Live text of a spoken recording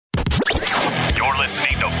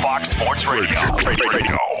listening to Fox Sports Radio.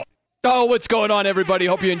 Oh, what's going on, everybody?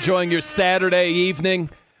 Hope you're enjoying your Saturday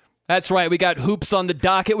evening. That's right. We got hoops on the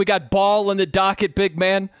docket. We got ball on the docket, big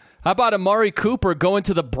man. How about Amari Cooper going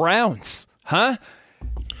to the Browns? Huh?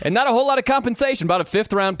 And not a whole lot of compensation. About a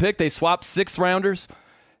fifth-round pick. They swapped sixth-rounders.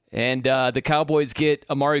 And the Cowboys get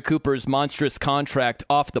Amari Cooper's monstrous contract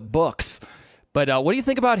off the books. But what do you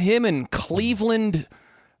think about him in Cleveland,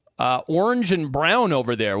 orange and brown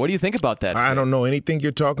over there? What do you think about that? I don't know anything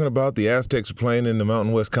you're talking about. The Aztecs are playing in the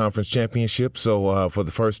Mountain West Conference Championship. So for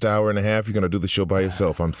the first hour and a half, you're going to do the show by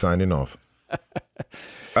yourself. I'm signing off.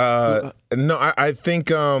 No, I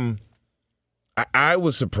think I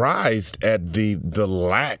was surprised at the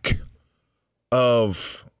lack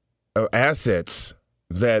of assets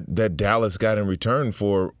that Dallas got in return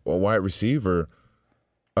for a wide receiver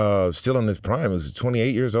still in his prime. He was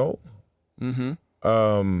 28 years old. Mm-hmm.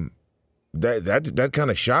 That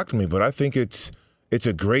kind of shocked me, but I think it's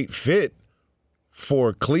a great fit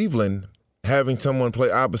for Cleveland, having someone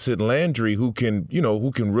play opposite Landry who can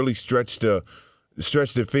really stretch the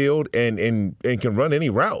field and can run any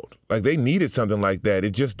route. Like, they needed something like that.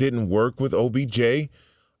 It just didn't work with OBJ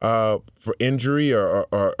for injury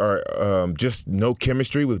or just no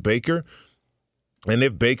chemistry with Baker. And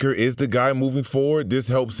if Baker is the guy moving forward, this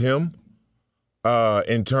helps him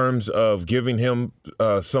in terms of giving him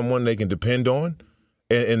someone they can depend on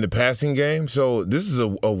in the passing game. So this is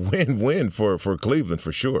a win-win for Cleveland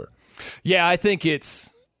for sure. Yeah, I think it's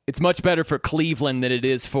much better for Cleveland than it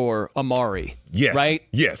is for Amari. Yes. Right?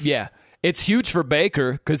 Yes. Yeah. It's huge for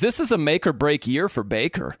Baker because this is a make-or-break year for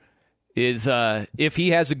Baker. If he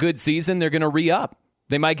has a good season, they're going to re-up.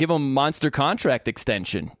 They might give him a monster contract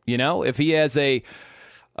extension. You know, if he has a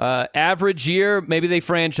average year, maybe they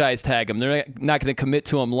franchise tag him. They're not going to commit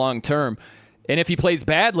to him long term. And if he plays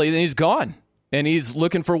badly, then he's gone. And he's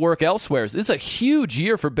looking for work elsewhere. So it's a huge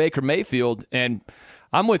year for Baker Mayfield. And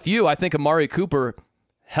I'm with you. I think Amari Cooper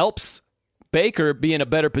helps Baker be in a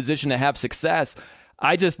better position to have success.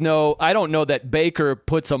 I don't know that Baker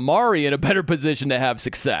puts Amari in a better position to have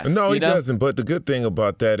success. No, he doesn't. But the good thing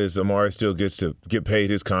about that is Amari still gets to get paid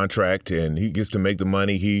his contract, and he gets to make the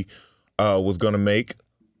money he was going to make.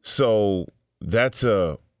 So that's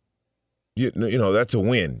a that's a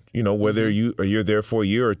win. You know, whether you're there for a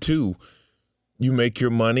year or two, you make your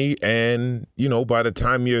money, and by the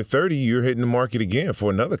time you're 30, you're hitting the market again for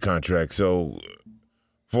another contract. So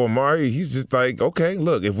for Amari, he's just like, okay,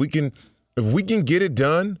 look, if we can get it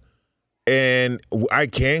done and I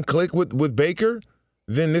can click with Baker,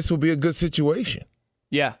 then this will be a good situation.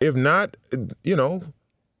 Yeah. If not,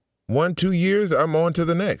 1-2 years, I'm on to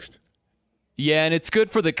the next. Yeah, and it's good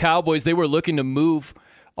for the Cowboys. They were looking to move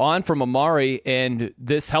on from Amari, and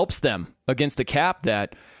this helps them against the cap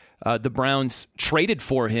that the Browns traded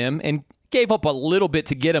for him and gave up a little bit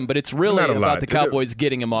to get him, but it's really about the Cowboys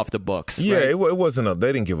getting him off the books. Yeah, right? it wasn't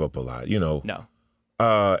they didn't give up a lot, No.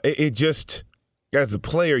 It just, as a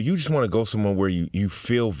player, you just want to go somewhere where you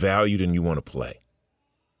feel valued and you want to play,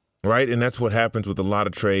 right? And that's what happens with a lot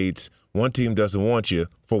of trades. One team doesn't want you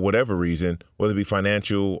for whatever reason, whether it be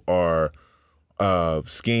financial or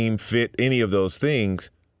scheme, fit, any of those things.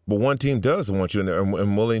 But one team does want you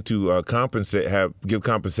and willing to give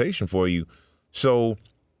compensation for you. So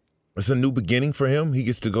it's a new beginning for him. He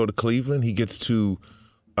gets to go to Cleveland. He gets to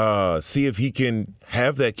see if he can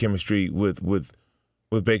have that chemistry with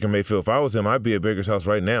Baker Mayfield. If I was him, I'd be at Baker's house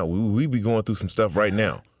right now. We'd be going through some stuff right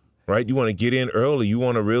now, right? You want to get in early. You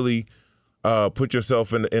want to really put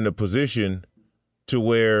yourself in a position to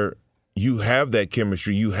where you have that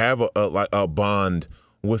chemistry. You have a bond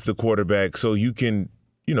with the quarterback, so you can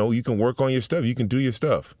work on your stuff. You can do your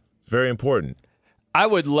stuff. It's very important. I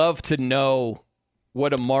would love to know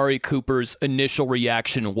what Amari Cooper's initial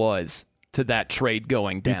reaction was to that trade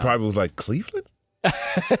going down. He probably was like, Cleveland?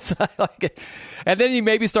 And then you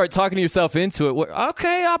maybe start talking yourself into it.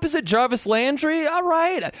 Okay, opposite Jarvis Landry. All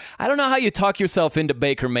right. I don't know how you talk yourself into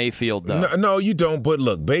Baker Mayfield, though. No, you don't. But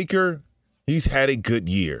look, Baker, he's had a good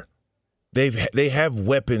year. They have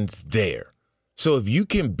weapons there. So if you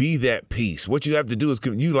can be that piece, what you have to do is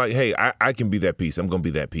hey, I can be that piece. I'm going to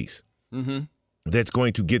be that piece. Mm-hmm. That's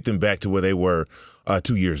going to get them back to where they were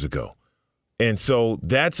 2 years ago. And so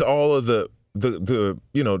that's all of the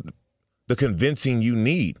convincing you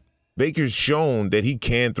need. Baker's shown that he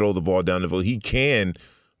can throw the ball down the field. He can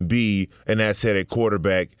be an asset at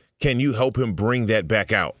quarterback. Can you help him bring that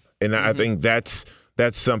back out? And I think that's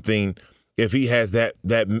something. If he has that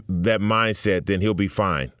mindset, then he'll be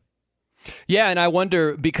fine. Yeah, and I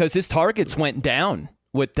wonder, because his targets went down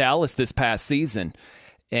with Dallas this past season,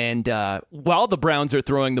 And while the Browns are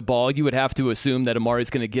throwing the ball, you would have to assume that Amari's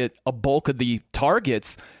going to get a bulk of the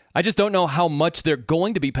targets. I just don't know how much they're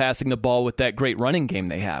going to be passing the ball with that great running game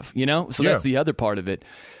they have, you know? So that's the other part of it.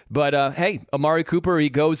 But, hey, Amari Cooper, he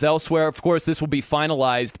goes elsewhere. Of course, this will be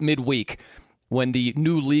finalized midweek when the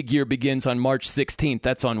new league year begins on March 16th.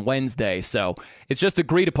 That's on Wednesday. So it's just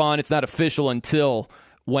agreed upon. It's not official until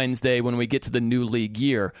Wednesday when we get to the new league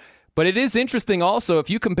year. But it is interesting also, if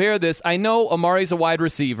you compare this, I know Amari's a wide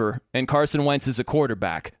receiver and Carson Wentz is a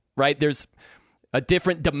quarterback, right? There's a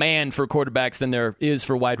different demand for quarterbacks than there is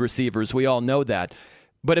for wide receivers. We all know that.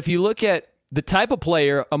 But if you look at the type of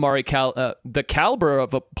player the caliber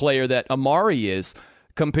of a player that Amari is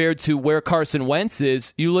compared to where Carson Wentz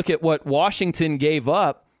is, you look at what Washington gave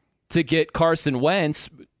up to get Carson Wentz,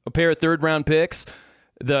 a pair of third-round picks.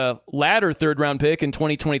 The latter third-round pick in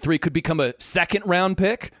 2023 could become a second-round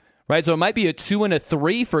pick, right? So it might be a 2 and a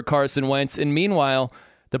 3 for Carson Wentz. And meanwhile,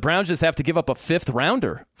 the Browns just have to give up a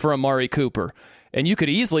fifth-rounder for Amari Cooper. And you could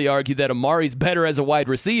easily argue that Amari's better as a wide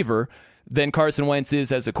receiver than Carson Wentz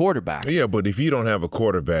is as a quarterback. Yeah, but if you don't have a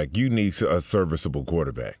quarterback, you need a serviceable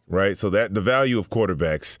quarterback, right? So that the value of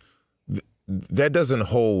quarterbacks, that doesn't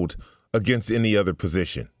hold against any other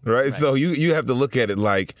position, right? So you have to look at it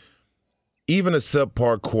like even a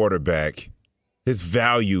subpar quarterback, his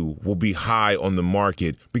value will be high on the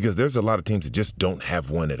market because there's a lot of teams that just don't have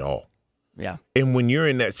one at all. Yeah. And when you're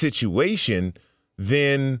in that situation,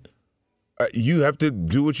 then you have to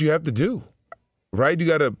do what you have to do, right? You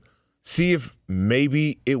got to see if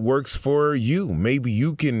maybe it works for you. Maybe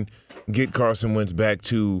you can get Carson Wentz back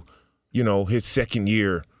to, his second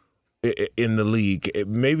year in the league.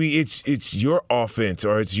 Maybe it's your offense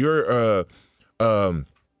or it's your, the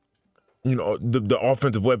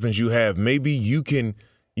offensive weapons you have. Maybe you can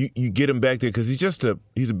you get him back there because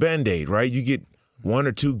he's a Band-Aid, right? You get 1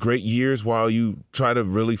 or 2 great years while you try to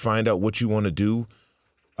really find out what you want to do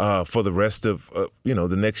for the rest of,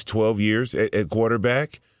 the next 12 years at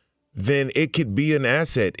quarterback, then it could be an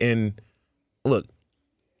asset. And look,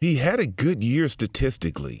 he had a good year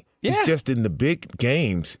statistically. Yeah. It's just in the big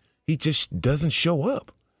games, he just doesn't show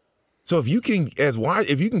up. So if you can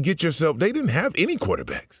get yourself, they didn't have any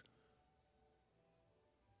quarterbacks.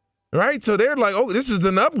 Right? So they're like, oh, this is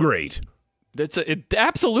an upgrade. It's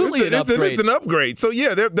absolutely an upgrade. It's an upgrade. So,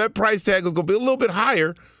 yeah, that price tag is going to be a little bit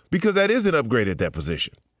higher because that is an upgrade at that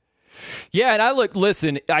position. Yeah, and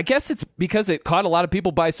listen, I guess it's because it caught a lot of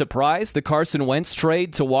people by surprise, the Carson Wentz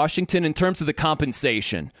trade to Washington in terms of the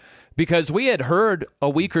compensation. Because we had heard a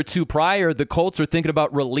week or two prior the Colts are thinking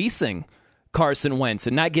about releasing Carson Wentz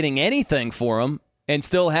and not getting anything for him and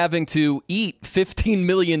still having to eat $15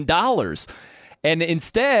 million. And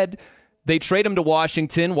instead, they trade him to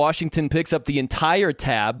Washington. Washington picks up the entire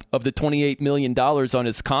tab of the $28 million on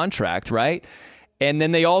his contract, right? And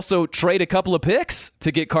then they also trade a couple of picks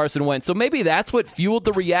to get Carson Wentz. So maybe that's what fueled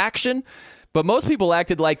the reaction. But most people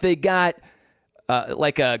acted like they got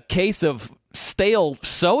like a case of stale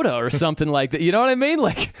soda or something like that. You know what I mean?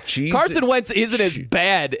 Like Carson Wentz isn't as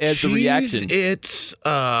bad as the reaction. It's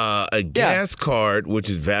a gas card, which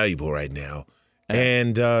is valuable right now,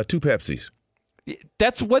 and 2 Pepsis.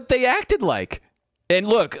 That's what they acted like. And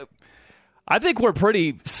look, I think we're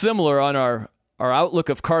pretty similar on our outlook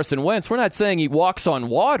of Carson Wentz. We're not saying he walks on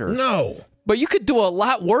water. No. But you could do a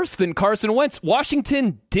lot worse than Carson Wentz.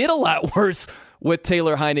 Washington did a lot worse with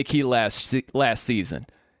Taylor Heineke last season.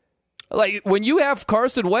 Like, when you have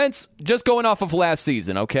Carson Wentz, just going off of last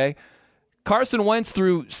season, okay? Carson Wentz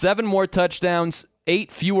threw 7 more touchdowns,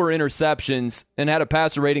 8 fewer interceptions, and had a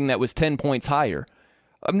passer rating that was 10 points higher.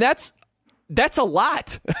 That's a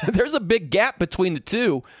lot. There's a big gap between the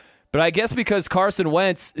two. But I guess because Carson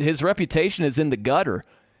Wentz, his reputation is in the gutter.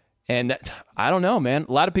 And I don't know, man.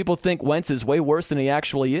 A lot of people think Wentz is way worse than he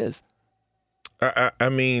actually is. I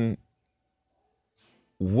mean,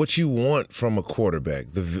 what you want from a quarterback,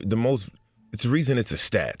 it's the reason it's a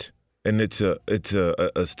stat. And it's a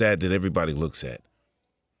stat that everybody looks at.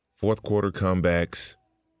 Fourth quarter comebacks,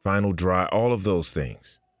 final drive, all of those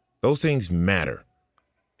things. Those things matter.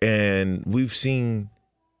 And we've seen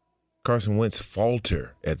Carson Wentz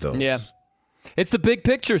falter at those. Yeah. It's the big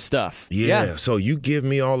picture stuff. Yeah. So you give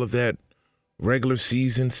me all of that regular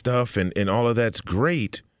season stuff and all of that's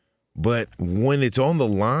great. But when it's on the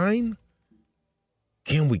line,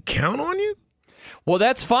 can we count on you? Well,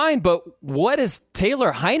 that's fine. But what has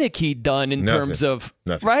Taylor Heineke done in terms of,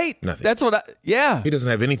 Nothing. right? Nothing. That's what He doesn't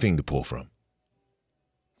have anything to pull from.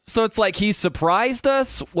 So it's like he surprised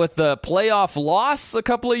us with a playoff loss a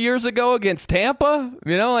couple of years ago against Tampa.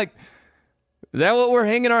 Is that what we're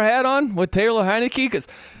hanging our hat on with Taylor Heineke? Because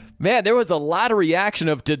Man, there was a lot of reaction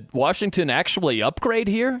of, did Washington actually upgrade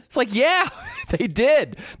here? It's like, yeah, they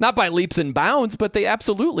did. Not by leaps and bounds, but they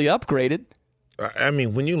absolutely upgraded. I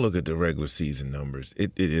mean, when you look at the regular season numbers,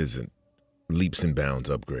 it isn't leaps and bounds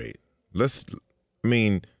upgrade.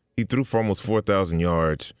 He threw for almost 4,000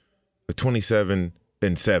 yards, 27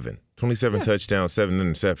 and 7. 27 touchdowns, 7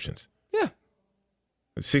 interceptions. Yeah.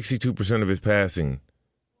 62% of his passing.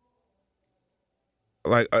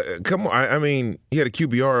 Come on. He had a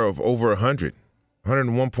QBR of over 100,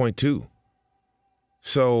 101.2.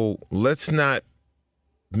 So let's not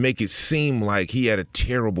make it seem like he had a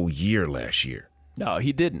terrible year last year. No,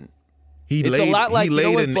 he didn't. He laid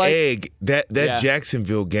an egg. That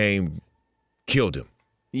Jacksonville game killed him.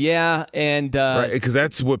 Yeah, and right, because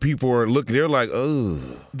that's what people are looking. They're like, oh,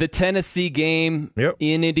 the Tennessee game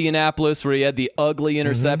in Indianapolis where he had the ugly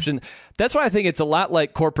interception. That's why I think it's a lot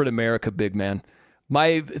like corporate America, big man.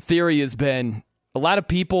 My theory has been a lot of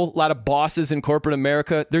people, a lot of bosses in corporate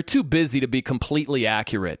America, they're too busy to be completely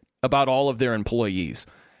accurate about all of their employees.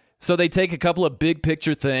 So they take a couple of big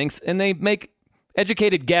picture things and they make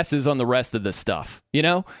educated guesses on the rest of the stuff, you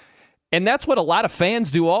know? And that's what a lot of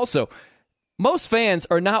fans do also. Most fans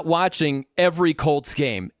are not watching every Colts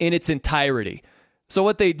game in its entirety. So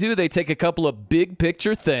what they do, they take a couple of big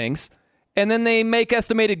picture things and then they make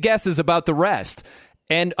estimated guesses about the rest.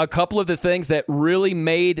 And a couple of the things that really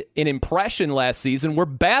made an impression last season were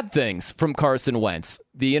bad things from Carson Wentz.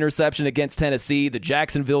 The interception against Tennessee, the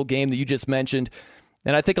Jacksonville game that you just mentioned.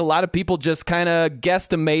 And I think a lot of people just kind of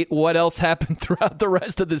guesstimate what else happened throughout the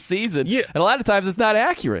rest of the season. Yeah. And a lot of times it's not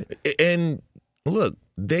accurate. And look,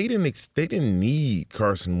 they didn't need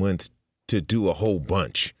Carson Wentz to do a whole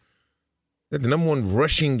bunch. They're the number one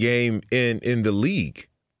rushing game in the league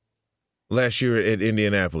last year at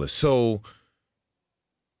Indianapolis. So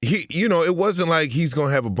it wasn't like he's going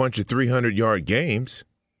to have a bunch of 300-yard games.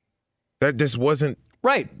 That just wasn't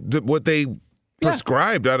what they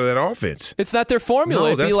prescribed out of that offense. It's not their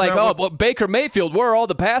formula. It'd be like, Baker Mayfield, where are all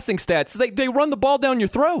the passing stats? They run the ball down your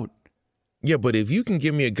throat. Yeah, but if you can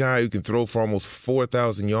give me a guy who can throw for almost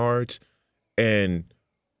 4,000 yards and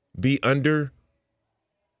be under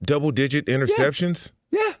double-digit interceptions,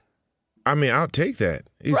 I'll take that.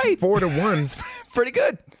 It's 4-1. It's pretty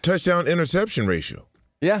good. Touchdown interception ratio.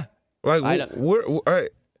 Yeah. That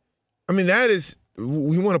is,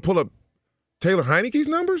 we want to pull up Taylor Heineke's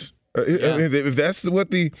numbers? If that's what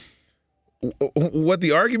the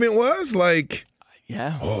argument was,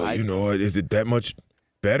 is it that much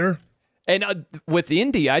better? And with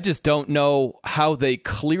Indy, I just don't know how they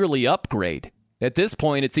clearly upgrade. At this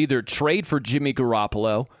point, it's either trade for Jimmy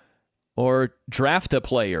Garoppolo or draft a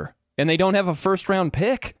player, and they don't have a first-round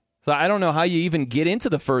pick. So I don't know how you even get into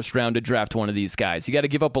the first round to draft one of these guys. You got to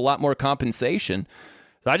give up a lot more compensation.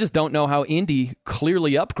 So I just don't know how Indy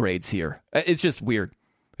clearly upgrades here. It's just weird.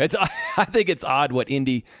 I think it's odd what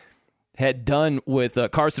Indy had done with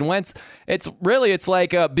Carson Wentz. It's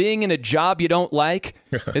like being in a job you don't like.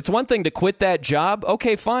 It's one thing to quit that job.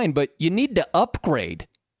 Okay, fine, but you need to upgrade.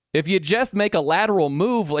 If you just make a lateral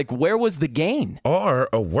move, where was the gain? Or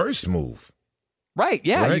a worse move. Right,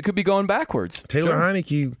 yeah, right? You could be going backwards. Taylor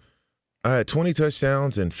Heineke had 20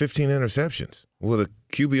 touchdowns and 15 interceptions with a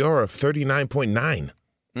QBR of 39.9.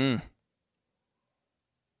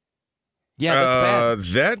 Yeah, that's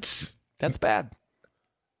bad. That's bad.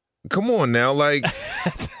 Come on now,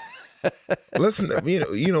 listen. We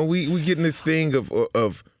getting this thing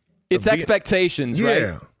of it's expectations,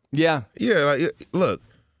 right? Yeah. Look,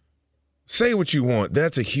 say what you want.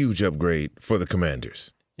 That's a huge upgrade for the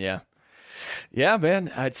Commanders. Yeah. Yeah,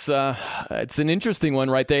 man, it's an interesting one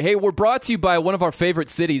right there. Hey, we're brought to you by one of our favorite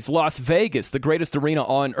cities, Las Vegas, the greatest arena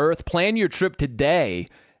on earth. Plan your trip today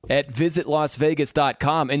at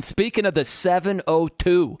visitlasvegas.com. And speaking of the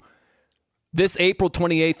 702, this April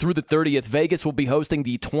 28th through the 30th, Vegas will be hosting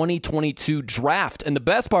the 2022 draft. And the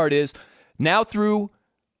best part is, now through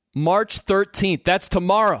March 13th, that's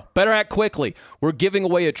tomorrow, better act quickly, we're giving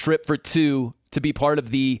away a trip for two to be part of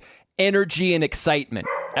the energy and excitement.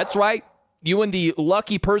 That's right. You and the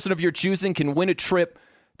lucky person of your choosing can win a trip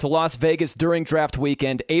to Las Vegas during draft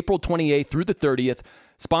weekend, April 28th through the 30th,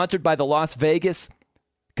 sponsored by the Las Vegas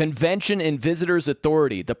Convention and Visitors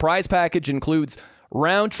Authority. The prize package includes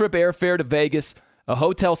round-trip airfare to Vegas, a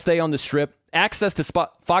hotel stay on the Strip, access to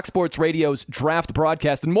Fox Sports Radio's draft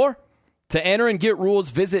broadcast, and more. To enter and get rules,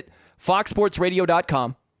 visit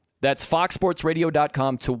foxsportsradio.com. That's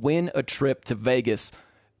foxsportsradio.com to win a trip to Vegas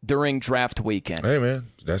during draft weekend. Hey, man,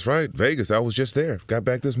 that's right. Vegas. I was just there. Got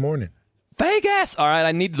back this morning. Vegas! All right,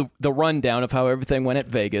 I need the rundown of how everything went at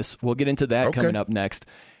Vegas. We'll get into that coming up next.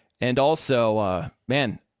 And also,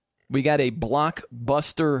 We got a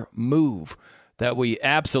blockbuster move that we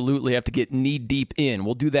absolutely have to get knee-deep in.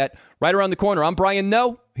 We'll do that right around the corner. I'm Brian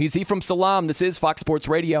Noe. He's Ephraim Salaam. This is Fox Sports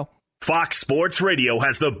Radio. Fox Sports Radio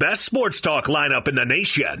has the best sports talk lineup in the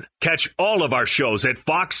nation. Catch all of our shows at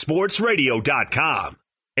foxsportsradio.com.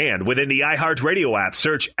 And within the iHeartRadio app,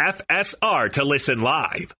 search FSR to listen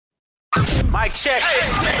live. Mic check.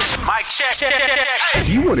 Mic check. If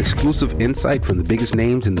you want exclusive insight from the biggest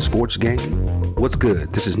names in the sports game, what's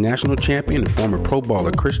good? This is national champion and former pro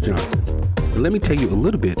baller Chris Johnson. And let me tell you a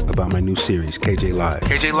little bit about my new series, KJ Live.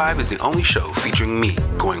 KJ Live is the only show featuring me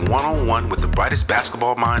going one-on-one with the brightest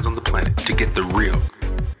basketball minds on the planet to get the real.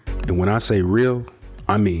 And when I say real,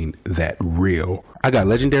 I mean that real. I got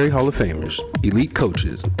legendary Hall of Famers, elite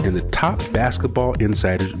coaches, and the top basketball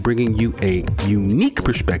insiders bringing you a unique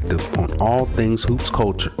perspective on all things hoops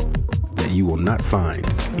culture that you will not find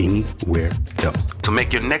anywhere else. So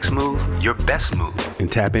make your next move your best move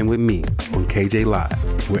and tap in with me on KJ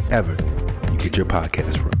Live, wherever you get your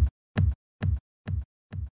podcast from.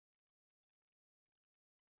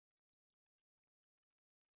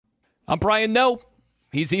 I'm Brian Noe.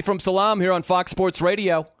 He's Ephraim Salaam here on Fox Sports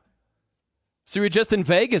Radio. So you were just in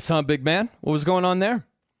Vegas, huh, big man? What was going on there?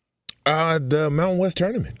 The Mountain West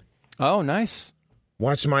tournament. Oh, nice.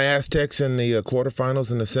 Watched my Aztecs in the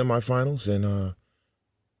quarterfinals and the semifinals, and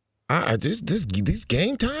I just these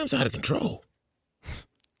game times out of control.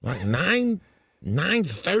 Like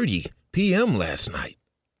 9:30 p.m. last night.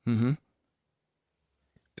 Mm-hmm.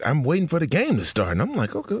 I'm waiting for the game to start, and I'm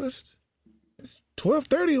like, okay, it's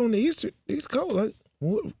 12:30 on the East Coast. Like,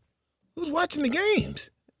 who's watching the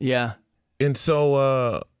games? Yeah. And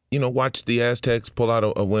so, watched the Aztecs pull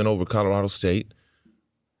out a win over Colorado State.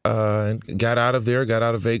 And got out of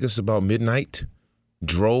Vegas about midnight.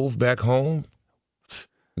 Drove back home.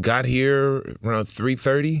 Got here around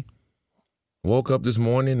 3:30. Woke up this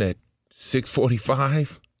morning at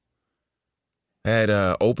 6:45. Had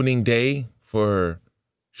opening day for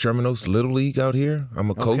Sherman Oaks Little League out here. I'm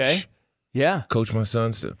a coach. Okay. Yeah. Coach my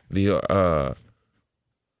sons, the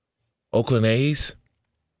Oakland A's.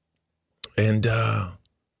 And I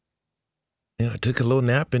took a little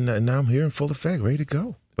nap, and now I'm here in full effect, ready to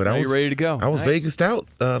go. But Are you ready to go? I was Nice. Vegased out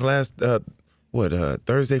last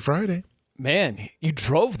Thursday, Friday. Man, you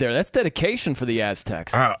drove there. That's dedication for the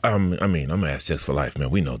Aztecs. I'm Aztecs for life, man.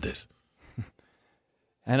 We know this.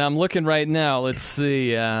 And I'm looking right now. Let's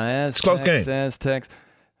see. Aztecs, close game. Aztecs.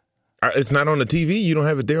 It's not on the TV. You don't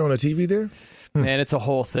have it there on the TV there. Man, it's a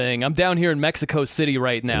whole thing. I'm down here in Mexico City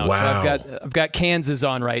right now. Wow. So I've got Kansas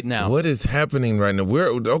on right now. What is happening right now?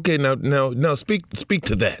 Now speak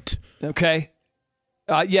to that. Okay.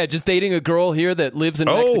 Just dating a girl here that lives in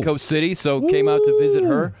Mexico City, so came out to visit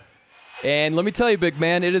her. And let me tell you, big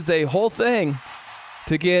man, it is a whole thing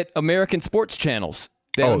to get American sports channels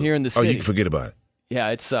down here in the city. Oh, you can forget about it. Yeah,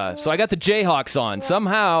 it's so I got the Jayhawks on.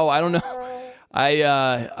 Somehow, I don't know,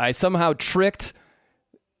 I somehow tricked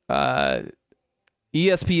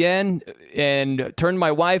ESPN and turned my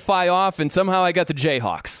Wi-Fi off, and somehow I got the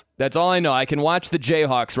Jayhawks. That's all I know. I can watch the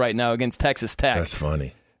Jayhawks right now against Texas Tech. That's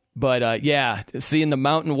funny. But, seeing the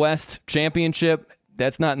Mountain West Championship,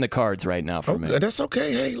 that's not in the cards right now for me. That's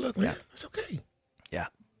okay. Hey, look, man. That's okay. Yeah.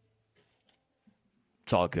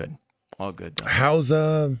 It's all good. All good, though. How's,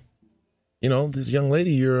 this young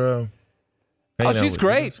lady you're hanging out she's with?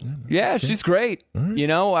 great. Yeah, she's great. Right.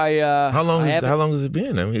 How long has it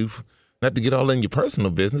been? I mean, not to get all in your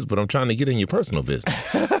personal business, but I'm trying to get in your personal business.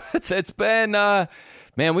 It's been,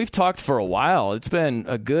 man, we've talked for a while. It's been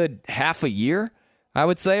a good half a year, I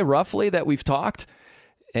would say, roughly, that we've talked.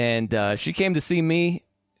 And she came to see me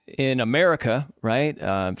in America, right?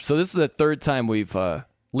 So this is the third time we've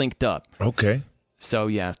linked up. Okay. So,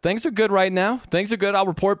 yeah, things are good right now. Things are good. I'll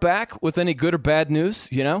report back with any good or bad news,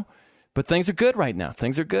 But things are good right now.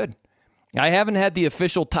 Things are good. I haven't had the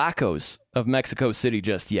official tacos of Mexico City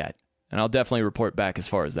just yet. And I'll definitely report back as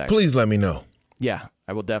far as that. Please let me know. Yeah,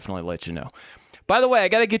 I will definitely let you know. By the way, I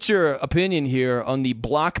got to get your opinion here on the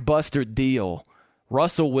blockbuster deal,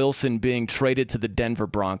 Russell Wilson being traded to the Denver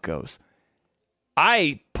Broncos.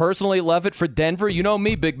 I personally love it for Denver. You know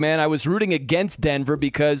me, big man. I was rooting against Denver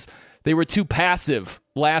because they were too passive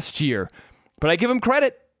last year. But I give them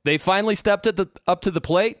credit. They finally stepped up to the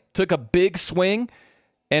plate, took a big swing,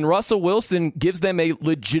 and Russell Wilson gives them a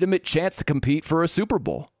legitimate chance to compete for a Super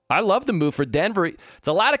Bowl. I love the move for Denver. It's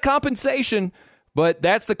a lot of compensation, but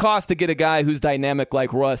that's the cost to get a guy who's dynamic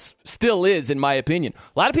like Russ still is, in my opinion.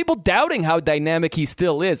 A lot of people doubting how dynamic he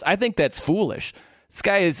still is. I think that's foolish. This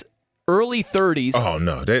guy is early 30s. Oh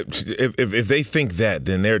no! If they think that,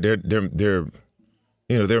 then they're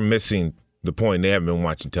missing the point. They haven't been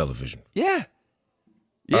watching television. Yeah.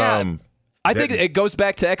 Yeah. I think it goes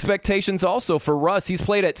back to expectations also for Russ. He's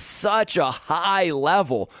played at such a high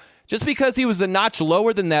level. Just because he was a notch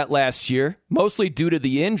lower than that last year, mostly due to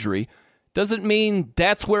the injury, doesn't mean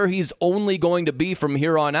that's where he's only going to be from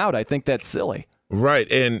here on out. I think that's silly.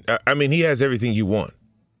 Right. And, I mean, he has everything you want.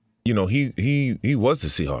 You know, he was the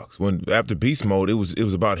Seahawks. When after beast mode, it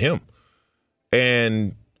was about him.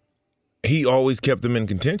 And he always kept them in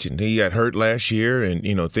contention. He got hurt last year, and,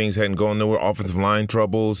 you know, things hadn't gone nowhere, offensive line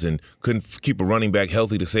troubles, and couldn't keep a running back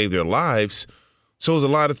healthy to save their lives. So there's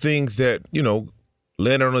a lot of things that, you know,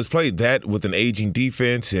 landed on his plate. That with an aging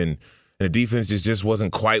defense, and the defense just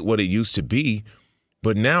wasn't quite what it used to be.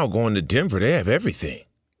 But now going to Denver, they have everything.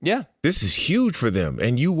 Yeah. This is huge for them.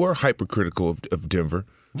 And you were hypercritical of Denver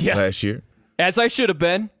last year. As I should have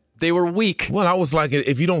been. They were weak. Well, I was like,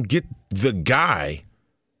 if you don't get the guy,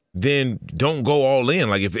 then don't go all in.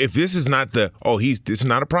 Like if this is not this is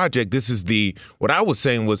not a project. This is what I was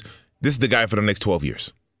saying was this is the guy for the next 12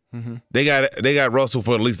 years. Mm-hmm. They got Russell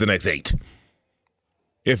for at least the next 8.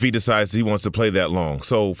 If he decides he wants to play that long.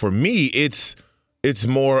 So for me, it's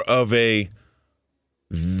more of they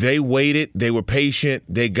waited, they were patient,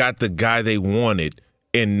 they got the guy they wanted,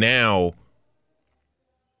 and now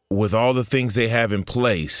with all the things they have in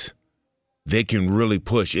place, they can really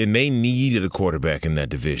push. And they needed a quarterback in that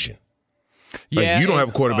division. Yeah, you don't have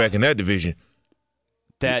a quarterback in that division.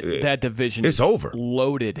 That division it's is over.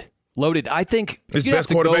 Loaded. I think it's the best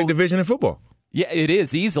quarterback division in football. Yeah, it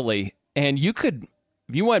is easily. And you could,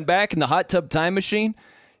 if you went back in the hot tub time machine,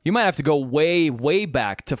 you might have to go way, way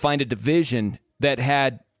back to find a division that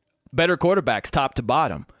had better quarterbacks top to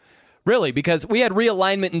bottom. Really, because we had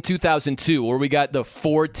realignment in 2002 where we got the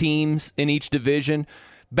 4 teams in each division.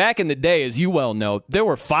 Back in the day, as you well know, there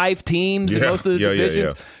were 5 teams in most of the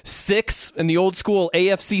divisions, 6 in the old school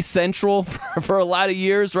AFC Central for a lot of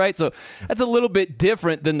years, right? So that's a little bit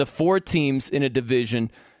different than the 4 teams in a division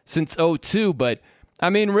since 2002. But, I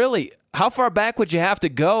mean, really, how far back would you have to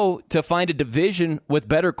go to find a division with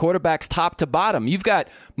better quarterbacks top to bottom? You've got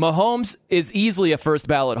Mahomes is easily a first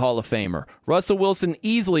ballot Hall of Famer. Russell Wilson,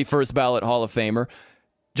 easily first ballot Hall of Famer.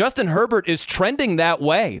 Justin Herbert is trending that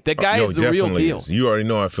way. That guy is the real deal. Is. You already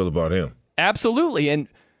know how I feel about him. Absolutely. And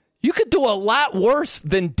you could do a lot worse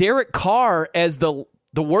than Derek Carr as the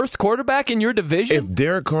worst quarterback in your division. If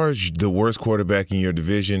Derek Carr is the worst quarterback in your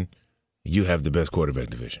division, you have the best quarterback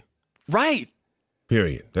division. Right.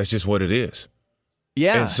 Period. That's just what it is.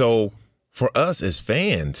 Yeah. And so for us as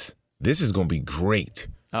fans, this is going to be great.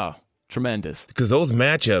 Oh, tremendous. Because those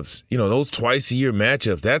matchups, those twice-a-year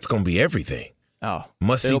matchups, that's going to be everything. Oh,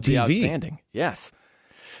 must-see TV. Be outstanding. Yes.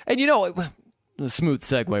 And the smooth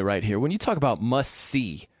segue right here. When you talk about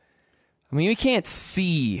must-see, I mean, you can't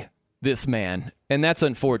see this man, and that's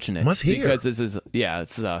unfortunate. Must hear. Because this is,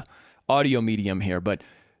 it's audio medium here, but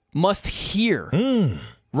must hear.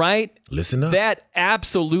 Right? Listen up. That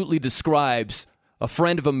absolutely describes a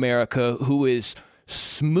friend of America who is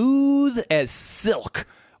smooth as silk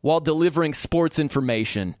while delivering sports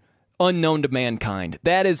information unknown to mankind.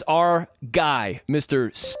 That is our guy,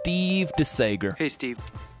 Mr. Steve DeSager. Hey, Steve.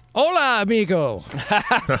 Hola, amigo.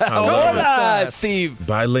 Hola, Steve.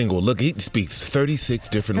 Bilingual. Look, he speaks 36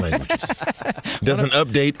 different languages. Does an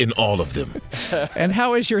update in all of them. And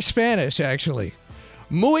how is your Spanish, actually?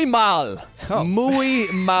 Muy mal. Oh. Muy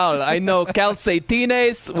mal. I know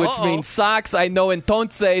calcetines, which means socks. I know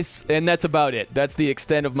entonces, and that's about it. That's the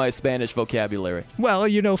extent of my Spanish vocabulary. Well,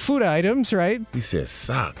 you know food items, right? He says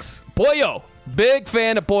socks. Pollo. Big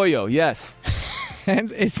fan of pollo, yes.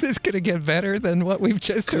 And is this going to get better than what we've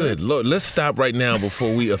just heard? Good Lord. Let's stop right now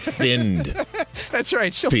before we offend That's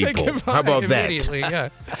right. She'll people. think about How about that? Yeah.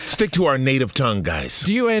 Stick to our native tongue, guys.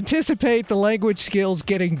 Do you anticipate the language skills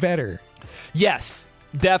getting better? Yes.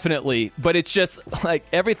 Definitely, but it's just like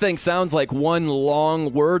everything sounds like one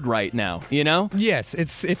long word right now, Yes,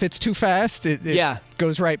 if it's too fast, it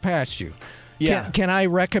goes right past you. Yeah. Can I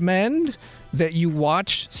recommend that you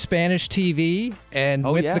watch Spanish TV and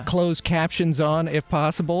with the closed captions on if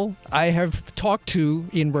possible? I have talked to,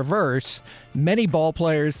 in reverse, many ball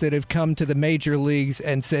players that have come to the major leagues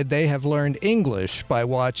and said they have learned English by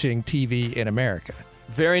watching TV in America.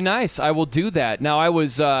 Very nice. I will do that. Now,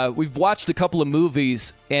 we've watched a couple of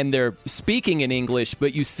movies, and they're speaking in English,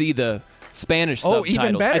 but you see the Spanish subtitles.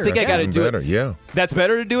 Even better. I think I got to do better, it. Yeah. That's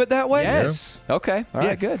better to do it that way? Yes. Yeah. Okay. All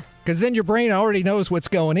right, good. Because then your brain already knows what's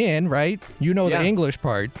going in, right? You know the English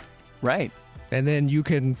part. Right. And then you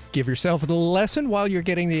can give yourself a little lesson while you're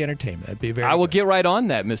getting the entertainment. That'd be very I will good. get right on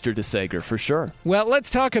that, Mr. DeSager, for sure. Well, let's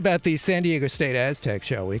talk about the San Diego State Aztecs,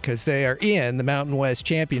 shall we? Because they are in the Mountain West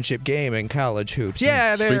Championship game in college hoops.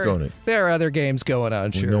 Yeah, Speak on it. there are other games going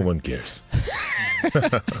on, sure. No one cares.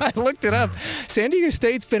 I looked it up. San Diego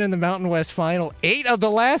State's been in the Mountain West Final 8 of the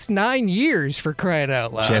last 9 years, for crying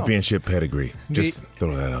out loud. Championship pedigree. Just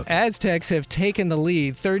throw that out there. Aztecs have taken the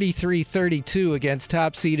lead 33-32 against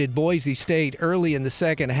top-seeded Boise State early in the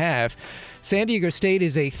second half. San Diego State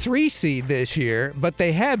is a 3 seed this year, but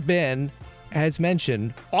they have been, as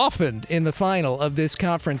mentioned, often in the final of this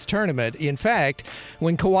conference tournament. In fact,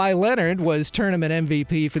 when Kawhi Leonard was tournament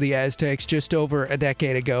MVP for the Aztecs just over a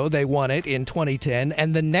decade ago, they won it in 2010.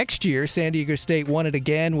 And the next year, San Diego State won it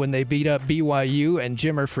again when they beat up BYU and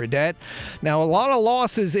Jimmer Fredette. Now, a lot of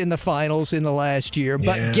losses in the finals in the last year,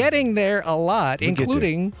 but getting there a lot,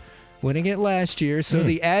 including winning it last year. So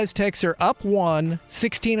the Aztecs are up 1,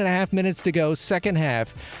 16 and a half minutes to go, second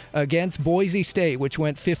half, against Boise State, which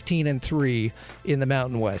went 15-3 in the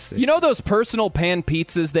Mountain West. You know those personal pan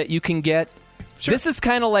pizzas that you can get? Sure. This is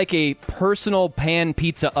kind of like a personal pan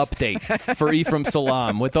pizza update for Ephraim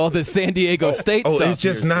Salaam with all the San Diego State stuff. It's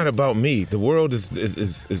just not about me. The world is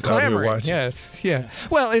out here watching. Yes, yeah.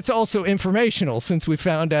 Well, it's also informational since we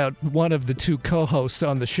found out one of the 2 co-hosts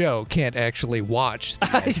on the show can't actually watch the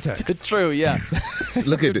Aztecs. It's true, yeah.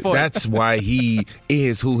 Look at it. That's why he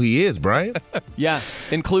is who he is, Brian. Yeah,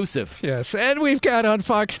 inclusive. Yes, and we've got on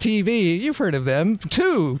Fox TV, you've heard of them,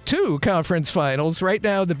 two conference finals. Right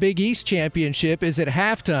now, the Big East Championship is at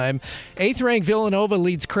halftime. 8th-ranked Villanova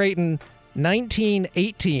leads Creighton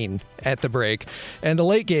 19-18 at the break. And the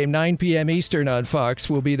late game, 9 p.m. Eastern on Fox,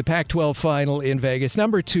 will be the Pac-12 final in Vegas.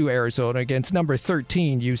 Number 2 Arizona against number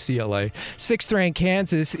 13 UCLA. 6th-ranked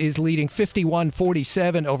Kansas is leading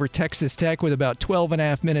 51-47 over Texas Tech with about 12 and a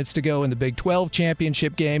half minutes to go in the Big 12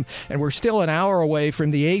 championship game. And we're still an hour away from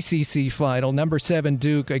the ACC final. Number 7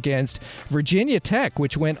 Duke against Virginia Tech,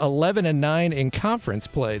 which went 11-9 in conference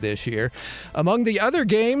play this year. Among the other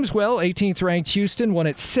games, well, 18th-ranked Houston won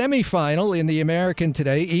its semifinal in the American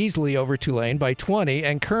today, easily over Tulane by 20,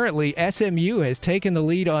 and currently SMU has taken the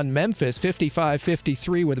lead on Memphis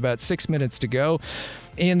 55-53 with about 6 minutes to go.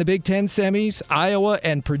 In the Big Ten semis, Iowa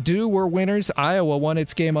and Purdue were winners. Iowa won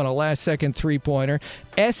its game on a last-second three-pointer.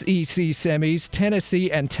 SEC semis,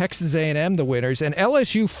 Tennessee and Texas A&M the winners. And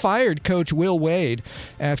LSU fired Coach Will Wade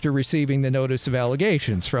after receiving the notice of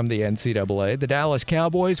allegations from the NCAA. The Dallas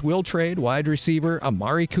Cowboys will trade wide receiver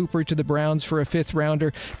Amari Cooper to the Browns for a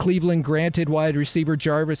 5th-rounder. Cleveland granted wide receiver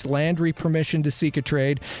Jarvis Landry permission to seek a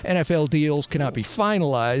trade. NFL deals cannot be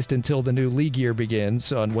finalized until the new league year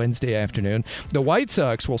begins on Wednesday afternoon. The White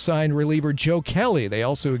Sox will sign reliever Joe Kelly. They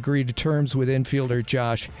also agreed to terms with infielder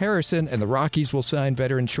Josh Harrison, and the Rockies will sign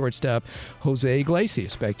veteran shortstop Jose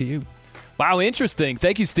Iglesias. Back to you. Wow, interesting.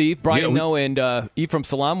 Thank you, Steve. Brian Noe and Ephraim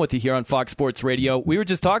Salaam with you here on Fox Sports Radio. We were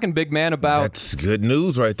just talking, big man, about... That's good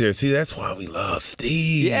news right there. See, that's why we love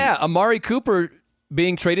Steve. Yeah, Amari Cooper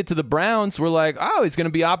being traded to the Browns. We're like, oh, he's going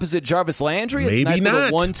to be opposite Jarvis Landry. It's Maybe a nice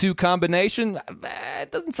not. little 1-2 combination.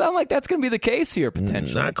 It doesn't sound like that's going to be the case here,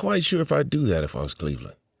 potentially. Not quite sure if I'd do that if I was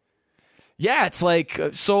Cleveland. Yeah, it's like,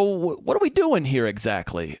 so what are we doing here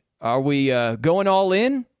exactly? Are we going all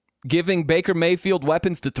in, giving Baker Mayfield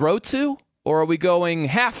weapons to throw to? Or are we going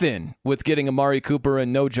half in with getting Amari Cooper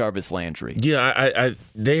and no Jarvis Landry? Yeah,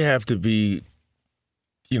 they have to be,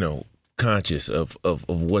 conscious of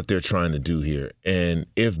what they're trying to do here. And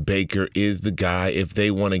if Baker is the guy, if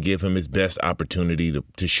they want to give him his best opportunity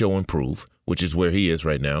to show and prove, which is where he is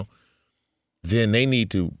right now, then they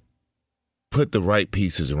need to put the right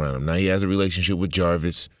pieces around him. Now he has a relationship with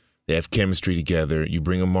Jarvis. They have chemistry together. You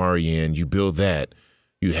bring Amari in, you build that.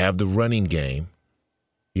 You have the running game.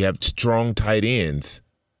 You have strong tight ends.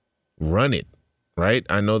 Run it, right?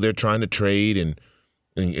 I know they're trying to trade and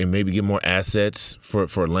maybe get more assets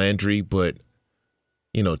for Landry, but,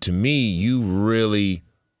 to me, you really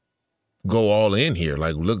go all in here.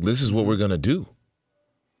 Like, look, this is what we're going to do.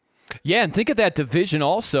 Yeah, and think of that division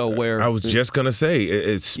also where... I was just going to say,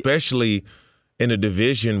 especially in a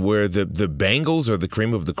division where the Bengals are the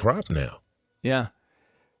cream of the crop now. Yeah.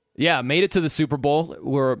 Yeah, made it to the Super Bowl.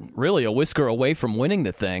 We're really a whisker away from winning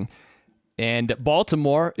the thing. And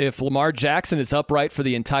Baltimore, if Lamar Jackson is upright for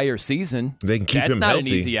the entire season, they can keep that's him not healthy.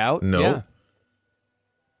 An easy out. No. Yeah.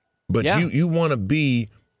 But you want to be,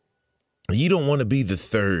 you don't want to be the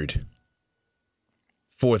third,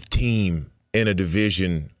 fourth team in a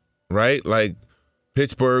division, right? Like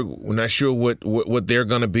Pittsburgh, we're not sure what they're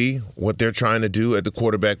going to be, what they're trying to do at the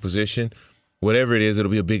quarterback position. Whatever it is,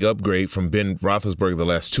 it'll be a big upgrade from Ben Roethlisberger the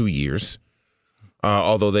last 2 years.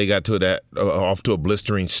 Although they got to that off to a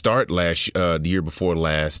blistering start the year before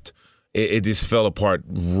last, it just fell apart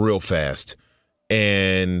real fast.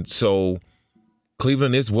 And so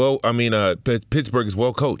Cleveland is Pittsburgh is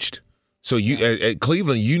well coached. So you at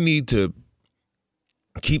Cleveland, you need to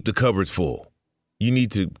keep the cupboards full. you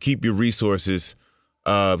need to keep your resources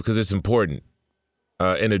because it's important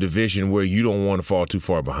in a division where you don't want to fall too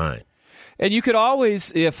far behind. And you could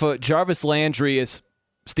always, if Jarvis Landry, as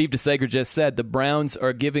Steve DeSager just said, the Browns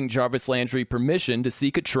are giving Jarvis Landry permission to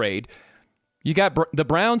seek a trade. You got the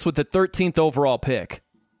Browns with the 13th overall pick,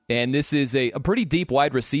 and this is a pretty deep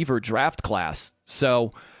wide receiver draft class.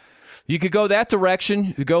 So you could go that direction.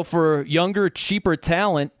 You could go for younger, cheaper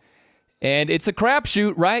talent, and it's a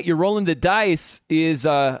crapshoot, right? You're rolling the dice.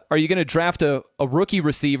 Are you going to draft a rookie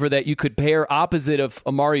receiver that you could pair opposite of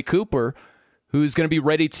Amari Cooper, who's going to be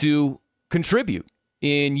ready to contribute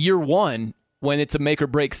in year one when it's a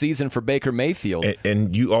make-or-break season for Baker Mayfield?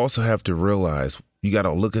 And you also have to realize you got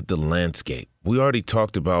to look at the landscape. We already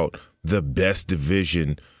talked about the best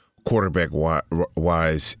division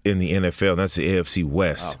quarterback-wise in the NFL. That's the AFC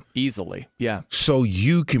West. Oh, easily, yeah. So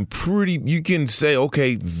you can say,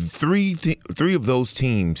 okay, three of those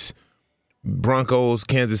teams, Broncos,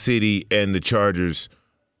 Kansas City, and the Chargers,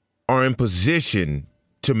 are in position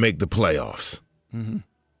to make the playoffs,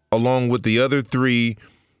 along with the other three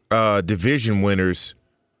division winners.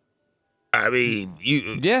 I mean,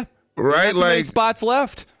 right? Like 8 spots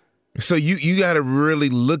left. So you got to really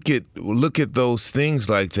look at those things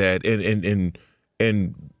like that and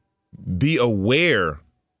be aware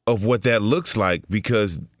of what that looks like,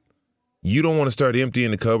 because you don't want to start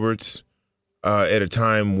emptying the cupboards at a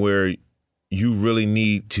time where you really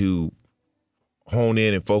need to hone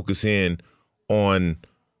in and focus in on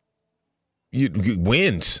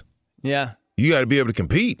wins. Yeah. You got to be able to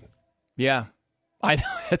compete. Yeah. I know.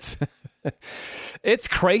 It's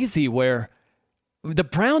crazy where the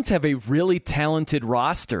Browns have a really talented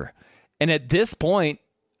roster. And at this point,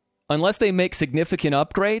 unless they make significant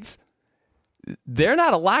upgrades, they're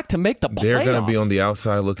not a lock to make the playoffs. They're going to be on the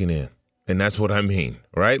outside looking in. And that's what I mean,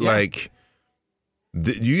 right? Yeah. Like,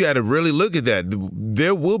 you got to really look at that.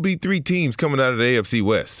 There will be 3 teams coming out of the AFC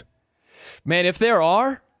West. Man, if there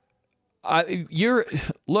are,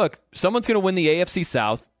 someone's going to win the AFC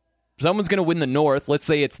South. Someone's going to win the North. Let's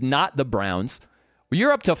say it's not the Browns.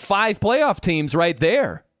 You're up to 5 playoff teams right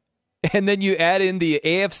there. And then you add in the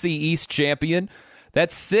AFC East champion.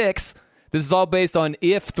 That's 6. This is all based on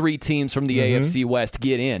if 3 teams from the AFC West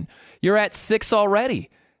get in. You're at 6 already.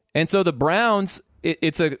 And so the Browns,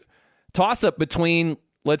 it's a toss-up between,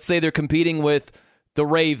 let's say they're competing with the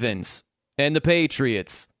Ravens and the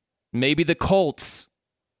Patriots, maybe the Colts.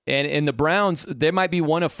 And the Browns, there might be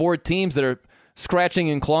one of 4 teams that are scratching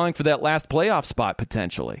and clawing for that last playoff spot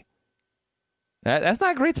potentially. That's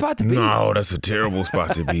not a great spot to be. No, that's a terrible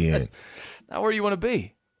spot to be in. Not where you want to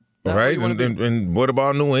be. Right? And what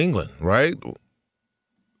about New England, right?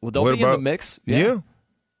 Well, they'll be in the mix. Yeah.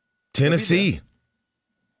 Tennessee.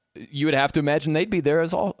 You would have to imagine they'd be there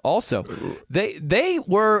as also. They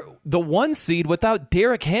were the 1 seed without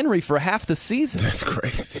Derrick Henry for half the season. That's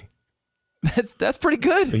crazy. That's pretty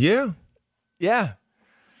good. Yeah. Yeah.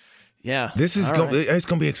 Yeah. This is it's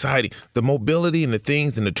going to be exciting. The mobility and the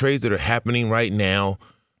things and the trades that are happening right now,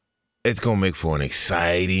 it's going to make for an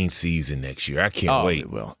exciting season next year. I can't wait. It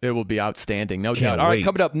will. It will be outstanding, no doubt. All right,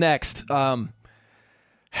 coming up next,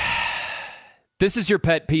 this is your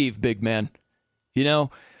pet peeve, big man. You know,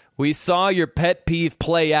 we saw your pet peeve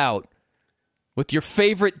play out with your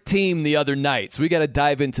favorite team the other night. So we got to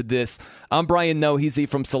dive into this. I'm Brian Noe. He's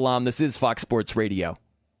Ephraim Salaam. This is Fox Sports Radio.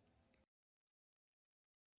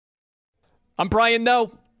 I'm Brian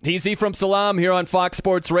Noe. He's Ephraim Salaam here on Fox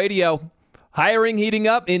Sports Radio. Hiring heating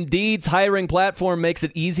up. Indeed's hiring platform makes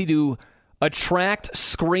it easy to attract,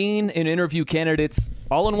 screen, and interview candidates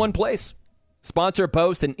all in one place. Sponsor a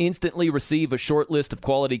post and instantly receive a short list of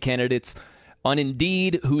quality candidates on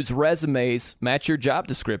Indeed whose resumes match your job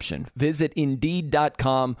description. Visit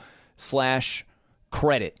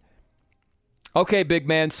Indeed.com/credit. Okay, big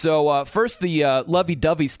man. So first, the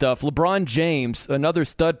lovey-dovey stuff. LeBron James, another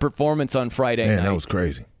stud performance on Friday night. Man, that was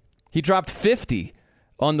crazy. He dropped 50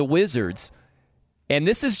 on the Wizards. And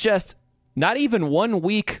this is just not even 1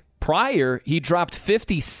 week prior. He dropped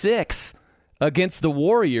 56 against the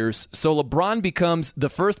Warriors. So LeBron becomes the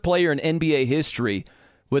first player in NBA history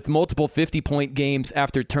with multiple 50-point games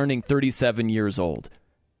after turning 37 years old.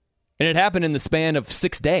 And it happened in the span of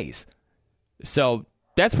 6 days. So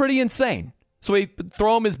that's pretty insane. So we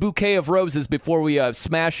throw him his bouquet of roses before we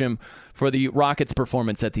smash him for the Rockets'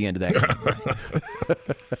 performance at the end of that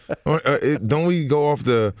game. Don't we go off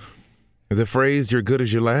the phrase, you're good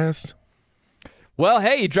as your last? Well,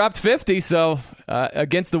 hey, he dropped 50, so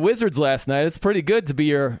against the Wizards last night, it's pretty good to be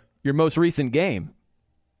your most recent game.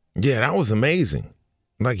 Yeah, that was amazing.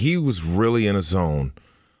 Like, he was really in a zone.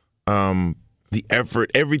 The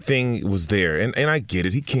effort, everything was there. And I get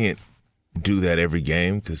it. He can't do that every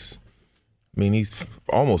game because, I mean, he's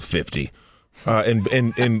almost 50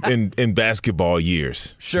 in basketball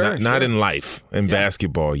years. Sure. Not in life, in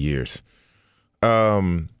basketball years.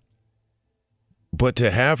 But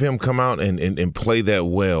to have him come out and play that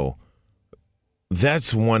well,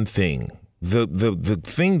 that's one thing. The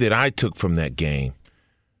thing that I took from that game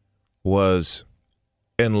was,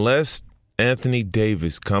 unless Anthony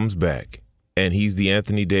Davis comes back and he's the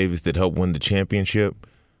Anthony Davis that helped win the championship,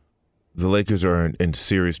 the Lakers are in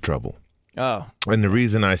serious trouble. Oh. And the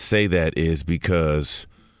reason I say that is because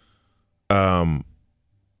although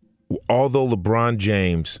LeBron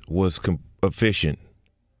James was efficient,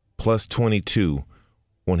 plus 22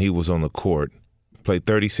 when he was on the court, played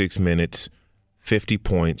 36 minutes, 50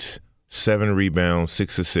 points, 7 rebounds,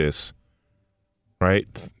 6 assists,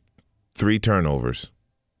 right? 3 turnovers.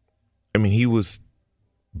 I mean, he was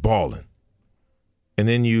balling. And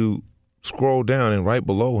then you scroll down, and right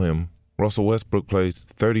below him, Russell Westbrook plays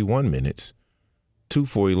 31 minutes, 2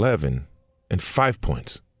 for 11, and 5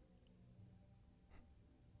 points.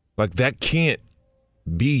 Like, that can't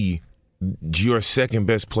be your second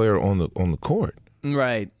best player on the court.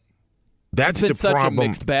 Right. That's it's been the such problem. A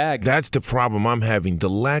mixed bag. That's the problem I'm having, the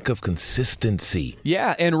lack of consistency.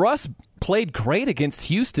 Yeah, and Russ played great against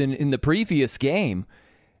Houston in the previous game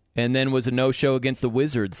and then was a no-show against the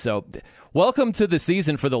Wizards. So welcome to the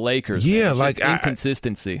season for the Lakers. Yeah, man. like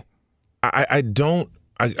inconsistency. I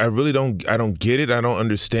really don't get it. I don't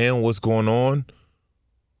understand what's going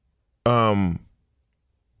on.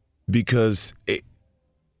 Because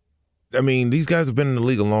these guys have been in the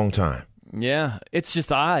league a long time. Yeah, it's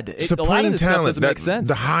just odd. A Supreme lot of this talent, stuff doesn't make sense.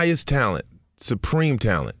 The highest talent, supreme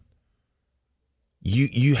talent.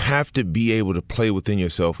 You have to be able to play within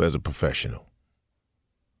yourself as a professional.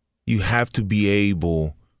 You have to be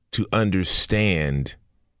able to understand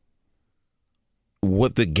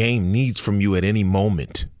what the game needs from you at any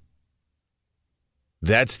moment.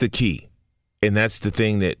 That's the key. And that's the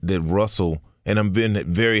thing that Russell, and I've been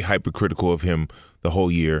very hypercritical of him the whole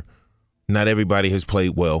year. Not everybody has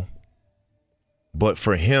played well. But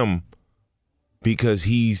for him, because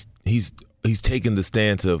he's taken the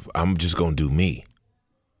stance of, I'm just going to do me.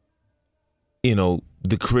 You know,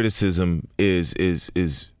 the criticism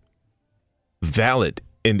is valid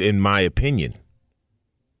in my opinion.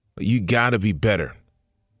 You got to be better.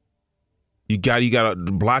 You got to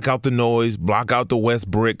block out the noise, block out the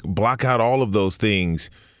Westbrook, block out all of those things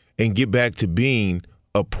and get back to being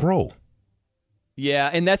a pro. Yeah,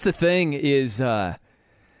 and that's the thing is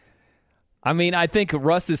I think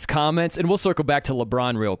Russ's comments, and we'll circle back to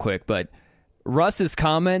LeBron real quick, but Russ's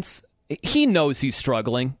comments, he knows he's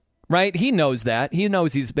struggling, right? He knows that. He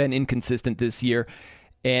knows he's been inconsistent this year,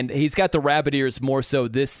 and he's got the rabbit ears more so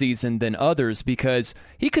this season than others because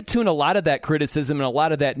he could tune a lot of that criticism and a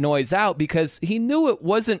lot of that noise out because he knew it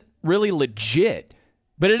wasn't really legit,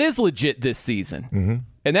 but it is legit this season, mm-hmm.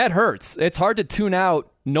 and that hurts. It's hard to tune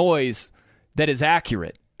out noise that is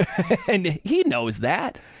accurate, and he knows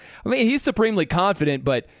that. I mean, he's supremely confident,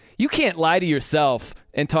 but you can't lie to yourself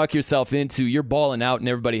and talk yourself into you're balling out and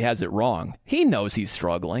everybody has it wrong. He knows he's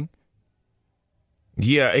struggling.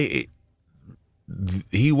 Yeah,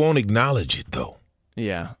 he won't acknowledge it, though.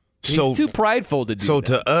 Yeah. He's too prideful to do that. So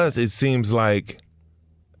to us, it seems like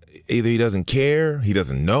either he doesn't care, he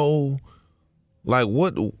doesn't know. Like,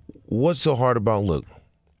 what's so hard about, look,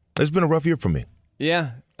 it's been a rough year for me.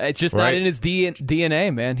 Yeah. It's just not in his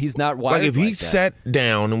DNA, man. He's not wired like if he that. sat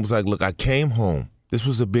down and was like, look, I came home. This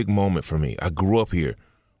was a big moment for me. I grew up here.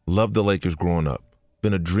 Loved the Lakers growing up.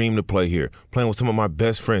 Been a dream to play here. Playing with some of my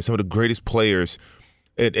best friends, some of the greatest players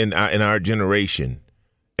in our generation.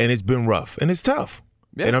 And it's been rough. And it's tough.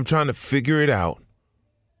 Yeah. And I'm trying to figure it out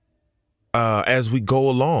as we go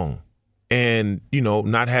along. And,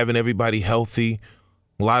 not having everybody healthy.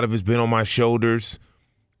 A lot of it's been on my shoulders.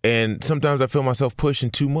 And sometimes I feel myself pushing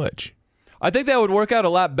too much. I think that would work out a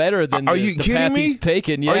lot better than the path he's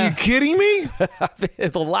taken. Yeah. Are you kidding me?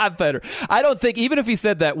 It's a lot better. I don't think, even if he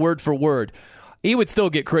said that word for word, he would still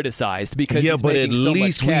get criticized because he's making so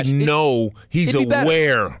much cash. Yeah, but at least we know he's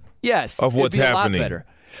aware of what's happening. A lot better.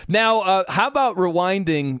 Now, how about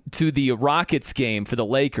rewinding to the Rockets game for the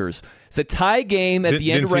Lakers? It's a tie game at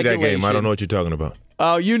the end of regulation. Didn't see that game. I don't know what you're talking about.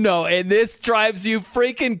 Oh, and this drives you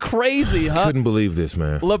freaking crazy, huh? Couldn't believe this,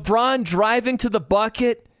 man. LeBron driving to the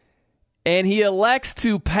bucket, and he elects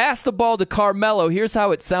to pass the ball to Carmelo. Here's how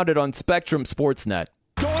it sounded on Spectrum Sportsnet.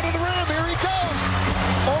 Going to the rim, here he goes.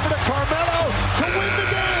 Over to Carmelo to win the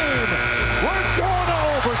game. We're going to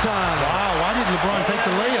overtime. Wow, why didn't LeBron take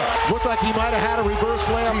the layup? Looked like he might have had a reverse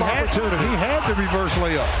layup opportunity. He had the reverse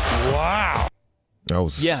layup. Wow. That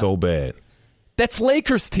was so bad. That's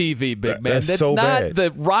Lakers TV, big man. That's so not bad.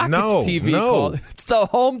 the Rockets TV call. It's the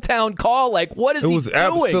hometown call. Like, what is he doing? It was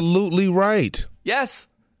absolutely right. Yes.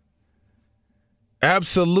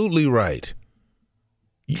 Absolutely right.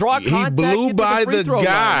 Draw contact, he blew get by to the free throw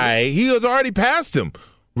guy. line. He was already past him.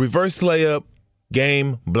 Reverse layup,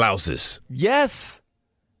 game, blouses. Yes.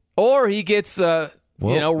 Or he gets,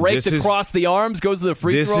 raked across the arms, goes to the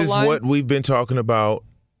free throw line. This is what we've been talking about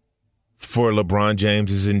for LeBron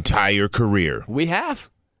James' entire career. We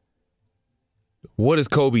have. What does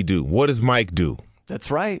Kobe do? What does Mike do?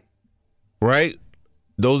 That's right. Right?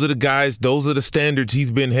 Those are the guys, those are the standards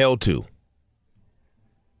he's been held to.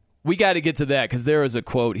 We got to get to that because there is a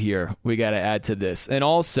quote here we got to add to this. And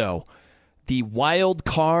also, the wild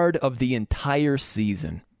card of the entire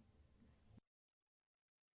season.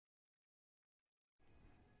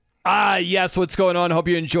 Yes, what's going on? Hope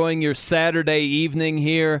you're enjoying your Saturday evening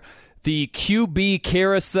here. The QB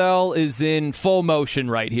carousel is in full motion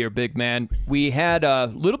right here, big man. We had a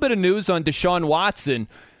little bit of news on Deshaun Watson,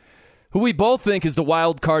 who we both think is the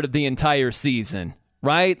wild card of the entire season,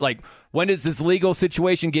 right? Like, when does this legal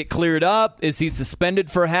situation get cleared up? Is he suspended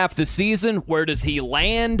for half the season? Where does he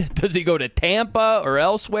land? Does he go to Tampa or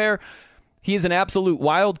elsewhere? He is an absolute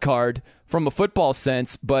wild card from a football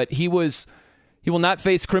sense, but he will not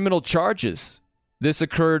face criminal charges. This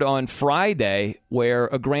occurred on Friday, where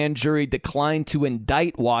a grand jury declined to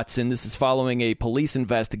indict Watson. This is following a police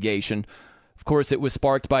investigation. Of course, it was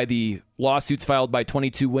sparked by the lawsuits filed by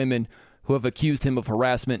 22 women who have accused him of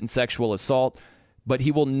harassment and sexual assault. But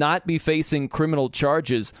he will not be facing criminal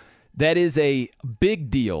charges. That is a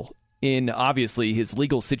big deal in, obviously, his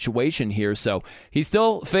legal situation here. So he's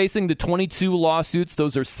still facing the 22 lawsuits.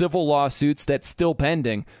 Those are civil lawsuits. That's still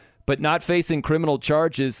pending. But not facing criminal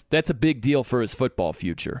charges, that's a big deal for his football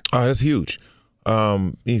future. Oh, that's huge.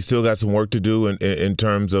 He's still got some work to do in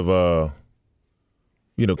terms of,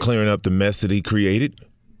 clearing up the mess that he created.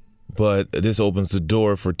 But this opens the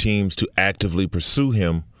door for teams to actively pursue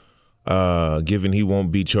him, given he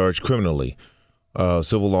won't be charged criminally.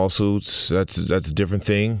 Civil lawsuits, that's a different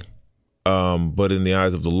thing. But in the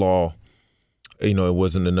eyes of the law, it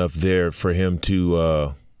wasn't enough there for him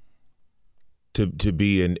to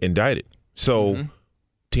be indicted. So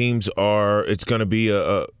teams it's going to be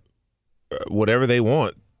a whatever they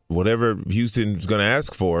want, whatever Houston's going to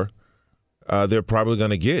ask for, they're probably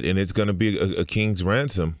going to get, and it's going to be a king's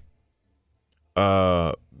ransom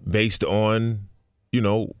based on,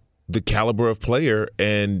 the caliber of player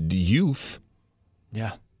and youth.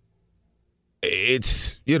 Yeah.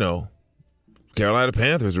 It's, Carolina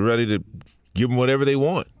Panthers are ready to give them whatever they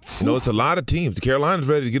want. It's a lot of teams. The Carolina's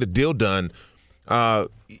ready to get a deal done,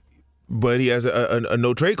 but he has a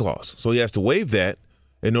no-trade clause. So he has to waive that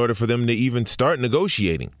in order for them to even start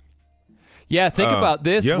negotiating. Yeah, think about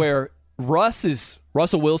this, where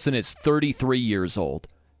Russell Wilson is 33 years old.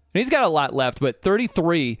 And he's got a lot left, but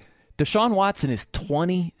 33, Deshaun Watson is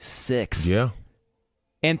 26. Yeah.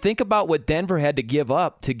 And think about what Denver had to give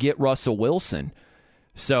up to get Russell Wilson.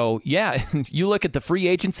 So, yeah, you look at the free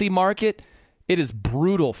agency market, it is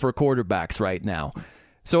brutal for quarterbacks right now.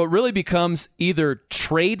 So it really becomes either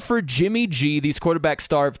trade for Jimmy G, these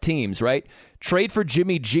quarterback-starved teams, right? Trade for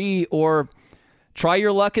Jimmy G, or try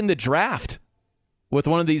your luck in the draft with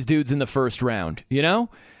one of these dudes in the first round,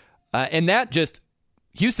 And that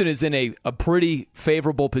Houston is in a pretty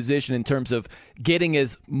favorable position in terms of getting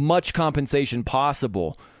as much compensation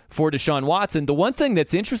possible for Deshaun Watson. The one thing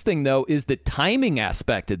that's interesting, though, is the timing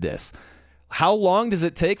aspect of this. How long does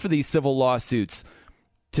it take for these civil lawsuits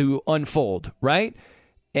to unfold, right?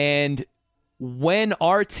 And when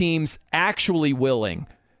are teams actually willing,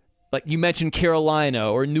 like you mentioned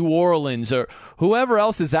Carolina or New Orleans or whoever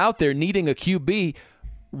else is out there needing a QB,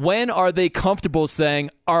 when are they comfortable saying,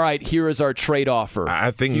 all right, here is our trade offer?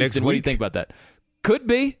 I think Houston, next week. What do you think about that? Could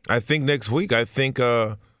be. I think next week. I think,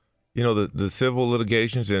 the civil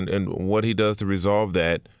litigations and what he does to resolve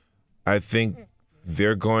that, I think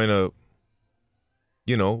they're going to,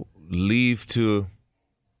 leave to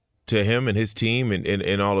him and his team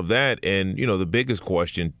and all of that. And, the biggest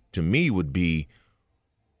question to me would be,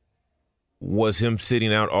 was him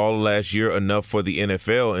sitting out all last year enough for the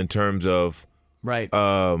NFL in terms of right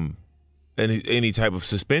any type of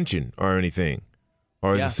suspension or anything?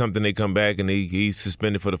 Or is it something they come back and he's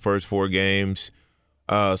suspended for the first 4 games?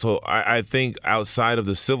 So I think outside of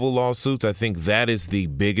the civil lawsuits, I think that is the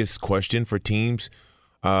biggest question for teams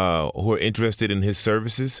who are interested in his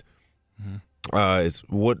services. Is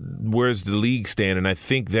where's the league stand? And I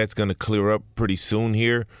think that's going to clear up pretty soon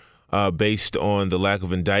here based on the lack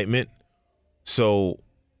of indictment. So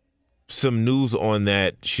some news on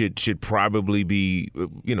that should probably be,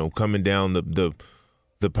 coming down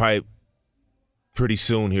the pipe pretty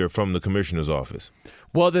soon here from the commissioner's office.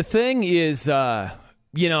 Well, the thing is, I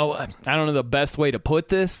don't know the best way to put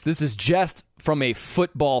this. This is just from a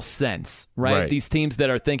football sense, right? These teams that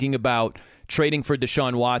are thinking about trading for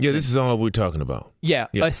Deshaun Watson. Yeah, this is all we're talking about. Yeah,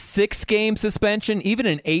 a 6-game suspension, even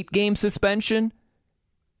an 8-game suspension,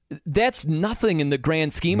 that's nothing in the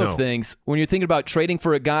grand scheme of things when you're thinking about trading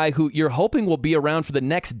for a guy who you're hoping will be around for the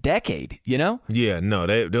next decade, Yeah, no,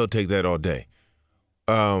 they'll take that all day.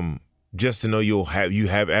 Just to know you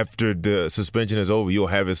have after the suspension is over, you'll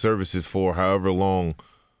have his services for however long,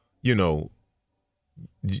 you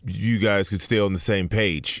guys could stay on the same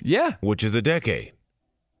page. Yeah. Which is a decade.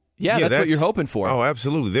 Yeah, that's what you're hoping for. Oh,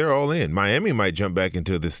 absolutely. They're all in. Miami might jump back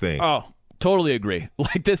into this thing. Oh, totally agree.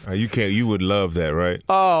 Like this. You would love that, right?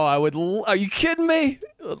 Oh, I would. Are you kidding me?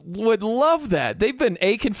 Would love that. They've been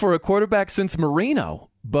aching for a quarterback since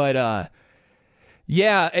Marino. But,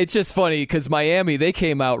 yeah, it's just funny because Miami, they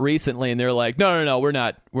came out recently and they're like, no, we're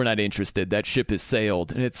not interested. That ship has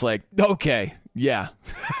sailed. And it's like, okay, yeah.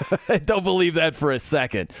 I don't believe that for a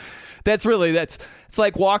second. It's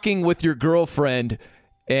like walking with your girlfriend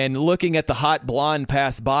and looking at the hot blonde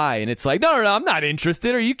pass by, and it's like, no, I'm not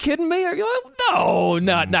interested. Are you kidding me? No,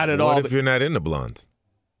 not at all. What if you're not into blondes?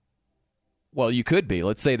 Well, you could be.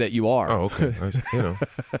 Let's say that you are. Oh, okay.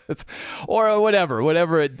 Or whatever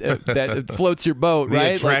that floats your boat, the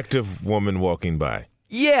right? Attractive woman walking by.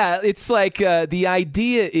 Yeah, it's like the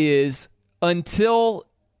idea is until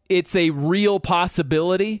it's a real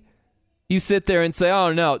possibility, you sit there and say,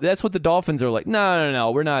 oh, no, that's what the Dolphins are like.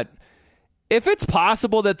 No, we're not. If it's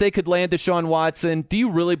possible that they could land Deshaun Watson, do you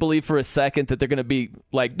really believe for a second that they're going to be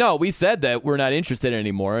like, no, we said that we're not interested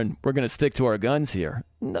anymore and we're going to stick to our guns here?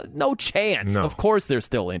 No chance. No. Of course they're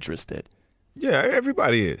still interested. Yeah,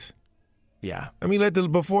 everybody is. Yeah. I mean,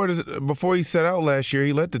 before he set out last year,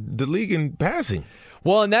 he led the league in passing.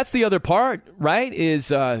 Well, and that's the other part, right, is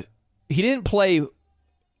he didn't play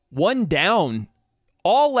one down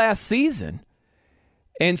all last season.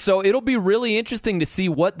 And so it'll be really interesting to see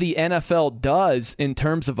what the NFL does in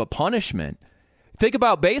terms of a punishment. Think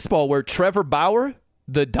about baseball where Trevor Bauer,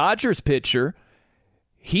 the Dodgers pitcher,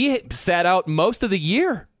 he sat out most of the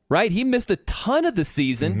year, right? He missed a ton of the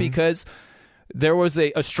season because there was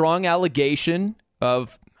a strong allegation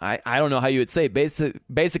of, I don't know how you would say it,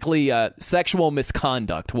 basically sexual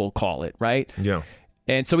misconduct, we'll call it, right? Yeah.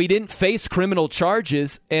 And so he didn't face criminal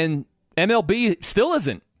charges, and MLB still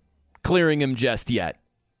isn't clearing him just yet.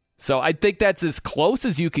 So I think that's as close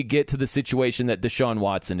as you could get to the situation that Deshaun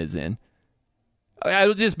Watson is in.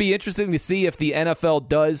 It'll just be interesting to see if the NFL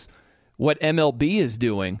does what MLB is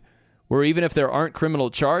doing, where even if there aren't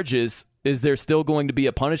criminal charges, is there still going to be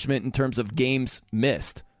a punishment in terms of games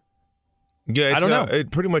missed? Yeah, I don't know.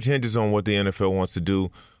 It pretty much hinges on what the NFL wants to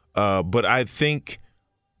do. But I think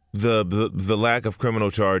the lack of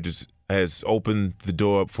criminal charges has opened the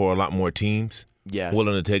door up for a lot more teams. Yes.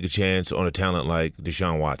 Willing to take a chance on a talent like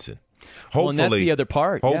Deshaun Watson. Well, and that's the other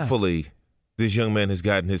part. Hopefully, this young man has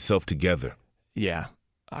gotten himself together. Yeah,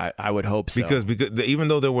 I would hope so. Because even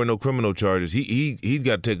though there were no criminal charges, he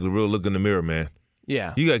got to take a real look in the mirror, man.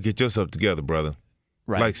 Yeah. You got to get yourself together, brother.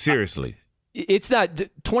 Right. Like, seriously. It's not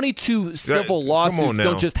 22 civil lawsuits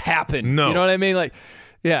don't just happen. No. You know what I mean? Like,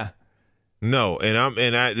 yeah. No,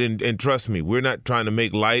 and trust me, we're not trying to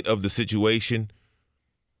make light of the situation.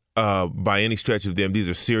 By any stretch of them, these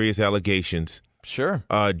are serious allegations. Sure.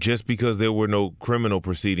 Just because there were no criminal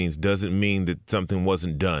proceedings doesn't mean that something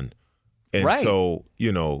wasn't done. And right. So,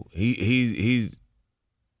 he's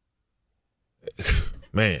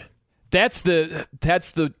man. That's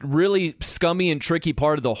the really scummy and tricky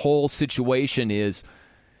part of the whole situation is,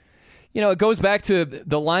 it goes back to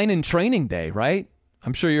the line in Training Day, right?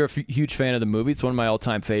 I'm sure you're a huge fan of the movie. It's one of my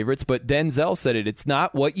all-time favorites. But Denzel said it. It's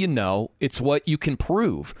not what you know. It's what you can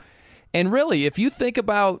prove. And really, if you think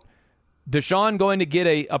about Deshaun going to get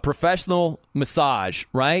a professional massage,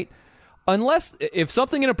 right? If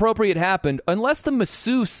something inappropriate happened, unless the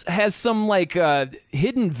masseuse has some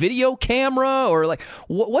hidden video camera or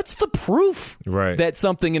what's the proof that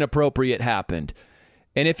something inappropriate happened?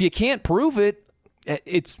 And if you can't prove it,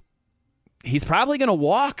 he's probably going to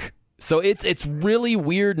walk. So it's really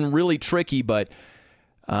weird and really tricky, but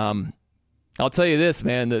I'll tell you this,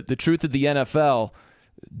 man, the truth of the NFL,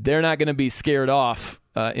 they're not going to be scared off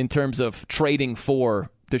in terms of trading for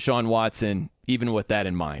Deshaun Watson, even with that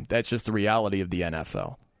in mind. That's just the reality of the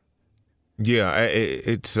NFL. Yeah,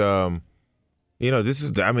 it's that's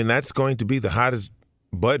going to be the hottest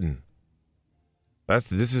button.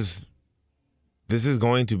 This is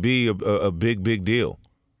going to be a big deal.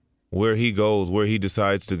 where he goes, where he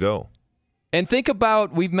decides to go. And think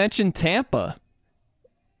about, we've mentioned Tampa,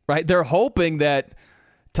 right? They're hoping that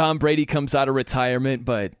Tom Brady comes out of retirement,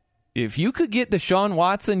 but if you could get Deshaun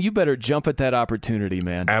Watson, you better jump at that opportunity,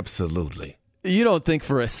 man. Absolutely. You don't think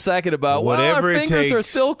for a second about, whatever our fingers takes, are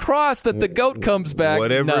still crossed that the GOAT comes back.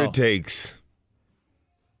 Whatever it takes.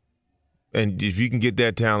 And if you can get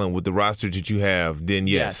that talent with the roster that you have, then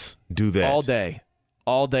yes, do that.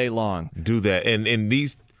 All day long. Do that. And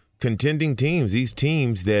these contending teams, these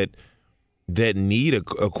teams that need a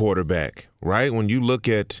quarterback, right? When you look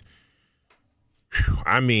at, if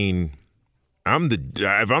I'm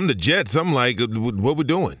the Jets, I'm like, what we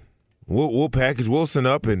doing? We'll package Wilson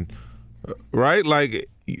up and right, like,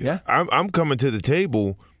 yeah. I'm coming to the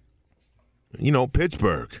table.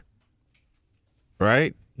 Pittsburgh,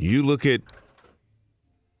 right? You look at,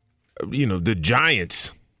 the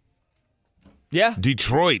Giants. Yeah.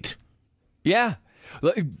 Detroit. Yeah.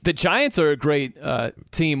 The Giants are a great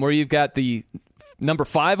team where you've got the number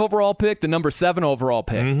 5 overall pick, the number 7 overall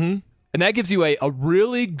pick. Mm-hmm. And that gives you a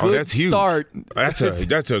really good start. That's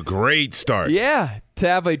a great start. Yeah. To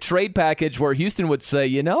have a trade package where Houston would say,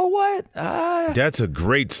 you know what? That's a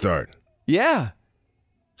great start. Yeah.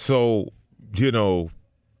 So,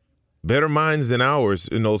 better minds than ours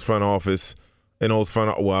in those front office.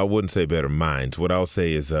 Well, I wouldn't say better minds. What I'll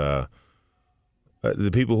say is the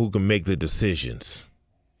people who can make the decisions.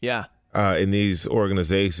 Yeah. In these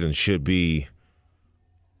organizations should be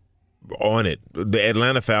on it. The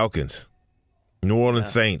Atlanta Falcons, New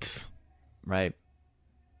Orleans Saints. Right.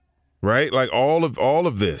 Right? Like all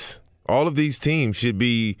of this. All of these teams should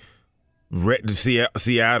be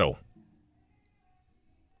Seattle.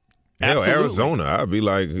 Hell, Arizona. I'd be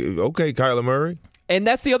like, okay, Kyler Murray. And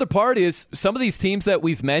that's the other part is some of these teams that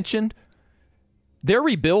we've mentioned, they're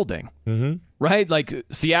rebuilding. Mm-hmm. Right? Like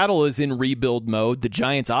Seattle is in rebuild mode. The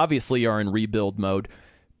Giants obviously are in rebuild mode.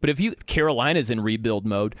 But Carolina's in rebuild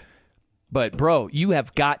mode. But, bro, you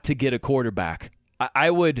have got to get a quarterback.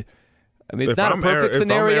 It's not a perfect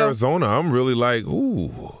scenario. If I'm Arizona, I'm really like,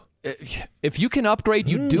 ooh. If you can upgrade,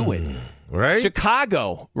 you do it. Right?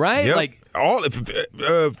 Chicago, right? Yep. Like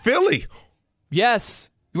Philly. Yes.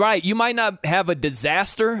 Right. You might not have a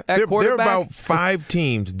disaster at quarterback. There are about 5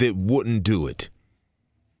 teams that wouldn't do it.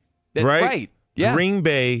 Right. Yeah. Green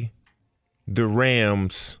Bay, the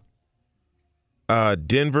Rams,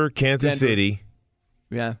 Denver, Kansas City.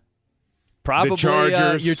 Yeah. Probably the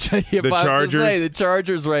Chargers. you're about to say the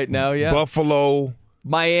Chargers right now, yeah. Buffalo.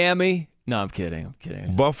 Miami. No, I'm kidding.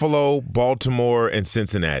 Buffalo, Baltimore, and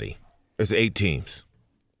Cincinnati. It's 8 teams.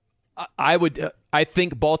 I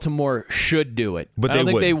think Baltimore should do it. But I don't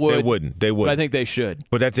think they would. They wouldn't. But I think they should.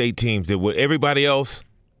 But that's 8 teams that would. Everybody else,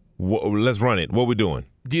 let's run it. What we doing?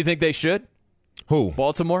 Do you think they should? Who?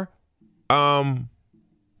 Baltimore?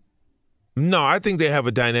 No, I think they have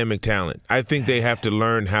a dynamic talent. I think they have to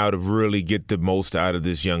learn how to really get the most out of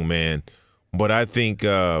this young man. But I think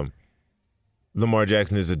Lamar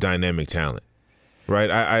Jackson is a dynamic talent, right?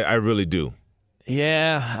 I really do.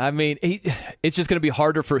 Yeah, I mean, it's just going to be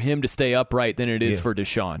harder for him to stay upright than it is for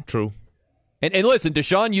Deshaun. True. And listen,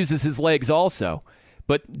 Deshaun uses his legs also,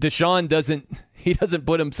 but Deshaun doesn't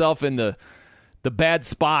put himself in the bad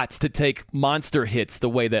spots to take monster hits the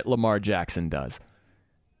way that Lamar Jackson does.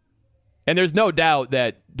 And there's no doubt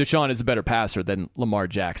that Deshaun is a better passer than Lamar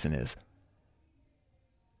Jackson is.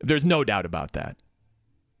 There's no doubt about that.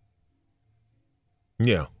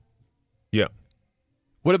 Yeah. Yeah.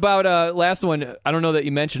 What about last one? I don't know that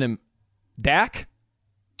you mentioned him. Dak?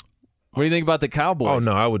 What do you think about the Cowboys? Oh,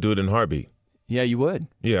 no, I would do it in a heartbeat. Yeah, you would?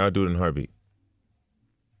 Yeah, I'd do it in a heartbeat.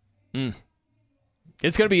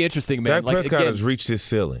 It's going to be interesting, man. Dak Prescott has reached his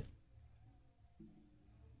ceiling.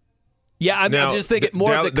 Yeah, I'm just thinking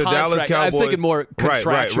more of the contract. I was thinking more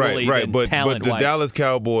contractually than talent-wise. But the Dallas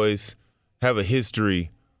Cowboys have a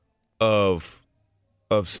history of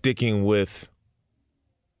sticking with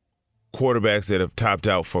quarterbacks that have topped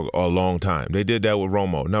out for a long time. They did that with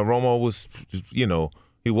Romo. Now, Romo was, he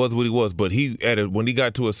was what he was, but when he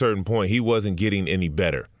got to a certain point, he wasn't getting any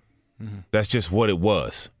better. Mm-hmm. That's just what it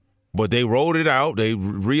was. But they rolled it out. They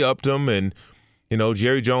re-upped him, and,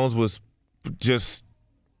 Jerry Jones was just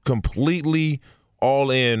completely all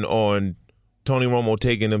in on Tony Romo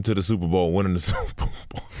taking them to the Super Bowl, winning the Super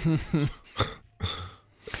Bowl.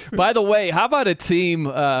 By the way, how about a team,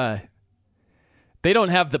 they don't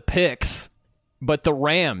have the picks, but the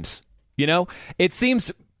Rams, It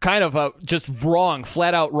seems kind of just wrong,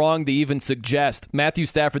 flat out wrong to even suggest. Matthew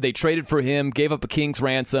Stafford, they traded for him, gave up a king's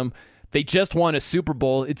ransom. They just won a Super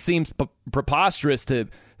Bowl. It seems preposterous to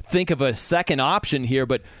think of a second option here,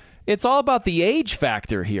 but it's all about the age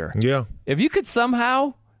factor here. Yeah. If you could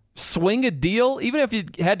somehow swing a deal, even if you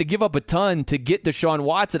had to give up a ton to get Deshaun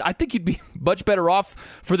Watson, I think you'd be much better off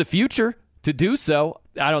for the future to do so.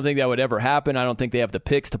 I don't think that would ever happen. I don't think they have the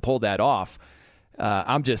picks to pull that off.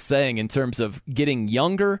 I'm just saying, in terms of getting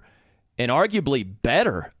younger and arguably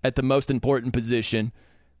better at the most important position,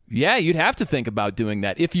 yeah, you'd have to think about doing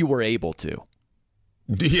that if you were able to.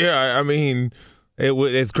 Yeah, I mean,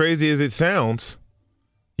 as crazy as it sounds,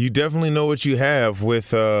 you definitely know what you have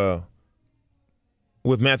with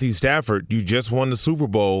Matthew Stafford. You just won the Super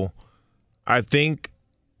Bowl. I think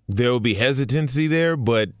there will be hesitancy there,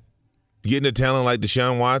 but getting a talent like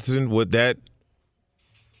Deshaun Watson with that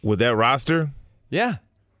roster, yeah,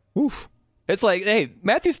 oof. It's like, hey,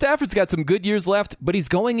 Matthew Stafford's got some good years left, but he's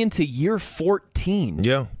going into year 14.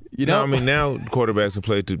 Yeah, you know, I mean, now quarterbacks will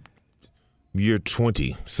play to year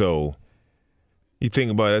 20, so you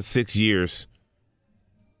think about that 6 years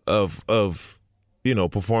of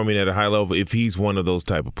performing at a high level if he's one of those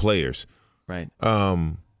type of players, right?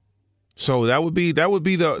 So that would be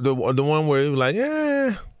the one where you're like,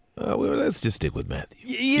 well, let's just stick with Matthew.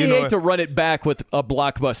 You hate to run it back with a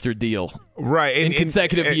blockbuster deal, right? In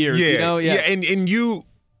consecutive years, yeah, Yeah, and you're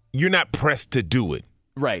not pressed to do it,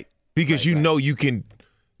 right? Because know you can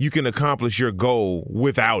accomplish your goal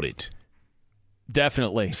without it.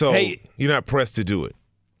 Definitely. So you're not pressed to do it.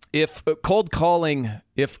 If cold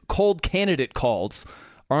candidate calls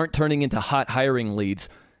aren't turning into hot hiring leads,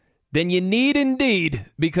 then you need Indeed,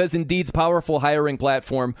 because Indeed's powerful hiring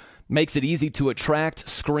platform makes it easy to attract,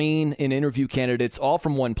 screen, and interview candidates all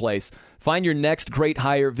from one place. Find your next great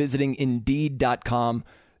hire visiting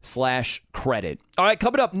Indeed.com/credit. All right,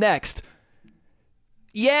 coming up next.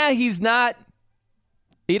 Yeah, he doesn't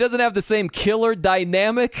have the same killer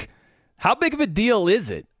dynamic. How big of a deal is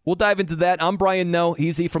it? We'll dive into that. I'm Brian Noe.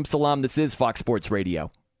 He's Ephraim Salaam. This is Fox Sports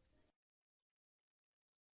Radio.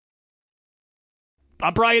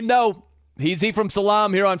 I'm Brian Noe. He's Ephraim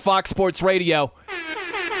Salaam here on Fox Sports Radio.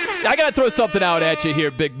 I got to throw something out at you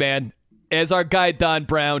here, big man. As our guy Don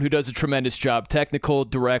Brown, who does a tremendous job, technical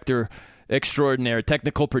director extraordinaire,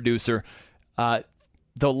 technical producer, the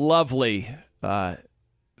lovely,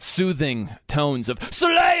 soothing tones of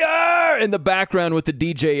Slayer in the background with the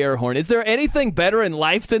DJ air horn. Is there anything better in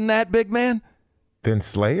life than that, big man? Than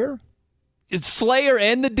Slayer? It's Slayer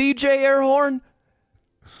and the DJ air horn?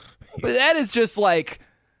 But that is just like,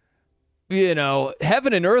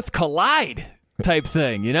 heaven and earth collide type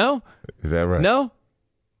thing, Is that right? No?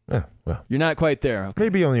 Yeah, well. You're not quite there. Okay.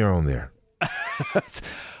 Maybe on your own there.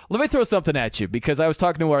 Let me throw something at you, because I was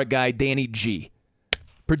talking to our guy, Danny G,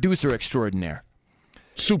 producer extraordinaire.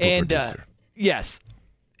 Super producer. Yes.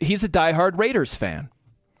 He's a diehard Raiders fan.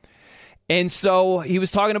 And so he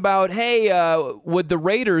was talking about, hey, would the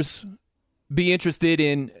Raiders be interested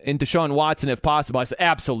in Deshaun Watson if possible? I said,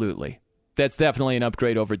 absolutely. That's definitely an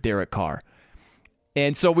upgrade over Derek Carr.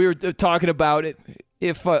 And so we were talking about it,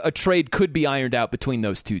 if a trade could be ironed out between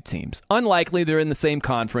those two teams. Unlikely, they're in the same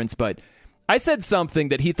conference, but I said something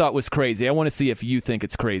that he thought was crazy. I want to see if you think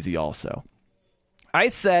it's crazy also. I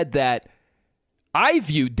said that I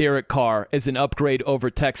view Derek Carr as an upgrade over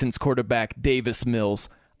Texans quarterback Davis Mills.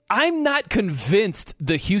 I'm not convinced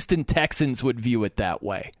the Houston Texans would view it that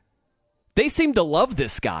way. They seem to love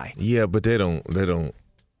this guy. Yeah, but they don't.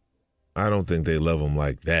 I don't think they love him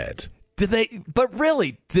like that. But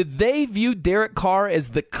really, did they view Derek Carr as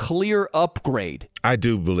the clear upgrade? I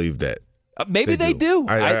do believe that. Maybe they do.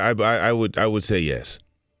 I would say yes.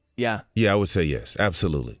 Yeah. Yeah, I would say yes.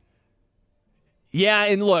 Absolutely. Yeah,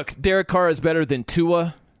 and look, Derek Carr is better than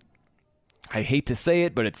Tua. I hate to say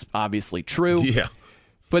it, but it's obviously true. Yeah.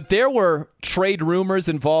 But there were trade rumors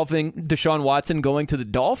involving Deshaun Watson going to the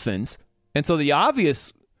Dolphins, and so the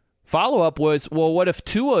obvious follow-up was, well, what if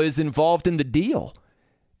Tua is involved in the deal?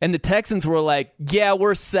 And the Texans were like, yeah,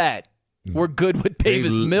 we're set. We're good with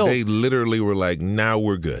Davis Mills. They literally were like, now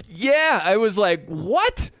we're good. Yeah, I was like,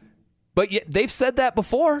 what? But yet they've said that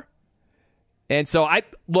before. And so, I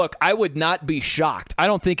would not be shocked. I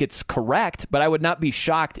don't think it's correct, but I would not be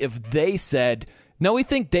shocked if they said, no, we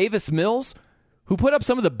think Davis Mills, who put up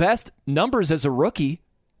some of the best numbers as a rookie,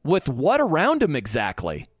 with what around him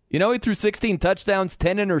exactly? He threw 16 touchdowns,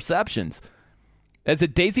 10 interceptions. As a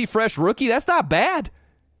daisy-fresh rookie, that's not bad.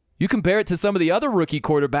 You compare it to some of the other rookie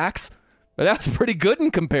quarterbacks, but that was pretty good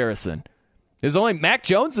in comparison. There's only Mac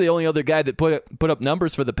Jones, the only other guy that put up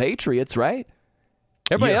numbers for the Patriots, right?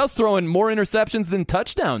 Everybody else throwing more interceptions than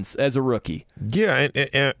touchdowns as a rookie. Yeah,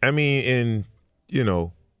 and I mean,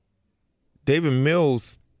 David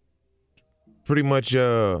Mills pretty much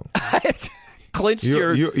clinched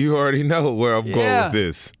you already know where I'm going with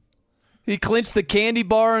this. He clinched the candy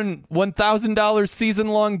bar and $1,000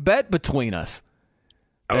 season-long bet between us.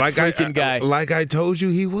 guy. Like I told you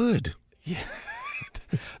he would. Yeah.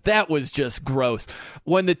 That was just gross.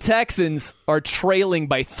 When the Texans are trailing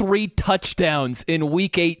by 3 touchdowns in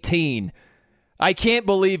Week 18, I can't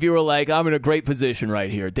believe you were like, I'm in a great position right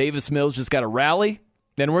here. Davis Mills just got to rally,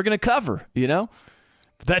 then we're going to cover, you know?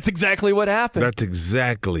 That's exactly what happened. That's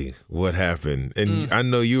exactly what happened. And I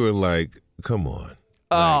know you were like, come on.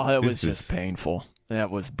 Oh, that was just painful.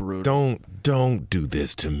 That was brutal. Don't do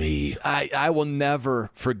this to me. I will never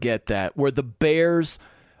forget that, where the Bears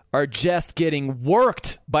are just getting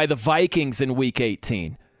worked by the Vikings in Week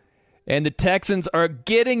 18. And the Texans are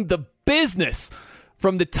getting the business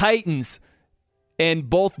from the Titans. And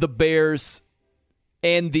both the Bears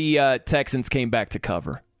and the Texans came back to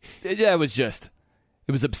cover. It was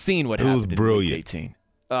obscene what happened. It was brilliant. In Week 18.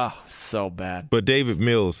 Oh, so bad. But David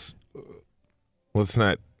Mills, let's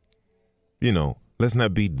not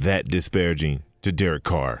be that disparaging to Derek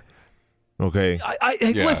Carr. Okay?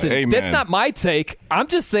 Listen, that's not my take. I'm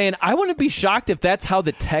just saying I wouldn't be shocked if that's how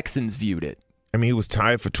the Texans viewed it. I mean, he was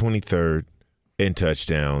tied for 23rd in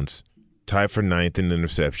touchdowns, tied for 9th in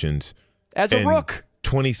interceptions. As a rook.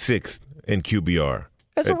 26th in QBR.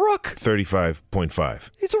 As a rook. 35.5.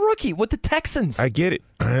 He's a rookie with the Texans. I get it.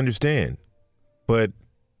 I understand. But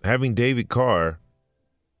having David Carr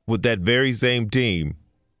with that very same team,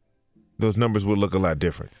 those numbers would look a lot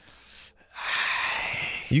different.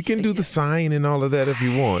 You can do the sign and all of that if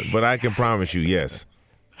you want, but I can promise you, yes.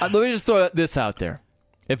 Let me just throw this out there.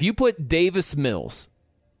 If you put Davis Mills,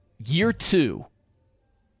 year 2,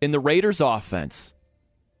 in the Raiders offense,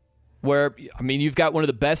 where, I mean, you've got one of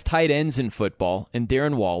the best tight ends in football in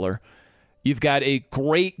Darren Waller. You've got a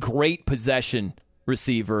great possession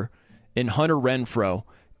receiver in Hunter Renfrow.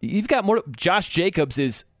 You've got more. Josh Jacobs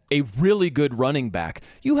is a really good running back.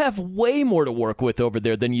 You have way more to work with over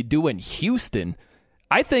there than you do in Houston.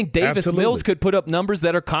 I think Davis Mills could put up numbers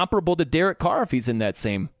that are comparable to Derek Carr if he's in that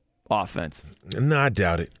same offense. No, I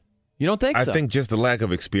doubt it. You don't think so? I think just the lack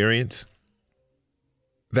of experience.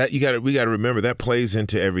 That we got to remember that plays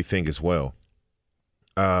into everything as well.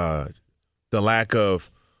 The lack of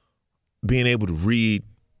being able to read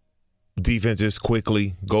defenses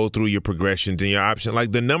quickly, go through your progressions and your options.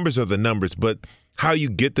 Like, the numbers are the numbers, but how you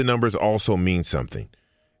get the numbers also means something.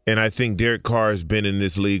 And I think Derek Carr has been in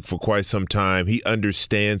this league for quite some time. He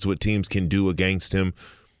understands what teams can do against him,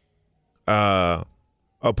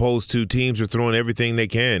 opposed to teams are throwing everything they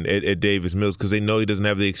can at Davis Mills because they know he doesn't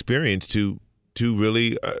have the experience to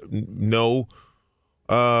really know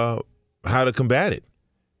how to combat it.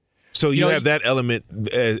 So you have that element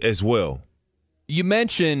as well. You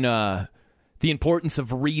mentioned the importance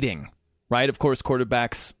of reading, right? Of course,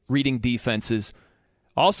 quarterbacks reading defenses.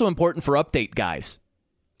 Also important for update guys.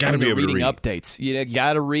 Got to be able to read updates. You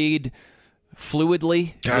got to read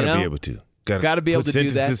fluidly. Got to be able to. Got to be able to do that.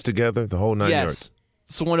 Put sentences together, the whole 9 yards.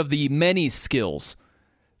 It's one of the many skills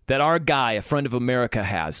that our guy, a friend of America,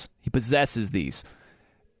 has. He possesses these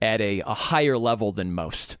at a higher level than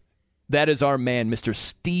most. That is our man, Mr.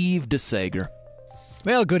 Steve DeSager.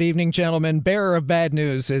 Well, good evening, gentlemen. Bearer of bad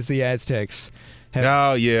news is the Aztecs.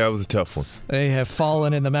 That was a tough one. They have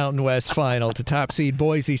fallen in the Mountain West final to top seed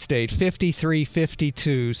Boise State,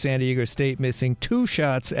 53-52. San Diego State missing 2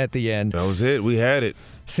 shots at the end. That was it. We had it.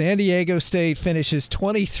 San Diego State finishes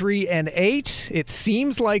 23-8. It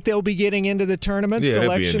seems like they'll be getting into the tournament.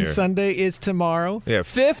 Selection Sunday is tomorrow. Yeah,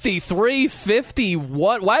 53-50.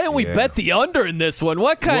 What? Why didn't we bet the under in this one?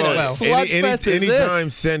 What kind of slugfest is this? Anytime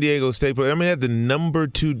San Diego State they had the number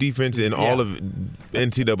 2 defense in all of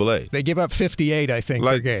NCAA. They give up 58, I think,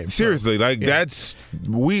 per game. Seriously, that's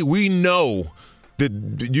we know that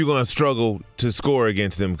you're going to struggle to score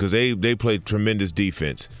against them because they play tremendous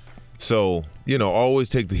defense. So, always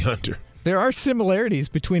take the under. There are similarities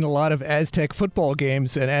between a lot of Aztec football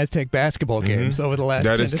games and Aztec basketball games over the last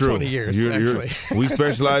 10 to 20 years, actually. We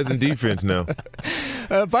specialize in defense now.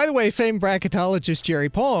 By the way, famed bracketologist Jerry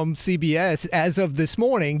Palm, CBS, as of this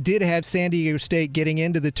morning, did have San Diego State getting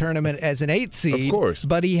into the tournament as an 8 seed. Of course.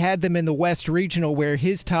 But he had them in the West Regional, where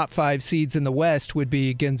his top 5 seeds in the West would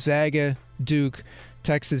be Gonzaga, Duke,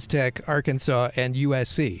 Texas Tech, Arkansas, and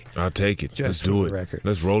USC. I'll take it. Let's do it. Record.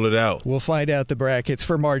 Let's roll it out. We'll find out the brackets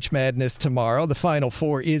for March Madness tomorrow. The Final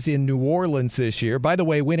Four is in New Orleans this year. By the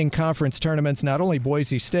way, winning conference tournaments, not only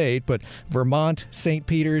Boise State, but Vermont, St.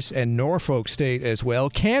 Peter's, and Norfolk State as well.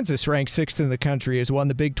 Kansas, ranked 6th in the country, has won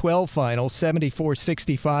the Big 12 final,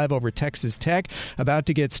 74-65 over Texas Tech. About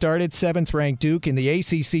to get started, 7th-ranked Duke in the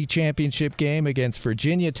ACC championship game against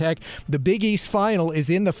Virginia Tech. The Big East final is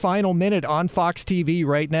in the final minute on Fox TV. TV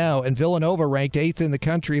right now, and Villanova, ranked 8th in the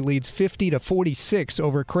country, leads 50-46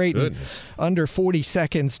 over Creighton. Goodness. Under 40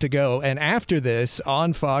 seconds to go. And after this,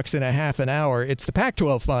 on Fox in a half an hour, it's the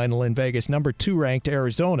Pac-12 final in Vegas. Number 2 ranked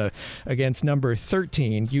Arizona against number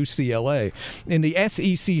 13 UCLA. In the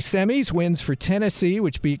SEC semis, wins for Tennessee,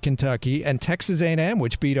 which beat Kentucky, and Texas A&M,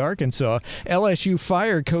 which beat Arkansas. LSU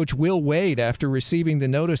fired Coach Will Wade after receiving the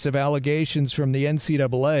notice of allegations from the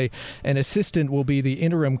NCAA. An assistant will be the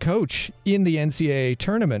interim coach in the NCAA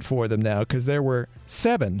tournament for them now, because there were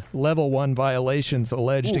 7 Level 1 violations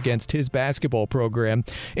alleged against his basketball program,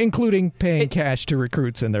 including paying cash to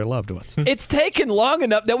recruits and their loved ones. It's taken long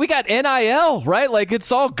enough that we got NIL, right? Like,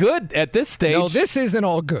 it's all good at this stage. No, this isn't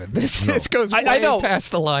all good. This goes way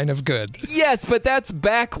past the line of good. Yes, but that's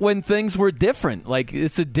back when things were different. Like,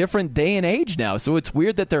 it's a different day and age now, so it's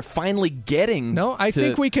weird that they're finally getting I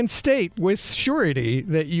think we can state with surety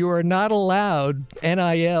that you are not allowed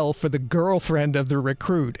NIL for the girlfriend of the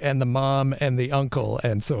recruit and the mom and the uncle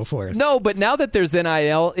and so forth. No, but now that there's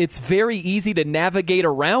NIL, it's very easy to navigate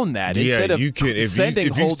around that. Instead of you can. If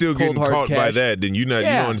sending you're still getting caught cash. by that, then you don't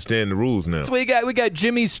understand the rules now. So we got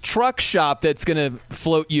Jimmy's truck shop that's going to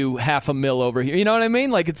float you $500,000 over here. You know what I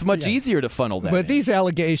mean? Like, it's much easier to funnel that. But these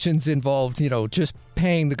allegations involved, just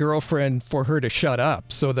paying the girlfriend for her to shut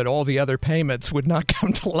up so that all the other payments would not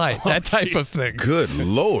come to light. That type of thing. Good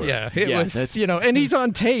Lord. Yeah, it was, and he's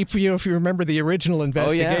on tape, if you remember the original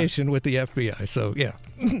investigation with the FBI. So, yeah.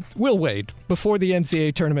 Will Wade, before the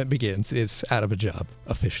NCAA tournament begins, is out of a job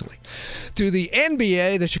officially. To the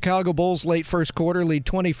NBA, the Chicago Bulls late first quarter lead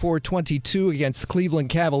 24-22 against the Cleveland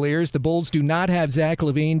Cavaliers. The Bulls do not have Zach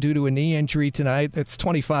LaVine due to a knee injury tonight. That's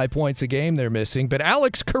 25 points a game they're missing. But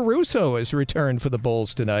Alex Caruso has returned for the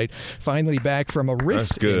Bulls tonight, finally back from a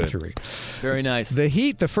wrist injury. Very nice. The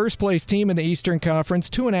Heat, the first-place team in the Eastern Conference,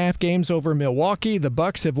 2.5 games over Milwaukee. The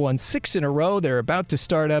Bucks have won 6 in a row. They're about to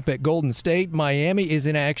start up at Golden State. Miami is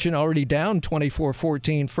in action, already down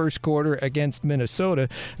 24-14 first quarter against Minnesota.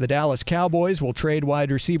 The Dallas Cowboys will trade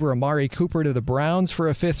wide receiver Amari Cooper to the Browns for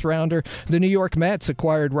a 5th-rounder. The New York Mets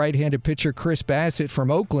acquired right-handed pitcher Chris Bassett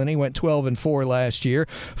from Oakland. He went 12-4 last year.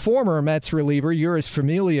 Former Mets reliever Uris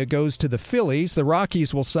Familia goes to the Phillies. The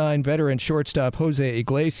Rockies will sign veteran shortstop Jose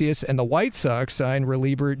Iglesias, and the White Sox sign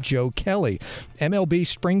reliever Joe Kelly. MLB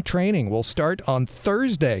spring training will start on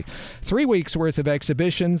Thursday. 3 weeks worth of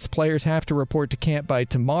exhibitions. Players have to report to camp by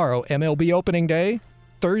tomorrow. MLB opening day,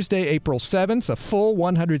 Thursday, April 7th. A full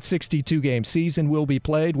 162-game season will be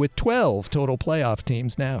played with 12 total playoff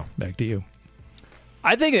teams now. Back to you.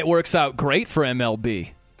 I think it works out great for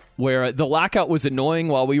MLB, where the lockout was annoying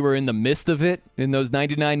while we were in the midst of it in those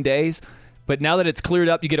 99 days. But now that it's cleared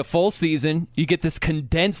up, you get a full season. You get this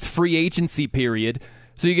condensed free agency period.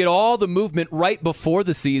 So you get all the movement right before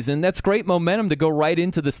the season. That's great momentum to go right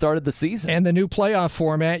into the start of the season. And the new playoff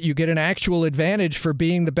format, you get an actual advantage for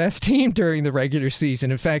being the best team during the regular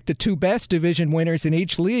season. In fact, the 2 best division winners in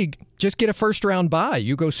each league just get a first-round bye.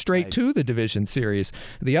 You go straight to the division series.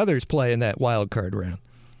 The others play in that wild card round.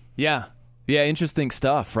 Yeah, interesting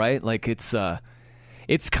stuff, right? Like it's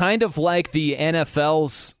kind of like the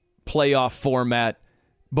NFL's playoff format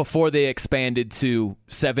before they expanded to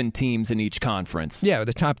 7 teams in each conference. Yeah,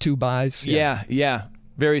 the top 2 buys. Yeah.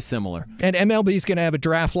 Very similar. And MLB's going to have a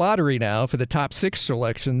draft lottery now for the top 6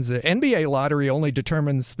 selections. The NBA lottery only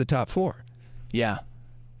determines the top 4. Yeah.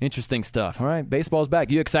 Interesting stuff. All right, baseball's back.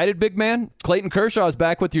 You excited, big man? Clayton Kershaw's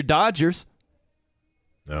back with your Dodgers.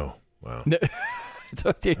 No. Wow.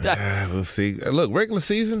 We'll see. Look, regular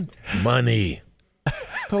season, money.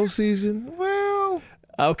 Postseason, well.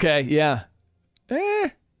 Okay, yeah.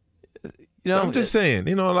 I'm just saying,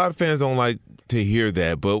 a lot of fans don't like to hear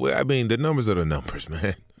that, but I mean, the numbers are the numbers,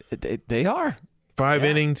 man. They are. 5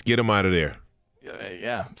 innings, get them out of there.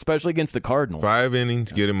 Yeah, especially against the Cardinals. 5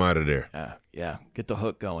 innings, get them out of there. Yeah, get the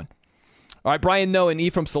hook going. All right, Brian Noe and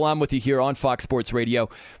Ephraim Salaam with you here on Fox Sports Radio.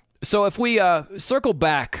 So if we circle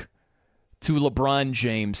back to LeBron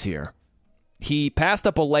James here, he passed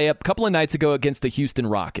up a layup a couple of nights ago against the Houston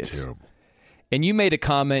Rockets. Terrible. And you made a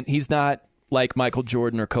comment, he's not like Michael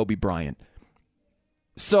Jordan or Kobe Bryant.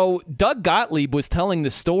 So Doug Gottlieb was telling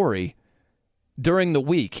the story during the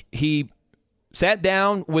week. He sat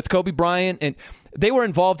down with Kobe Bryant, and they were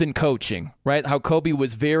involved in coaching, right? How Kobe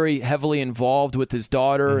was very heavily involved with his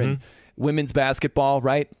daughter and women's basketball,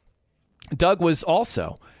 right? Doug was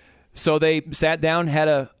also. So they sat down, had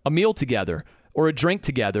a meal together or a drink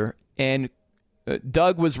together, and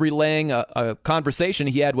Doug was relaying a conversation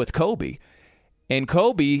he had with Kobe. And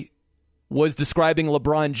Kobe was describing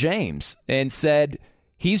LeBron James and said,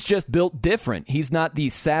 he's just built different. He's not the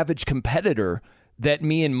savage competitor that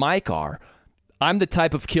me and Mike are. I'm the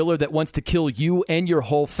type of killer that wants to kill you and your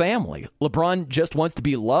whole family. LeBron just wants to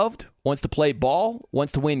be loved, wants to play ball,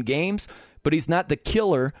 wants to win games, but he's not the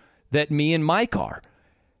killer that me and Mike are.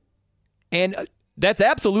 And that's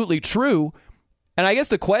absolutely true. And I guess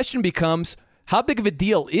the question becomes, how big of a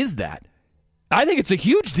deal is that? I think it's a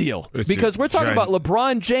huge deal because we're talking about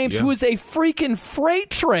LeBron James, who is a freaking freight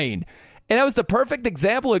train. And that was the perfect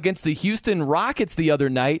example against the Houston Rockets the other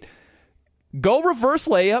night. Go reverse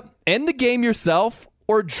layup, end the game yourself,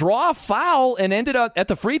 or draw a foul and end it up at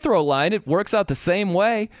the free throw line. It works out the same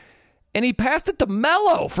way. And he passed it to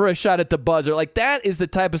Melo for a shot at the buzzer. Like, that is the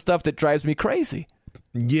type of stuff that drives me crazy.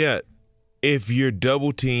 Yeah, if you're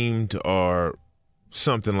double teamed or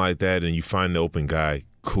something like that and you find the open guy,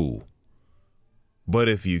 cool. But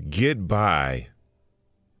if you get by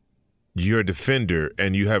your defender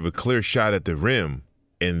and you have a clear shot at the rim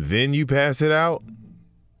and then you pass it out,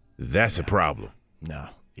 that's a problem. No,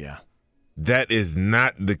 yeah. That is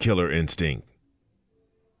not the killer instinct.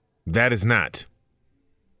 That is not.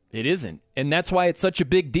 It isn't. And that's why it's such a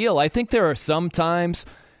big deal. I think there are some times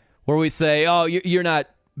where we say, oh, you're not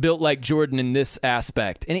built like Jordan in this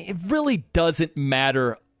aspect. And it really doesn't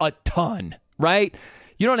matter a ton, right?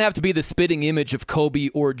 You don't have to be the spitting image of Kobe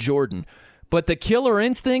or Jordan. But the killer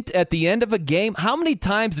instinct at the end of a game, how many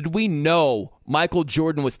times did we know Michael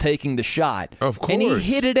Jordan was taking the shot? Of course. And he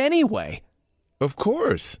hit it anyway. Of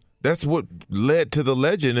course. That's what led to the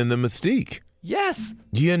legend and the mystique. Yes.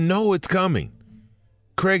 You know it's coming.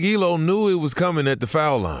 Craig Elo knew it was coming at the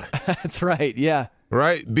foul line. That's right, yeah.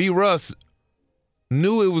 Right? B. Russ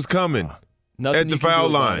knew it was coming at the foul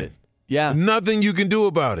line. Yeah. Nothing you can do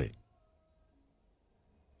about it.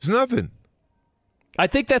 It's nothing. I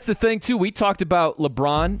think that's the thing, too. We talked about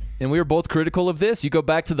LeBron, and we were both critical of this. You go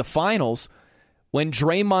back to the finals when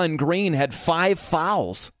Draymond Green had 5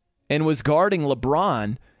 fouls and was guarding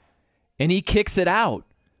LeBron, and he kicks it out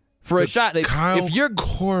for a shot. Kyle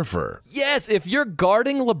Korver. Yes, if you're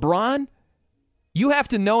guarding LeBron, you have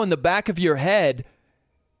to know in the back of your head,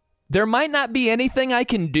 there might not be anything I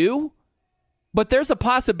can do, but there's a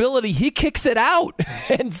possibility he kicks it out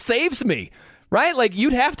and saves me. Right? Like,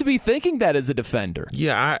 you'd have to be thinking that as a defender.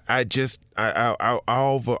 Yeah,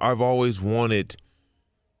 I've always wanted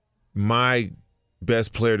my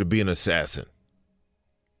best player to be an assassin.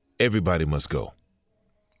 Everybody must go.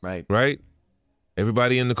 Right. Right?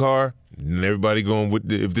 Everybody in the car, and everybody going with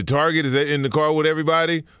if the target is in the car with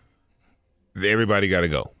everybody got to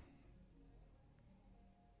go.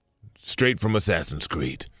 Straight from Assassin's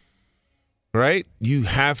Creed. Right? You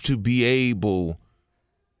have to be able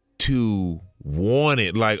to want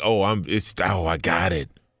it, like, I got it.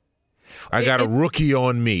 I got a rookie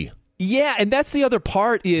on me. Yeah, and that's the other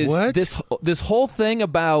part is what? this whole thing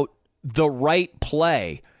about the right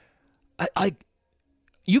play.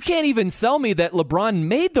 You can't even sell me that LeBron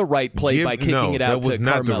made the right play by kicking it out to Carmelo. That was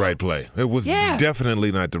not the right play. It was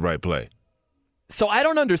definitely not the right play. So I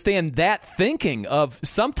don't understand that thinking of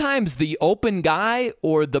sometimes the open guy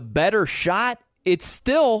or the better shot, it's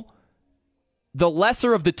still the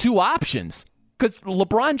lesser of the two options. Because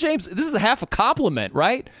LeBron James, this is a half a compliment,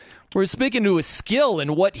 right? We're speaking to his skill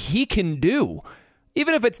and what he can do.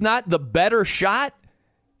 Even if it's not the better shot,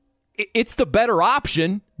 it's the better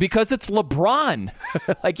option because it's LeBron.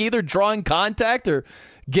 Like either drawing contact or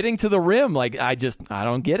getting to the rim. Like I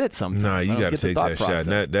don't get it sometimes. Nah, you got to take that shot.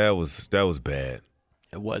 That was bad.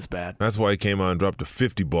 It was bad. That's why he came out and dropped a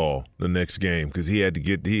 50 ball the next game because he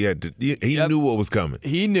knew what was coming.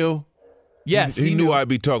 He knew. Yes, he knew I'd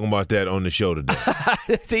be talking about that on the show today.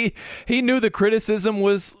 See, he knew the criticism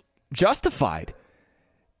was justified.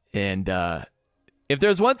 And if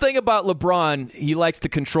there's one thing about LeBron, he likes to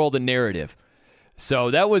control the narrative. So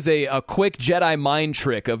that was a quick Jedi mind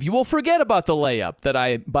trick of you will forget about the layup that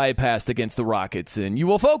I bypassed against the Rockets, and you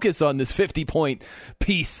will focus on this 50-point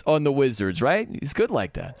piece on the Wizards, right? He's good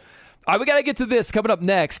like that. All right, we got to get to this. Coming up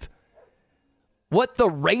next, what the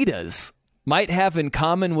Raiders might have in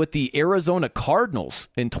common with the Arizona Cardinals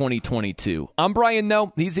in 2022. I'm Brian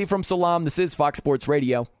Noe. He's Ephraim Salaam. This is Fox Sports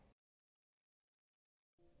Radio.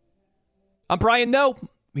 I'm Brian Noe.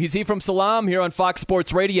 He's Ephraim Salaam here on Fox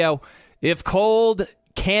Sports Radio. If cold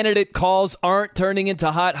candidate calls aren't turning into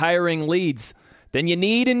hot hiring leads, then you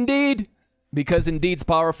need Indeed, because Indeed's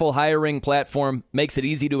powerful hiring platform makes it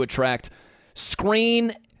easy to attract,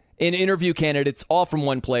 screen, and interview candidates all from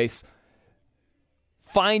one place.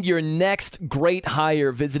 Find your next great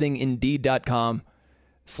hire visiting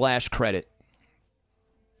Indeed.com/credit.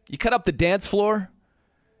 You cut up the dance floor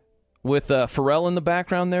with Pharrell in the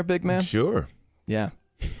background there, big man? Sure. Yeah.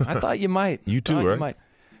 I thought you might. You too, right? You might.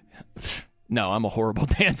 No, I'm a horrible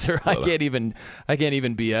dancer. I can't even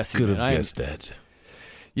BS you. Could have guessed that.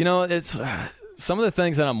 You know, it's some of the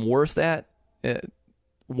things that I'm worst at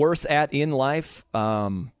in life.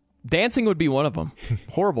 Dancing would be one of them.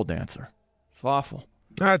 Horrible dancer. It's awful.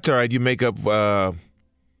 That's all right. You make up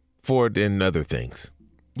for it in other things.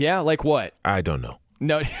 Yeah, like what? I don't know.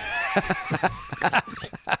 No.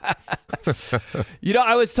 You know,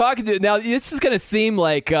 I was talking to, now this is going to seem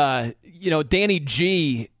like, Danny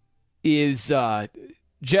G is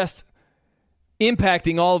just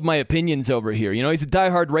impacting all of my opinions over here. You know, he's a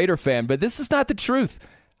diehard Raider fan, but this is not the truth.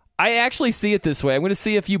 I actually see it this way. I'm going to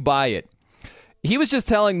see if you buy it. He was just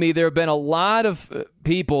telling me there have been a lot of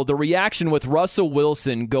people, the reaction with Russell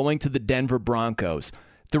Wilson going to the Denver Broncos.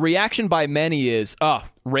 The reaction by many is,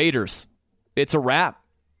 Raiders, it's a wrap.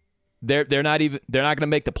 They're not going to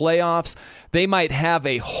make the playoffs. They might have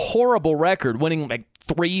a horrible record, winning like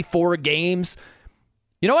 3-4 games.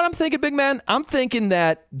 You know what I'm thinking, big man? I'm thinking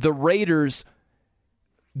that the Raiders,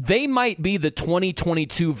 they might be the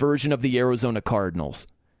 2022 version of the Arizona Cardinals.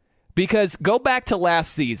 Because go back to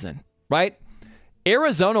last season, right?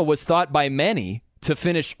 Arizona was thought by many to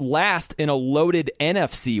finish last in a loaded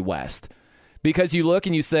NFC West. Because you look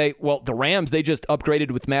and you say, well, the Rams, they just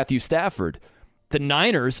upgraded with Matthew Stafford. The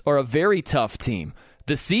Niners are a very tough team.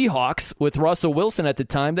 The Seahawks, with Russell Wilson at the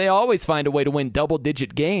time, they always find a way to win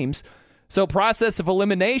double-digit games. So process of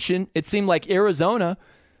elimination, it seemed like Arizona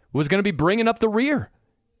was going to be bringing up the rear.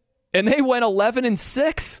 And they went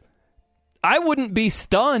 11-6. I wouldn't be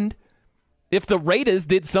stunned if the Raiders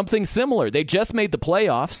did something similar. They just made the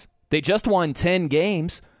playoffs. They just won 10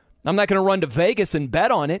 games. I'm not going to run to Vegas and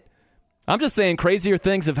bet on it. I'm just saying crazier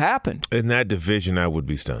things have happened. In that division, I would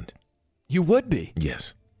be stunned. You would be.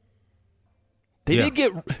 Yes. They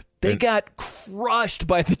got crushed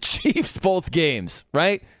by the Chiefs both games,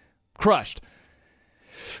 right? Crushed.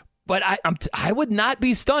 But I would not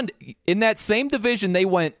be stunned. In that same division, they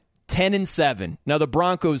went 10-7. Now the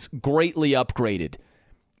Broncos greatly upgraded.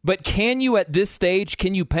 But can you at this stage,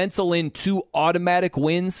 can you pencil in 2 automatic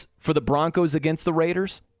wins for the Broncos against the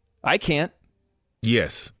Raiders? I can't.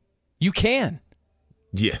 Yes. You can.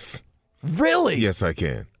 Yes. Really? Yes, I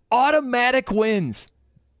can. Automatic wins.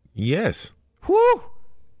 Yes. Whew.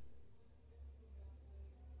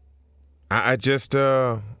 I just,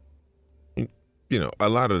 a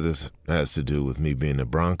lot of this has to do with me being a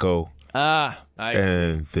Bronco. I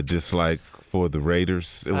and see. the dislike for the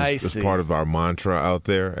Raiders. It was part of our mantra out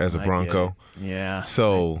there as a Bronco. Yeah.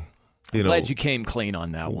 So, I'm glad you came clean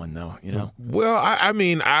on that one, though. You know. Well, I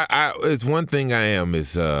mean, it's one thing I am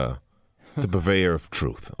is the purveyor of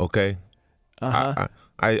truth. Okay.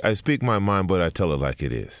 I speak my mind, but I tell it like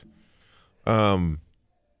it is.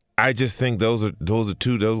 I just think those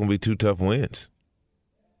will be 2 tough wins.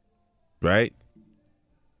 Right?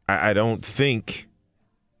 I don't think,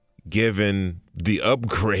 given the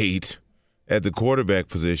upgrade at the quarterback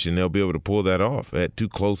position, they'll be able to pull that off at 2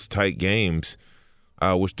 close, tight games,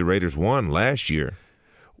 which the Raiders won last year.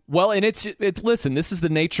 Well, and listen, this is the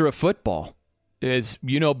nature of football. As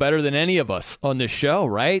you know better than any of us on this show,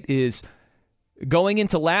 right? Is going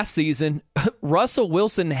into last season, Russell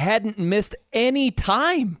Wilson hadn't missed any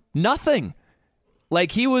time. Nothing.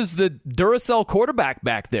 Like he was the Duracell quarterback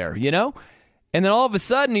back there, you know? And then all of a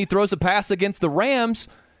sudden he throws a pass against the Rams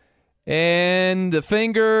and the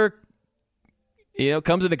finger,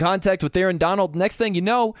 comes into contact with Aaron Donald. Next thing you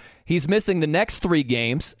know, he's missing the next 3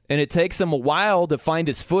 games, and it takes him a while to find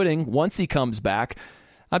his footing once he comes back.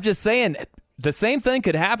 I'm just saying, the same thing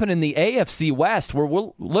could happen in the AFC West, where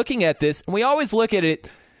we're looking at this, and we always look at it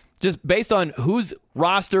just based on whose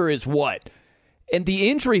roster is what. And the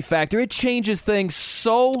injury factor, it changes things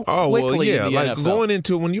so quickly in the NFL. Going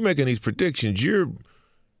into when you're making these predictions,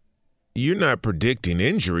 you're not predicting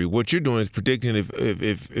injury. What you're doing is predicting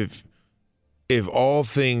if all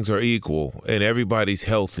things are equal and everybody's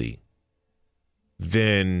healthy,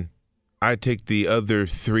 then I take the other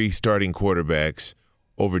 3 starting quarterbacks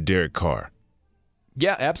over Derek Carr.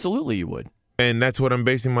 Yeah, absolutely you would. And that's what I'm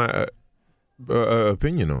basing my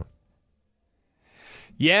opinion on.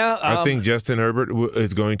 Yeah. I think Justin Herbert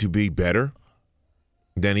is going to be better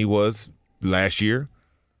than he was last year.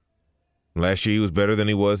 Last year he was better than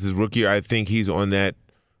he was his rookie year. I think he's on that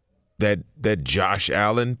Josh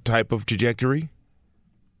Allen type of trajectory.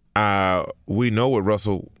 We know what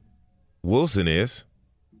Russell Wilson is.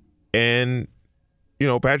 And,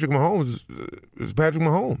 Patrick Mahomes is Patrick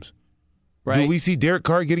Mahomes. Right. Do we see Derek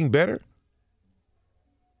Carr getting better?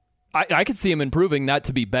 I could see him improving, not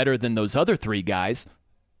to be better than those other 3 guys.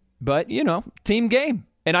 But, team game.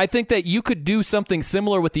 And I think that you could do something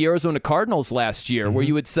similar with the Arizona Cardinals last year, where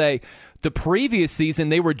you would say the previous season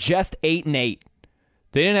they were just 8-8.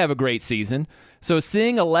 They didn't have a great season. So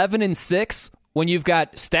seeing 11-6 when you've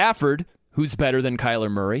got Stafford, who's better than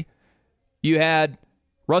Kyler Murray, you had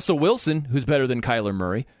Russell Wilson, who's better than Kyler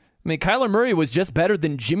Murray. I mean, Kyler Murray was just better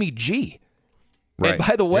than Jimmy G. Right. And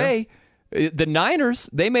by the way, the Niners,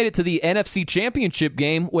 they made it to the NFC Championship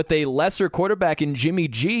game with a lesser quarterback in Jimmy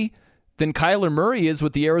G than Kyler Murray is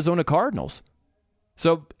with the Arizona Cardinals.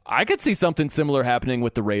 So I could see something similar happening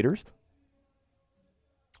with the Raiders.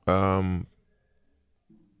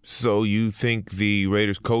 So you think the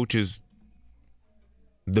Raiders coach is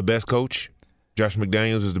the best coach? Josh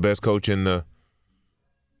McDaniels is the best coach in the...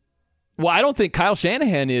 Well, I don't think Kyle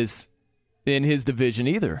Shanahan is in his division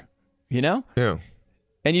either, you know? Yeah.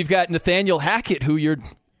 And you've got Nathaniel Hackett, who you're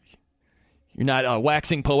not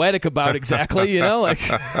waxing poetic about exactly, you know? Like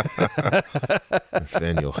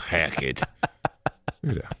Nathaniel Hackett.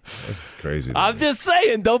 Yeah, that's crazy. I'm just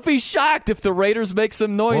saying, don't be shocked if the Raiders make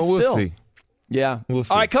some noise we'll still. See. Yeah. We'll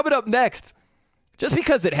see. All right, coming up next. Just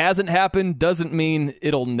because it hasn't happened doesn't mean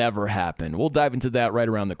it'll never happen. We'll dive into that right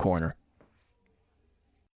around the corner.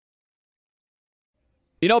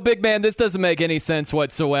 You know, big man, this doesn't make any sense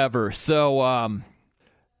whatsoever. So,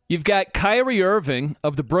 you've got Kyrie Irving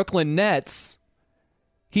of the Brooklyn Nets.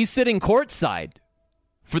 He's sitting courtside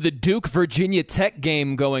for the Duke-Virginia Tech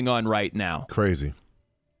game going on right now. Crazy.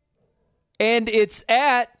 And it's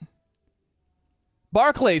at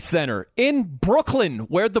Barclays Center in Brooklyn,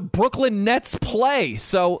 where the Brooklyn Nets play.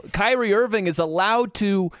 So Kyrie Irving is allowed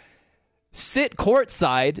to sit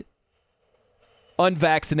courtside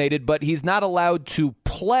unvaccinated, but he's not allowed to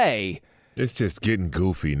play. It's just getting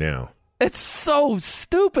goofy now. It's so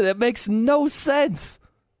stupid. It makes no sense.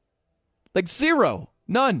 Like zero.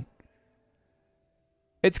 None.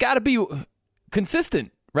 It's got to be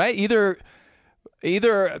consistent, right?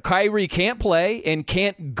 Either Kyrie can't play and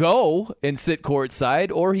can't go and sit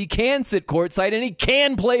courtside, or he can sit courtside and he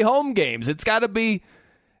can play home games. It's got to be,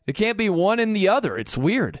 it can't be one and the other. It's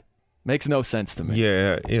weird. Makes no sense to me.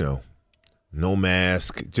 Yeah, no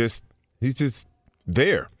mask. He's just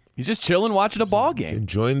there. He's just chilling, watching a ball game.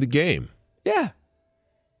 Enjoying the game. Yeah.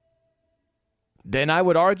 Then I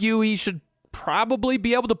would argue he should probably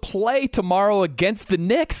be able to play tomorrow against the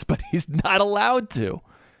Knicks, but he's not allowed to.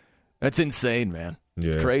 That's insane, man.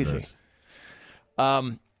 It's crazy.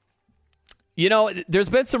 Nice. There's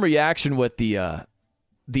been some reaction with the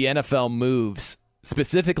NFL moves,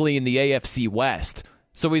 specifically in the AFC West.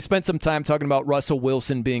 So we spent some time talking about Russell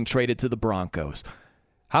Wilson being traded to the Broncos.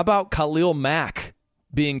 How about Khalil Mack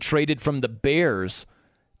being traded from the Bears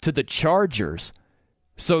to the Chargers?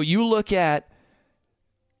 So you look at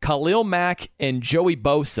Khalil Mack and Joey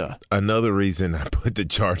Bosa. Another reason I put the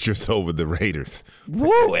Chargers over the Raiders.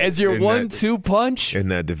 Woo! As your 1-2 punch. In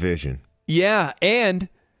that division. Yeah, and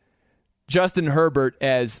Justin Herbert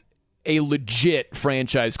as a legit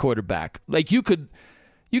franchise quarterback. Like you could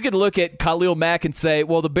look at Khalil Mack and say,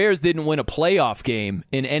 well, the Bears didn't win a playoff game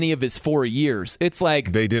in any of his 4 years. It's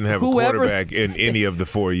like they didn't have a quarterback in any of the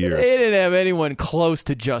 4 years. They didn't have anyone close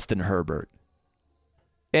to Justin Herbert.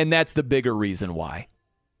 And that's the bigger reason why.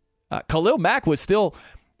 Khalil Mack was still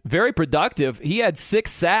very productive. He had 6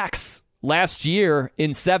 sacks last year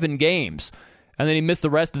in 7 games, and then he missed the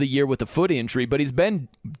rest of the year with a foot injury, but he's been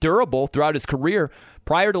durable throughout his career.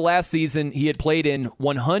 Prior to last season, he had played in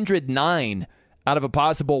 109 out of a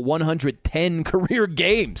possible 110 career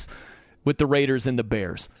games with the Raiders and the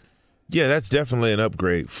Bears. Yeah, that's definitely an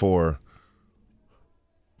upgrade for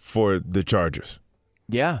the Chargers.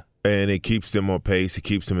 Yeah. And it keeps them on pace. It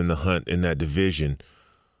keeps them in the hunt in that division.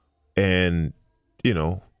 And,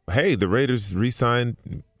 hey, the Raiders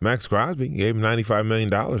re-signed Max Crosby, gave him $95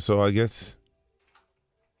 million, so I guess,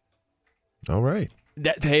 all right.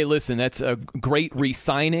 Hey, listen, that's a great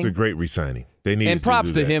re-signing. It's a great re-signing. They need and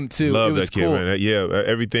props to him, too. Love it was that kid, cool. man. Yeah,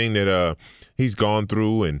 everything that he's gone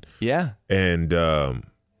through and the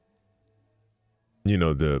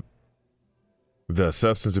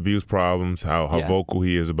substance abuse problems, how vocal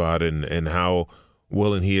he is about it, and how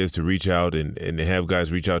willing he is to reach out and have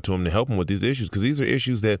guys reach out to him to help him with these issues, because these are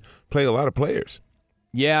issues that plague a lot of players.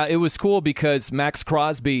 Yeah, it was cool because Max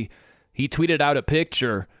Crosby, he tweeted out a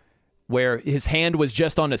picture where his hand was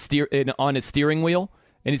just on his steering wheel,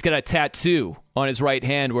 and he's got a tattoo on his right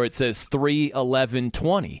hand where it says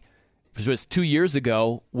 3/11/20, which was 2 years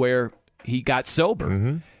ago where he got sober.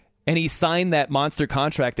 Mm-hmm. And he signed that monster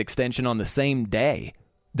contract extension on the same day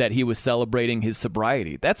that he was celebrating his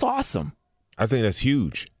sobriety. That's awesome. I think that's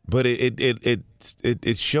huge, but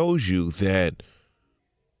it shows you that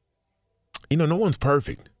no one's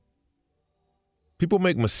perfect. People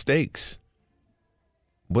make mistakes.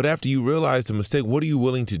 But after you realize the mistake, what are you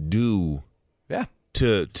willing to do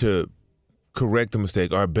to correct the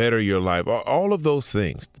mistake or better your life? All of those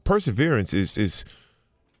things. Perseverance is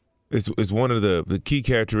one of the key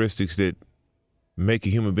characteristics that make a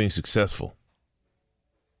human being successful.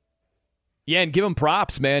 Yeah, and give him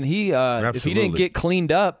props, man. If he didn't get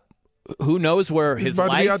cleaned up, who knows where He's his about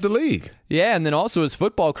life to be out the league. Yeah, and then also his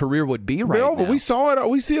football career would be right now. We saw it.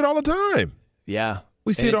 We see it all the time. Yeah,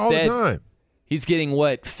 we see it all the time. He's getting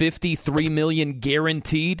what, $53 million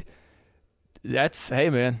guaranteed. Hey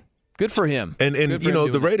man, good for him. And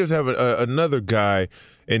the Raiders have another guy,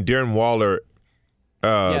 and Darren Waller.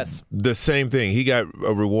 Yes, the same thing. He got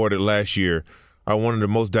rewarded last year. One of the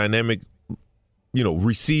most dynamic,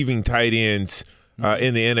 receiving tight ends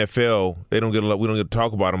in the NFL. We don't get to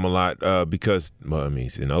talk about him a lot because,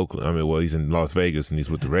 he's in Oakland. He's in Las Vegas and he's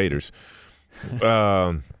with the Raiders.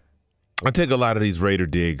 I take a lot of these Raider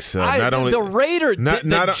digs.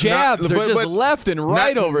 The jabs are just left and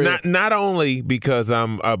right over here. Not only because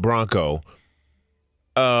I'm a Bronco,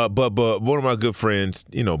 but one of my good friends,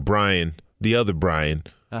 Brian, the other Brian,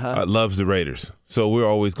 loves the Raiders. So we're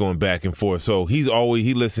always going back and forth. So he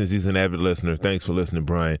listens. He's an avid listener. Thanks for listening,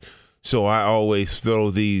 Brian. So I always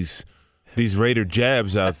throw these Raider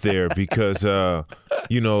jabs out there because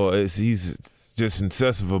he's just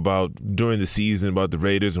incisive about during the season about the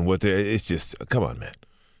Raiders and what it's just come on, man.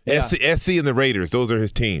 Yeah. SC and the Raiders, those are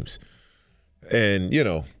his teams, and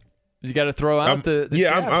you got to throw out the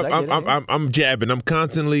jabs. I'm jabbing. I'm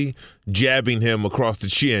constantly jabbing him across the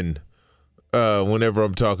chin whenever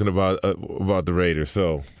I'm talking about the Raiders.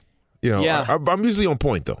 So I'm usually on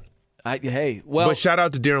point though. But shout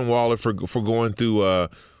out to Darren Waller for going through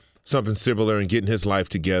something similar and getting his life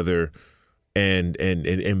together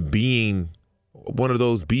and being one of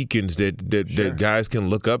those beacons that guys can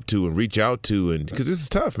look up to and reach out to, and because this is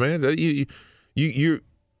tough, man. You're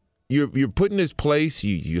put in this place.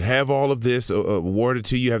 You have all of this awarded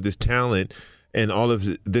to you. You have this talent and all of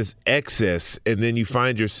this excess, and then you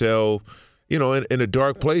find yourself, in a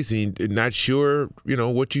dark place and you're not sure,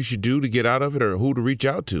 what you should do to get out of it or who to reach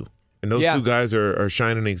out to. And those two guys are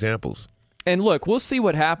shining examples. And look, we'll see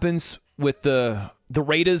what happens with the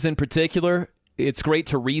Raiders in particular. It's great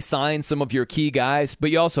to re-sign some of your key guys, but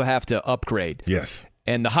you also have to upgrade. Yes.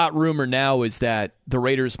 And the hot rumor now is that the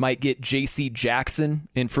Raiders might get J.C. Jackson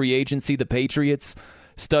in free agency, the Patriots.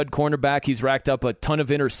 Stud cornerback. He's racked up a ton of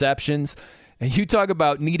interceptions. And you talk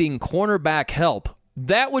about needing cornerback help.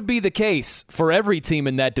 That would be the case for every team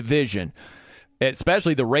in that division,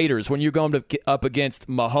 especially the Raiders. When you're going up against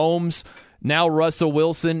Mahomes, now Russell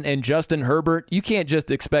Wilson and Justin Herbert, you can't just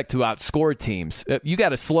expect to outscore teams. You got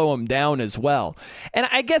to slow them down as well. And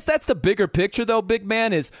I guess that's the bigger picture, though, big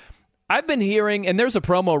man, is I've been hearing, and there's a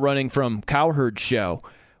promo running from Cowherd's show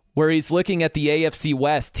where he's looking at the AFC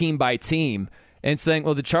West team by team and saying,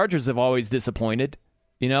 well, the Chargers have always disappointed.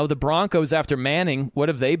 The Broncos after Manning, what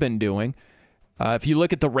have they been doing? If you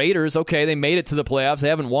look at the Raiders, okay, they made it to the playoffs. They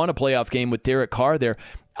haven't won a playoff game with Derek Carr there.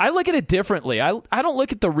 I look at it differently. I don't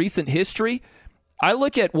look at the recent history. I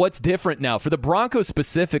look at what's different now. For the Broncos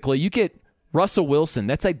specifically, you get Russell Wilson.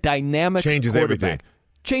 That's a dynamic changes everything.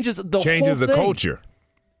 Changes the whole thing. Changes the culture.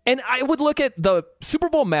 And I would look at the Super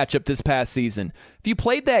Bowl matchup this past season. If you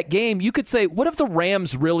played that game, you could say, what have the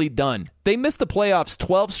Rams really done? They missed the playoffs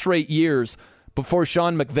 12 straight years before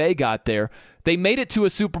Sean McVay got there. They made it to a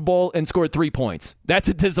Super Bowl and scored 3 points. That's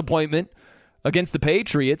a disappointment against the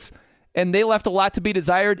Patriots. And they left a lot to be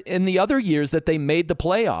desired in the other years that they made the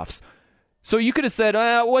playoffs. So you could have said,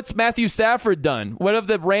 what's Matthew Stafford done? What have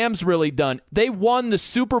the Rams really done? They won the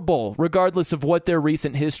Super Bowl regardless of what their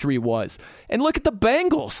recent history was. And look at the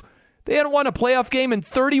Bengals. They hadn't won a playoff game in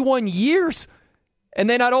 31 years. And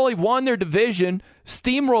they not only won their division,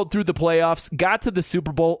 steamrolled through the playoffs, got to the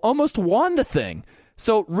Super Bowl, almost won the thing.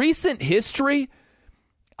 So recent history,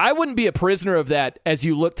 I wouldn't be a prisoner of that as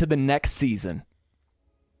you look to the next season.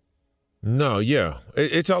 No, yeah.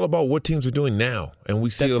 It's all about what teams are doing now. And we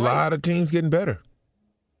see a lot of teams getting better.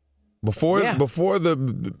 Before the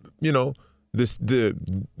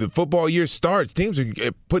football year starts, teams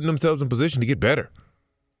are putting themselves in position to get better.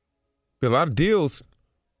 A lot of deals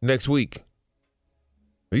next week.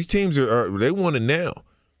 These teams they want it now.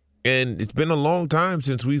 And it's been a long time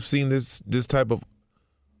since we've seen this type of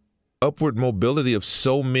upward mobility of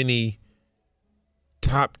so many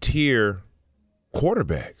top-tier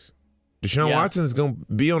quarterbacks. Deshaun Watson is going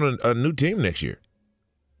to be on a new team next year,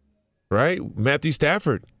 right? Matthew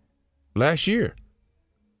Stafford last year.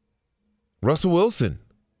 Russell Wilson.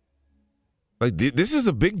 Like, this is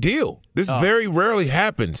a big deal. This very rarely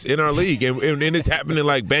happens in our league, and it's happening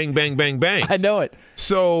like bang, bang, bang, bang. I know it.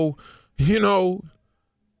 So,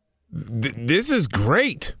 this is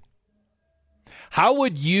great. How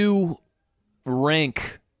would you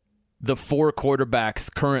rank the 4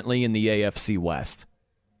 quarterbacks currently in the AFC West?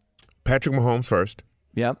 Patrick Mahomes first.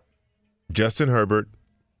 Yep. Justin Herbert.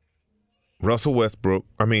 Russell Wilson.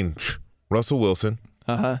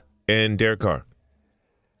 And Derek Carr.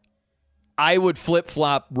 I would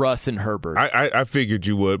flip-flop Russ and Herbert. I figured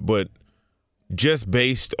you would, but just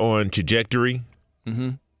based on trajectory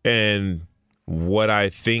and what I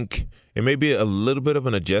think, it may be a little bit of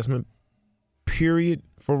an adjustment period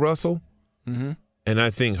for Russell. Mm-hmm. And I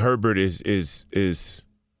think Herbert is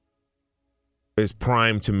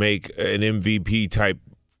primed to make an MVP type,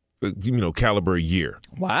 caliber year.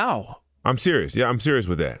 Wow. I'm serious. Yeah, I'm serious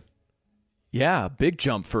with that. Yeah, big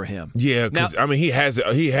jump for him. Yeah, because he has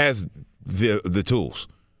the tools.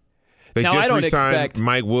 They now, just I don't re-signed expect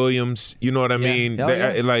Mike Williams. You know what I mean?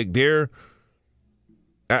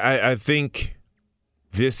 I think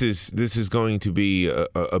this is going to be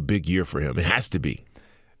a big year for him. It has to be.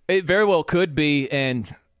 It very well could be.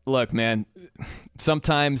 And look, man,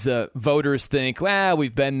 sometimes voters think, well,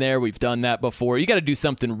 we've been there, we've done that before. You got to do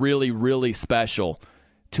something really, really special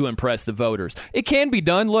to impress the voters. It can be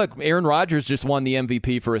done. Look, Aaron Rodgers just won the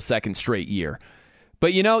MVP for a second straight year.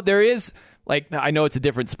 But, there is, I know it's a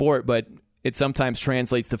different sport, but it sometimes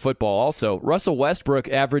translates to football also. Russell Westbrook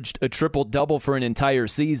averaged a triple-double for an entire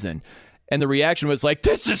season. And the reaction was like,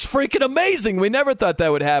 this is freaking amazing. We never thought that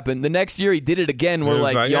would happen. The next year he did it again. We're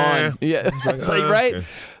like, yawn. Yeah. It's right? Okay.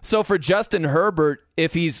 So for Justin Herbert,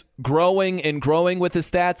 if he's growing with his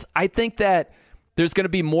stats, I think that there's going to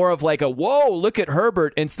be more of like a, whoa, look at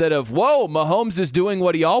Herbert, instead of, whoa, Mahomes is doing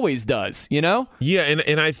what he always does, Yeah,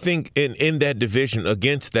 and I think in that division,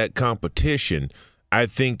 against that competition, I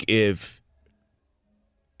think if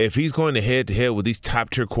he's going head-to-head with these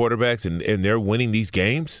top-tier quarterbacks and they're winning these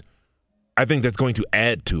games, I think that's going to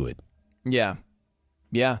add to it. Yeah.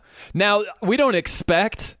 Yeah. Now, we don't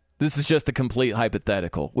expect, this is just a complete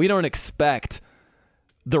hypothetical, we don't expect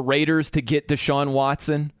the Raiders to get Deshaun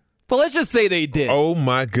Watson. But let's just say they did. Oh,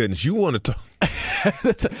 my goodness. You want to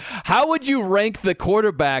talk? How would you rank the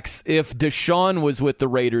quarterbacks if Deshaun was with the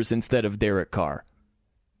Raiders instead of Derek Carr?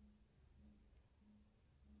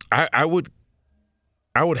 I would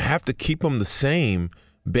have to keep him the same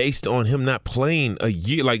based on him not playing a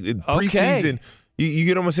year. Like preseason, you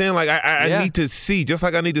get what I'm saying? Like I need to see, just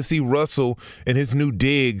like I need to see Russell and his new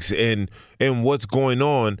digs and what's going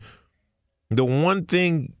on. The one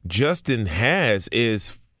thing Justin has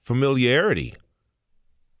is familiarity,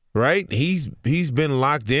 right? He's been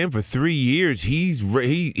locked in for 3 years. He's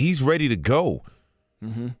ready to go,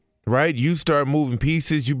 right? You start moving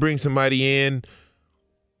pieces. You bring somebody in,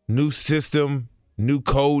 new system, new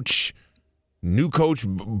coach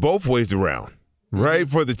both ways around, right?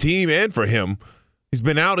 For the team and for him. He's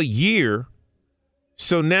been out a year,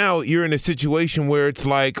 so now you're in a situation where it's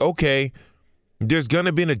like, okay, there's going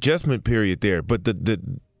to be an adjustment period there, but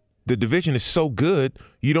the division is so good,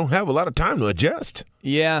 you don't have a lot of time to adjust.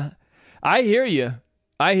 Yeah, I hear you.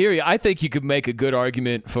 I think you could make a good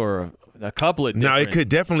argument for a couple of different. Now, it could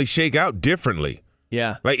definitely shake out differently.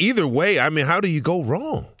 Yeah. Like, either way, I mean, how do you go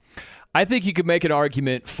wrong? I think you could make an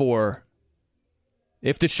argument for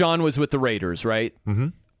if Deshaun was with the Raiders, right?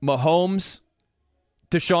 Mm-hmm. Mahomes,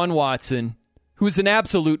 Deshaun Watson, who's an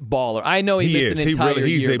absolute baller. I know he missed an entire year.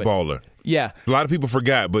 He's a baller. Yeah. A lot of people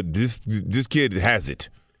forgot, but this kid has it.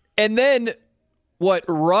 And then, what,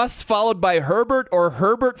 Russ followed by Herbert or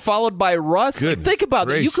Herbert followed by Russ? Think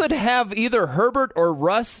about it. You could have either Herbert or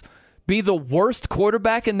Russ be the worst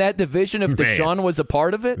quarterback in that division if Deshaun was a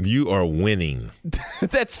part of it. You are winning.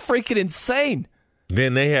 That's freaking insane.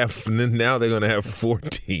 Now they're going to have 4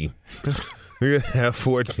 teams. They're going to have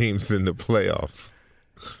 4 teams in the playoffs.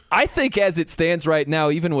 I think as it stands right now,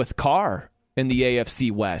 even with Carr in the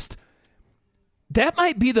AFC West, that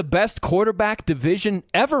might be the best quarterback division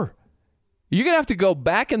ever. You're going to have to go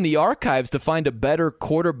back in the archives to find a better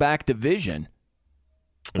quarterback division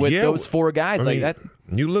with those 4 guys like that.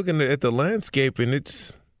 You're looking at the landscape, and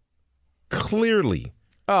it's clearly.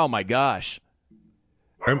 Oh, my gosh.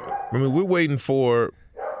 I mean, we're waiting for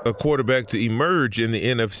a quarterback to emerge in the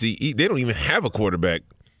NFC. They don't even have a quarterback.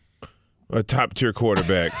 A top-tier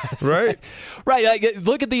quarterback, right? Right.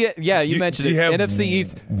 Look at you mentioned it. Have NFC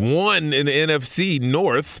East. One in the NFC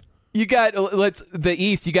North. You got, the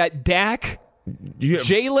East. You got Dak,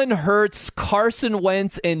 Jalen Hurts, Carson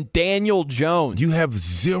Wentz, and Daniel Jones. You have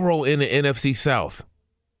 0 in the NFC South.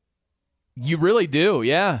 You really do,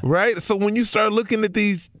 yeah. Right? So when you start looking at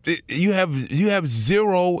these, you have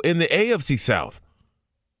 0 in the AFC South.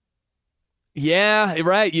 Yeah,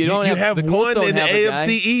 right. You don't have the Colts one don't in the have a AFC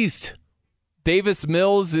guy. East. Davis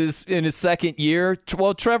Mills is in his second year.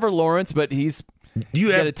 Well, Trevor Lawrence, but he's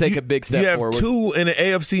got to take a big step forward. You have 2 in the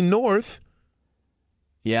AFC North.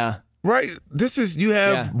 Yeah. Right. You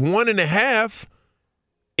have 1.5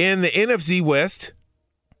 in the NFC West.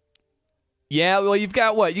 Yeah, well, you've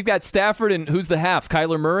got what? You've got Stafford, and who's the half?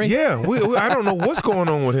 Kyler Murray? Yeah, I don't know what's going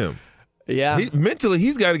on with him. Yeah. Mentally,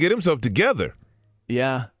 he's got to get himself together.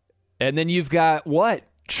 Yeah. And then you've got what?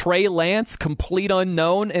 Trey Lance, complete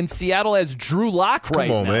unknown, and Seattle has Drew Lock right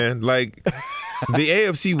now. Come on, man. Like, the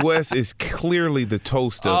AFC West is clearly the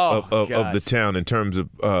toast of the town in terms of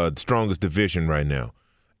strongest division right now.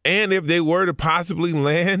 And if they were to possibly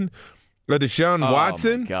land Deshaun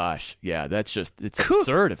Watson. Oh, my gosh. Yeah, it's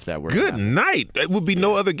absurd if that were Good to happen. night. It would be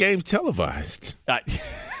no other games televised.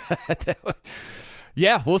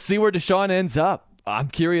 Yeah, we'll see where Deshaun ends up. I'm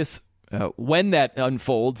curious when that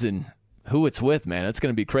unfolds and who it's with, man. It's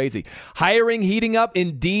going to be crazy. Hiring heating up.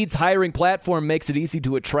 Indeed's hiring platform makes it easy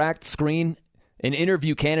to attract, screen, and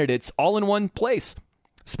interview candidates all in one place.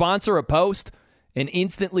 Sponsor a post and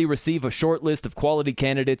instantly receive a short list of quality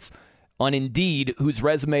candidates on Indeed whose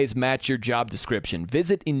resumes match your job description.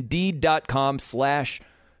 Visit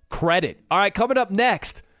Indeed.com/credit. All right, coming up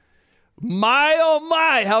next. My, oh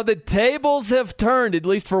my, how the tables have turned, at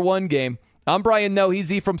least for one game. I'm Brian Noe.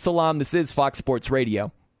 He's Ephraim Salaam. This is Fox Sports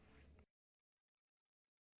Radio.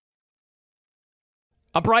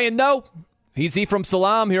 I'm Brian Noe. He's Ephraim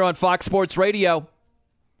Salaam here on Fox Sports Radio.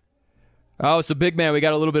 Oh, so big man, we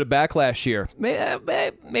got a little bit of backlash here.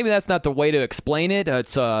 Maybe that's not the way to explain it.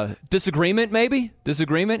 It's disagreement, maybe?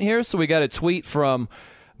 Disagreement here. So we got a tweet from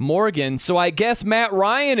Morgan. So I guess Matt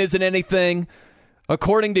Ryan isn't anything,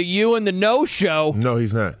 according to you and the No Show. No,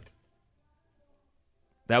 he's not.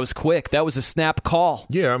 That was quick. That was a snap call.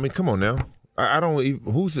 Yeah, I mean, come on now. I don't.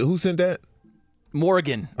 Who sent that?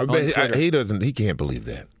 Morgan. I bet he doesn't. He can't believe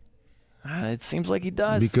that. It seems like he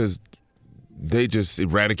does. Because they just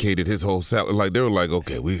eradicated his whole salary. Like, they were like,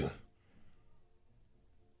 okay,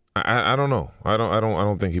 I don't know. I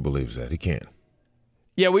don't think he believes that. He can't.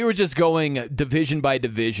 Yeah, we were just going division by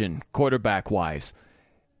division, quarterback wise.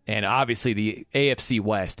 And obviously the AFC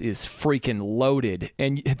West is freaking loaded.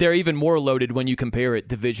 And they're even more loaded when you compare it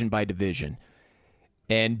division by division.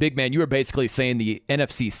 And big man, you were basically saying the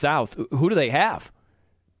NFC South. Who do they have?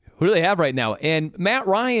 Who do they have right now? And Matt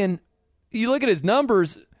Ryan, you look at his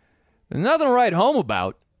numbers, nothing to write home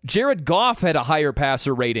about. Jared Goff had a higher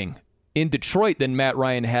passer rating in Detroit than Matt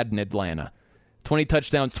Ryan had in Atlanta. 20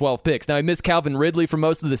 touchdowns, 12 picks. Now, he missed Calvin Ridley for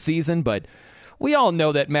most of the season, but we all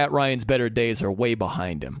know that Matt Ryan's better days are way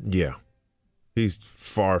behind him. Yeah. He's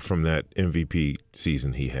far from that MVP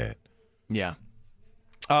season he had. Yeah.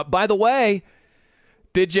 By the way,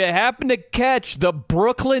 did you happen to catch the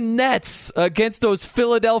Brooklyn Nets against those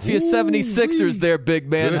Philadelphia 76ers there, big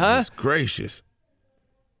man, Goodness gracious.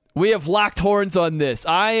 We have locked horns on this.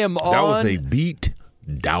 I am on... That was a beat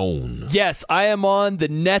down. Yes, I am on the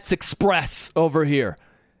Nets Express over here.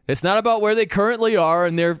 It's not about where they currently are,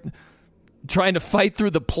 and they're trying to fight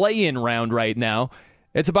through the play-in round right now.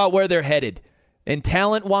 It's about where they're headed. And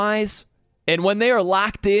talent-wise, and when they are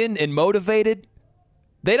locked in and motivated,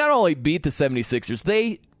 they not only beat the 76ers,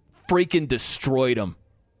 they freaking destroyed them.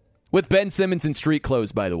 With Ben Simmons in street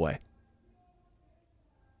clothes, by the way.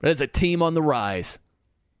 But as a team on the rise.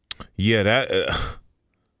 Yeah,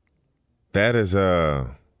 that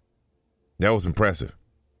was impressive.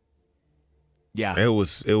 Yeah. It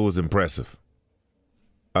was impressive.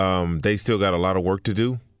 They still got a lot of work to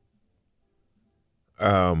do.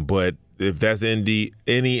 But if that's any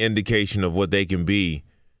indication of what they can be,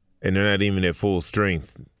 and they're not even at full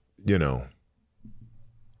strength,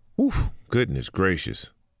 goodness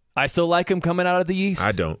gracious. I still like them coming out of the East.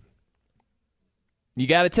 I don't. You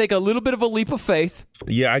got to take a little bit of a leap of faith.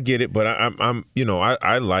 Yeah, I get it, but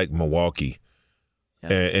I like Milwaukee,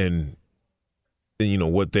 and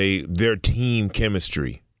what their team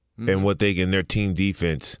chemistry and what they can, their team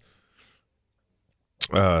defense.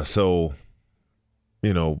 So,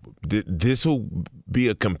 this will be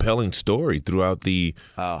a compelling story throughout the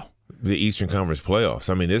Eastern Conference playoffs.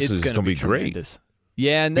 I mean, this is going to be great.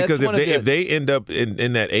 Yeah, and that's because if they end up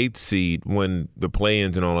in that 8th seed when the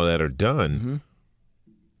play-ins and all of that are done,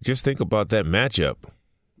 just think about that matchup,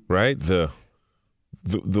 right? The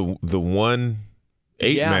 1-8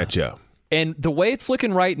 matchup. And the way it's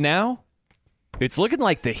looking right now, it's looking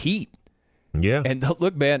like the Heat. Yeah. And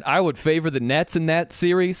look, man, I would favor the Nets in that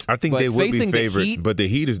series. I think they would be favored, Heat, but the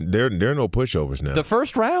Heat is they're no pushovers now. The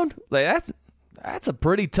first round, like that's a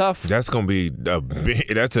pretty tough. That's going to be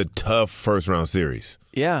that's a tough first round series.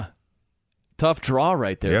 Yeah. Tough draw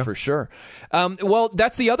right there for sure. Well,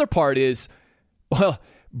 that's the other part is, well,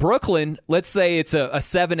 Brooklyn, let's say it's a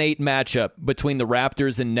 7-8 matchup between the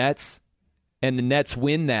Raptors and Nets, and the Nets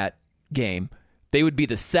win that game. They would be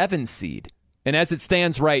the 7 seed. And as it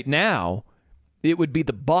stands right now, it would be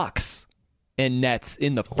the Bucks and Nets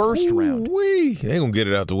in the first round. They're going to get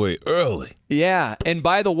it out the way early. Yeah, and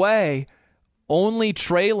by the way, only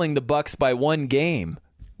trailing the Bucks by 1 game,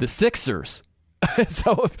 the Sixers.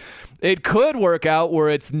 So it could work out where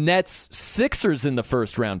it's Nets Sixers in the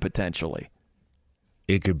first round potentially.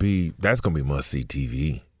 It could be. That's going to be must-see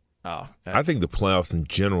TV. Oh, I think the playoffs in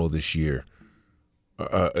general this year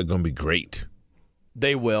are going to be great.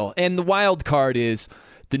 They will. And the wild card is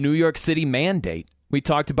the New York City mandate. We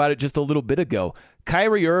talked about it just a little bit ago.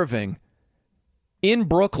 Kyrie Irving in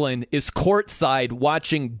Brooklyn is courtside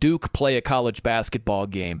watching Duke play a college basketball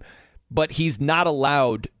game, but he's not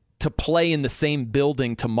allowed to play in the same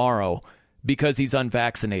building tomorrow because he's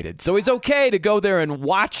unvaccinated. So he's okay to go there and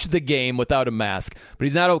watch the game without a mask, but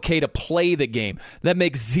he's not okay to play the game. That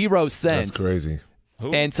makes zero sense. That's crazy.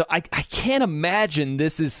 And so I can't imagine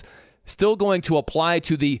this is still going to apply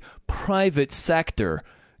to the private sector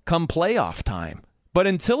come playoff time. But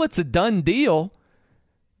until it's a done deal,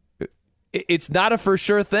 it's not a for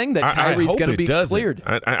sure thing that Kyrie's going to be cleared.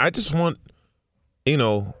 I just want, in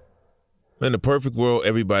the perfect world,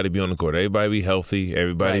 everybody be on the court. Everybody be healthy.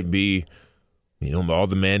 Everybody be, all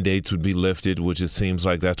the mandates would be lifted, which it seems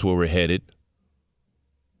like that's where we're headed.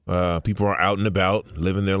 People are out and about,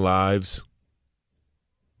 living their lives.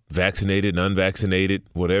 Vaccinated and unvaccinated,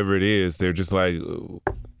 whatever it is, they're just like,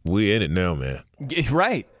 we in it now, man.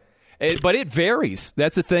 Right. But it varies.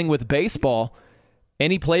 That's the thing with baseball.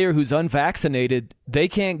 Any player who's unvaccinated, they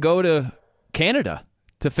can't go to Canada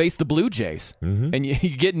to face the Blue Jays. Mm-hmm. And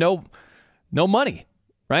you get no money,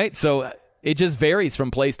 right? So it just varies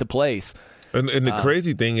from place to place. And the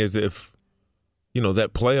crazy thing is if, that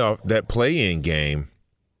play-in game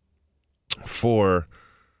for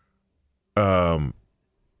the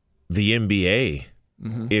NBA,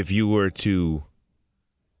 if you were to,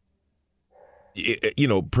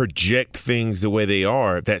 project things the way they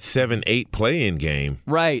are, that 7-8 play-in game.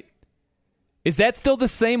 Right. Is that still the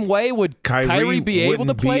same way? Would Kyrie be able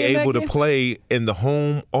to play in that game? Be able to play in the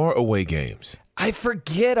home or away games. I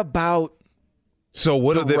forget about So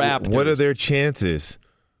what Raptors. What are their chances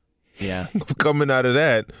of coming out of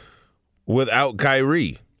that without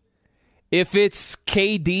Kyrie? If it's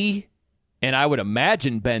KD, and I would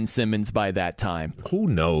imagine Ben Simmons by that time. Who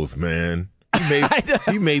knows, man?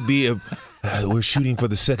 He may be we're shooting for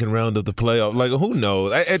the second round of the playoff. Like, who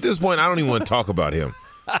knows? At this point, I don't even want to talk about him.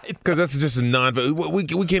 Because that's just a we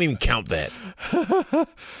can't even count that.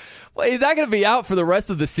 Well, he's not going to be out for the rest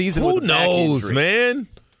of the season. Who knows, man?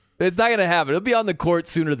 It's not going to happen. It'll be on the court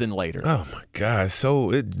sooner than later. Oh, my gosh.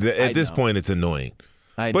 So at this point, it's annoying.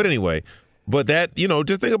 But anyway, that,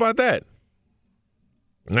 just think about that.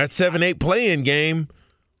 That 7-8 play-in game,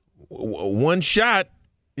 one shot.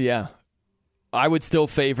 Yeah. I would still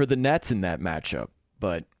favor the Nets in that matchup.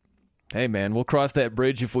 But, hey, man, we'll cross that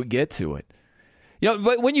bridge if we get to it.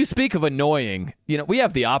 But when you speak of annoying, we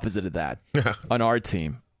have the opposite of that on our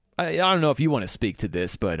team. I don't know if you want to speak to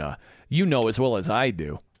this, but you know as well as I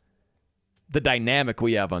do the dynamic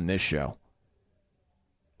we have on this show.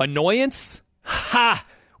 Annoyance? Ha!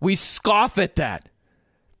 We scoff at that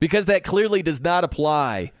because that clearly does not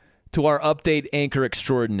apply to our update anchor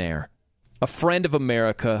extraordinaire, a friend of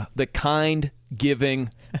America, the kind, giving,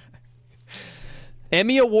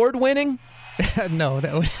 Emmy Award-winning? No,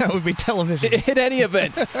 that would be television. In any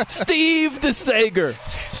event, Steve DeSager.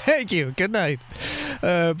 Thank you. Good night.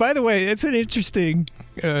 By the way, it's an interesting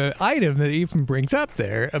item that Ephraim brings up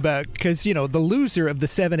there about because, the loser of the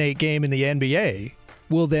 7-8 game in the NBA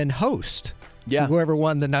will then host whoever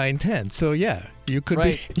won the 9-10. So, you could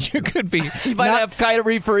be. You might have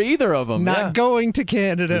Kyrie for either of them. Not going to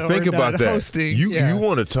Canada Think or about not that. hosting. You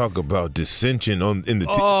want to talk about dissension in the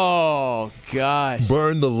team. Oh, gosh.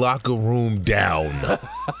 Burn the locker room down.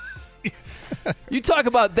 You talk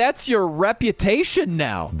about that's your reputation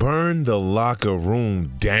now. Burn the locker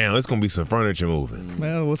room down. It's going to be some furniture moving.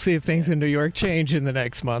 Well, we'll see if things in New York change in the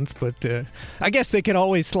next month. But I guess they could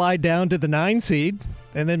always slide down to the 9 seed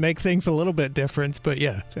and then make things a little bit different. But,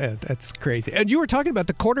 that's crazy. And you were talking about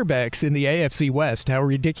the quarterbacks in the AFC West, how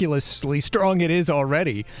ridiculously strong it is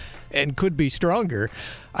already and could be stronger.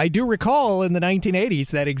 I do recall in the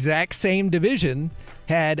 1980s that exact same division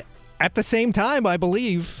had At the same time, I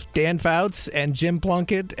believe Dan Fouts and Jim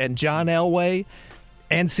Plunkett and John Elway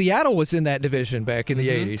and Seattle was in that division back in the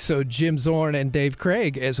 80s. So Jim Zorn and Dave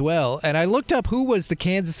Craig as well. And I looked up who was the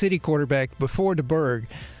Kansas City quarterback before DeBerg.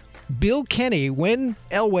 Bill Kenny, when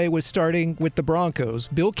Elway was starting with the Broncos,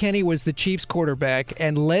 Bill Kenny was the Chiefs quarterback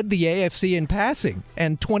and led the AFC in passing,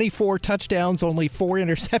 and 24 touchdowns, only 4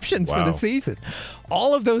 interceptions for the season.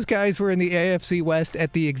 All of those guys were in the AFC West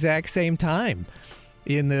at the exact same time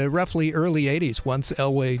in the roughly early 80s once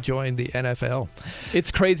Elway joined the NFL. It's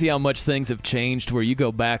crazy how much things have changed where you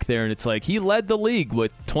go back there and it's like he led the league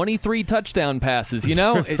with 23 touchdown passes, you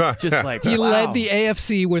know? It's just like, he led the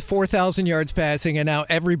AFC with 4,000 yards passing, and now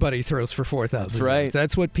everybody throws for 4,000 That's right. yards.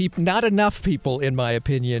 That's what not enough people, in my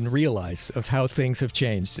opinion, realize of how things have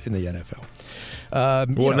changed in the NFL.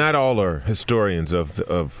 Not all are historians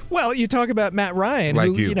of. Well, you talk about Matt Ryan, like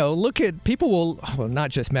who, look at people not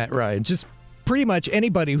just Matt Ryan, just pretty much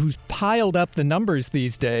anybody who's piled up the numbers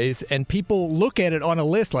these days, and people look at it on a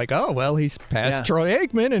list like, oh, well, he's passed Troy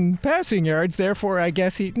Aikman in passing yards, therefore I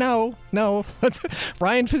guess No.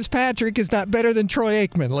 Ryan Fitzpatrick is not better than Troy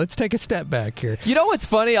Aikman. Let's take a step back here. You know what's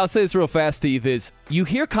funny? I'll say this real fast, Steve, is you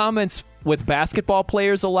hear comments with basketball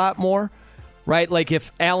players a lot more, right? Like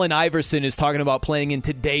if Allen Iverson is talking about playing in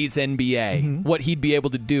today's NBA, what he'd be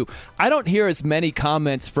able to do. I don't hear as many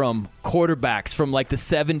comments from quarterbacks from like the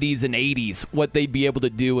 70s and 80s, what they'd be able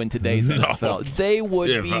to do in today's NFL. They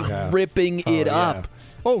would be ripping it up.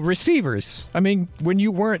 Oh, receivers. I mean, when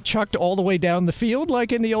you weren't chucked all the way down the field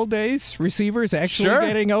like in the old days, receivers actually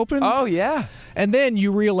getting open. Oh, yeah. And then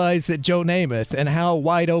you realize that Joe Namath and how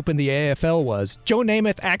wide open the AFL was. Joe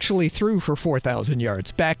Namath actually threw for 4,000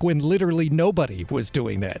 yards back when literally nobody was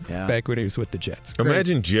doing that, back when he was with the Jets. Crazy.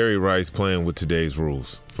 Imagine Jerry Rice playing with today's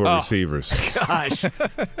rules for receivers. Gosh.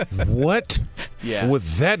 What would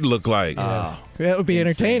that look like? That would be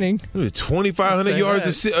entertaining. 2,500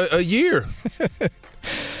 yards a year.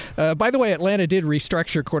 By the way, Atlanta did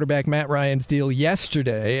restructure quarterback Matt Ryan's deal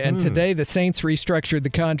yesterday, and today the Saints restructured the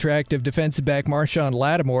contract of defensive back Marshawn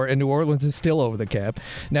Lattimore, and New Orleans is still over the cap.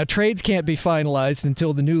 Now, trades can't be finalized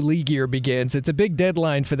until the new league year begins. It's a big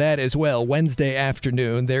deadline for that as well, Wednesday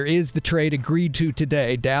afternoon. There is the trade agreed to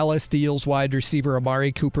today. Dallas deals wide receiver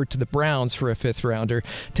Amari Cooper to the Browns for a 5th-rounder.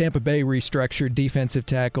 Tampa Bay restructured defensive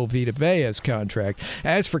tackle Vita Vea's contract.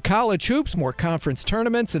 As for college hoops, more conference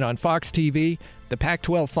tournaments, and on Fox TV, the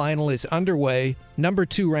Pac-12 final is underway. Number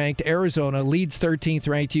 2 ranked Arizona leads 13th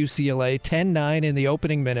ranked UCLA 10-9 in the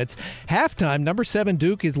opening minutes. Halftime, number 7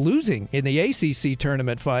 Duke is losing in the ACC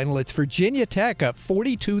tournament final. It's Virginia Tech up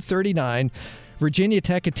 42-39. Virginia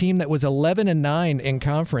Tech, a team that was 11-9 in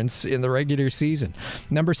conference in the regular season.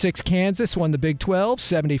 Number 6 Kansas won the Big 12,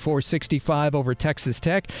 74-65 over Texas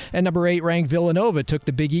Tech. And number 8 ranked Villanova took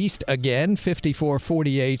the Big East again,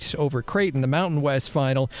 54-48 over Creighton. The Mountain West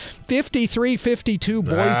final, 53-52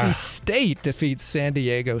 Boise State defeats San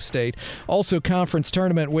Diego State. Also conference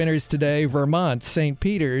tournament winners today, Vermont, St.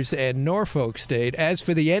 Peter's, and Norfolk State. As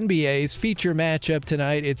for the NBA's feature matchup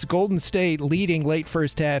tonight, it's Golden State leading late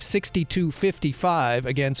first half, 62-55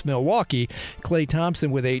 against Milwaukee. Klay Thompson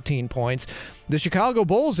with 18 points. The Chicago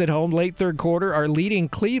Bulls at home late third quarter are leading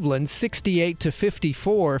Cleveland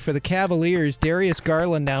 68-54. For the Cavaliers, Darius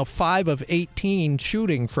Garland now 5 of 18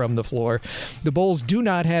 shooting from the floor. The Bulls do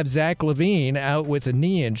not have Zach LaVine out with a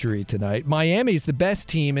knee injury tonight. Miami's the best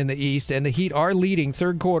team in the East, and the Heat are leading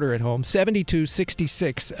third quarter at home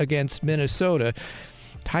 72-66 against Minnesota.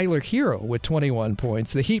 Tyler Hero with 21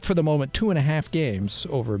 points. The Heat for the moment 2.5 games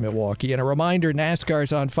over Milwaukee. And a reminder,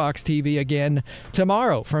 NASCAR's on Fox TV again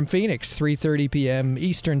tomorrow from Phoenix, 3:30 p.m.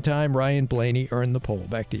 Eastern Time. Ryan Blaney earned the pole.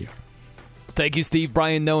 Back to you. Thank you, Steve.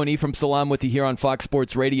 Brian Noe and Ephraim Salaam with you here on Fox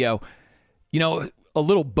Sports Radio. You know, a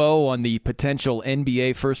little bow on the potential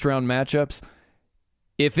NBA first-round matchups.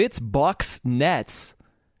 If it's Bucks-Nets,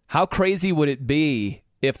 how crazy would it be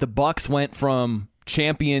if the Bucks went from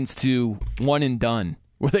champions to one and done,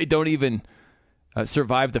 where they don't even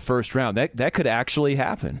survive the first round? That could actually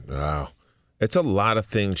happen. Wow. It's a lot of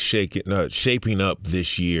things shaping up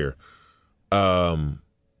this year that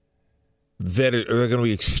are going to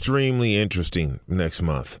be extremely interesting next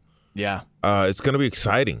month. Yeah. It's going to be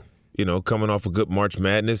exciting, coming off a good March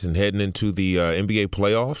Madness and heading into the NBA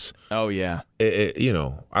playoffs. Oh, yeah.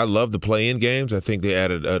 I love the play-in games. I think they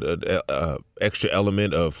added an extra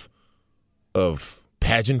element of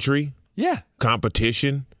pageantry. Yeah.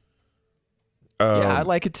 Competition. I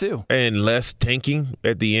like it too. And less tanking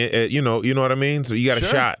at the end. You know what I mean? So you got a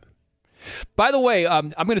shot. By the way, I'm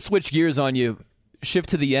going to switch gears on you, shift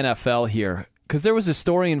to the NFL here, because there was a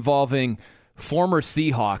story involving former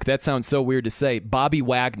Seahawk. That sounds so weird to say. Bobby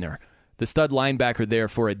Wagner, the stud linebacker there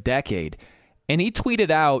for a decade. And he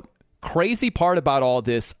tweeted out, crazy part about all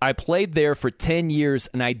this, I played there for 10 years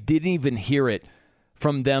and I didn't even hear it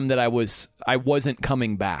from them that I wasn't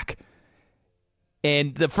coming back.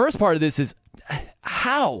 And the first part of this is,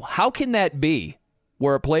 how can that be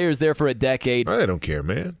where a player is there for a decade? I don't care,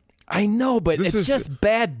 man. I know, but it's just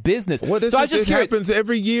bad business. Well, so I was just curious. It happens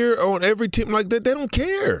every year on every team like that. They don't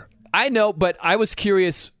care. I know, but I was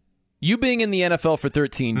curious, you being in the NFL for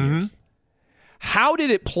 13 years, how did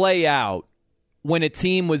it play out when a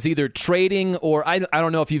team was either trading or I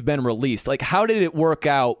don't know if you've been released? Like, how did it work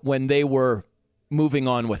out when they were moving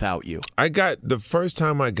on without you? The first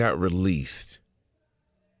time I got released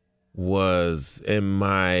was in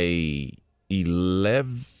my 10th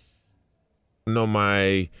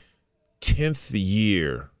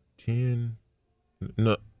year.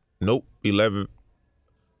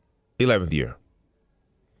 11th year.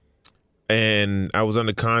 And I was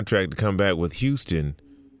under contract to come back with Houston,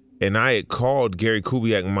 and I had called Gary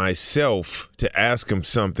Kubiak myself to ask him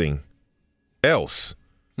something else.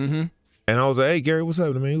 Mm-hmm. And I was like, hey, Gary, what's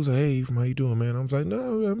up, man? He was like, hey, Ephraim, how you doing, man? I was like,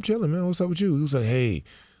 no, I'm chilling, man. What's up with you? He was like, hey,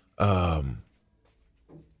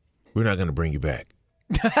 we're not going to bring you back.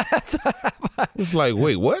 It's like,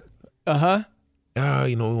 wait, what? Uh-huh.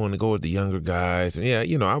 We want to go with the younger guys. And yeah,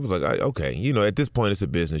 I was like, okay. At this point, it's a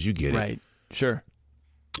business. You get it. Right. Sure.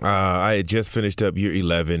 I had just finished up year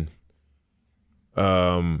 11.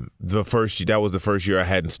 That was the first year I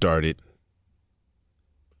hadn't started.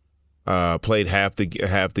 Played half the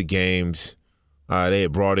games. They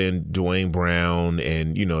had brought in Dwayne Brown,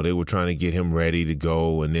 and they were trying to get him ready to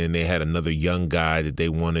go. And then they had another young guy that they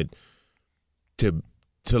wanted to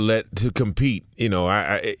compete.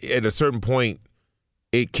 At a certain point,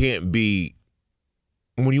 it can't be.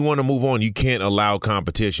 When you want to move on, you can't allow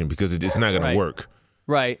competition because it's not going to work.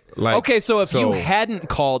 Right. Okay, so if you hadn't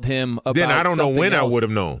called him about then I don't know when else, I would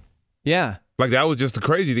have known. Yeah. Like, that was just the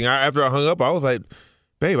crazy thing. After I hung up, I was like,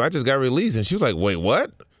 babe, I just got released. And she was like, wait, what?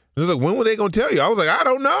 It was like, when were they going to tell you? I was like, I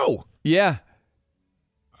don't know. Yeah.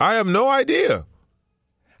 I have no idea.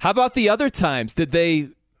 How about the other times? Did they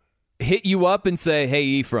hit you up and say, hey,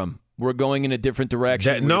 Ephraim, we're going in a different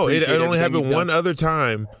direction? It only happened one other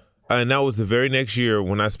time, and that was the very next year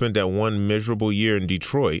when I spent that one miserable year in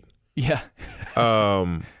Detroit. Yeah.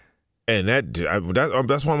 And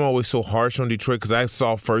that's why I'm always so harsh on Detroit, because I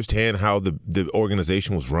saw firsthand how the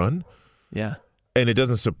organization was run. Yeah. And it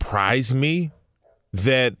doesn't surprise me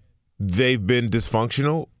that they've been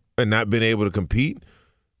dysfunctional and not been able to compete,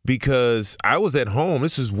 because I was at home.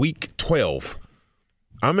 This is week 12.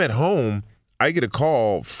 I'm at home. I get a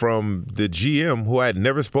call from the GM who I had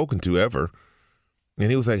never spoken to ever. And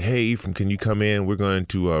he was like, hey, Ephraim, can you come in? We're going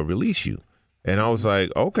to release you. And I was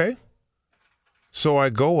like, okay. So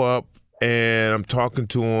I go up and I'm talking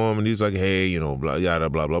to him, and he's like, hey, blah,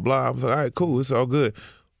 yada, blah, blah, blah. I was like, all right, cool. It's all good.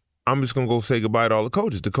 I'm just going to go say goodbye to all the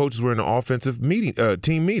coaches. The coaches were in the offensive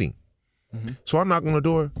team meeting. Mm-hmm. So I knock on the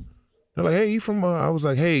door. They're like, hey, Ephraim. I was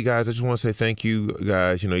like, hey, guys, I just want to say thank you,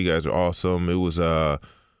 guys. You guys are awesome. It was, I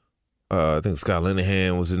think Scott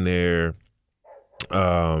Linehan was in there.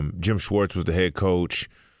 Jim Schwartz was the head coach.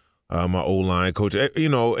 My O-line coach,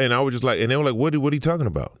 and I was just like, and they were like, what are you talking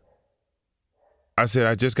about? I said,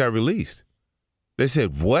 I just got released. They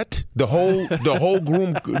said, what? The whole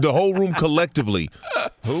room collectively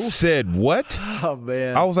said, what? Oh,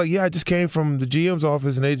 man. I was like, yeah, I just came from the GM's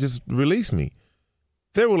office and they just released me.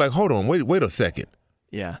 They were like, hold on, wait a second.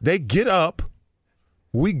 Yeah. They get up,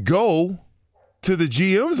 we go to the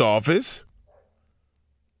GM's office,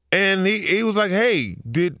 and he was like, hey,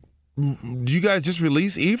 did you guys just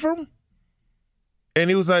release Ephraim? And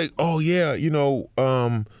he was like, oh, yeah,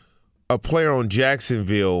 a player on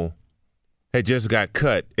Jacksonville had just got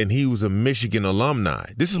cut, and he was a Michigan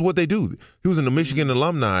alumni. This is what they do. He was a Michigan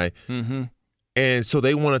alumni, and so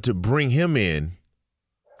they wanted to bring him in.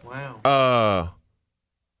 Wow.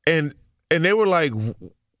 And they were like,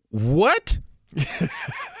 what?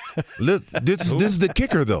 This is the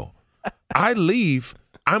kicker, though. I leave.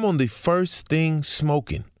 I'm on the first thing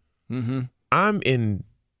smoking. Mm-hmm.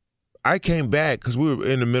 I came back because we were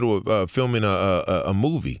in the middle of filming a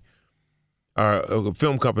movie. A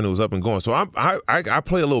film company was up and going. So I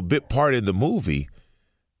play a little bit part in the movie,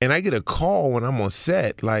 and I get a call when I'm on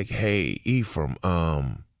set like, hey, Ephraim,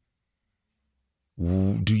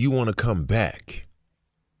 do you want to come back?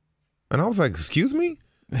 And I was like, excuse me?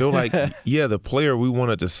 They were like, yeah, the player we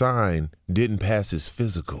wanted to sign didn't pass his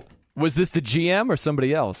physical. Was this the GM or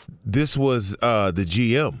somebody else? This was the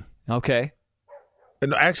GM. Okay.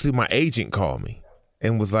 And actually, my agent called me.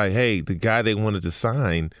 and was like, hey, the guy they wanted to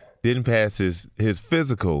sign didn't pass his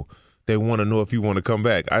physical, they want to know if you want to come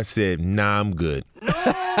back. I said, nah, I'm good.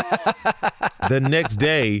 The next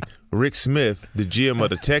day, Rick Smith, the GM of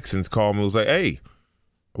the Texans, called me and was like, hey,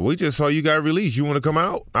 we just saw you got released. You want to come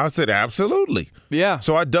out? I said, absolutely. Yeah.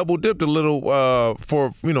 So I double dipped a little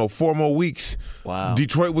for 4 more weeks. Wow.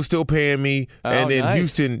 Detroit was still paying me, and then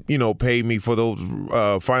Houston, paid me for those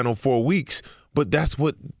final 4 weeks. But that's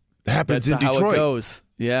what happens in Detroit. How it goes.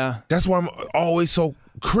 Yeah. That's why I'm always so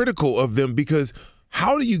critical of them, because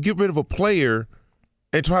how do you get rid of a player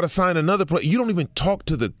and try to sign another player? You don't even talk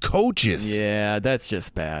to the coaches. Yeah, that's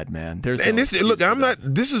just bad, man.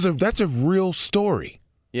 That's a real story.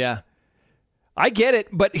 Yeah. I get it,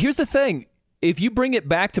 but here's the thing. If you bring it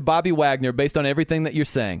back to Bobby Wagner based on everything that you're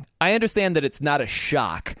saying, I understand that it's not a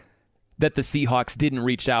shock that the Seahawks didn't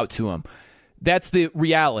reach out to him. That's the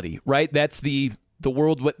reality, right? That's the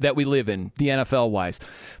world that we live in, the NFL-wise.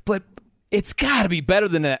 But it's got to be better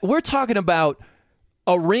than that. We're talking about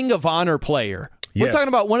a Ring of Honor player. Yes. We're talking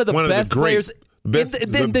about one of the best players in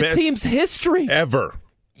the team's history. Ever.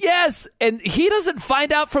 Yes, and he doesn't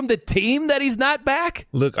find out from the team that he's not back?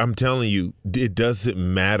 Look, I'm telling you, it doesn't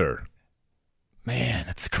matter. Man,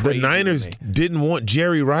 it's crazy. The Niners didn't want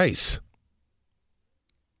Jerry Rice.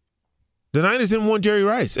 The Niners didn't want Jerry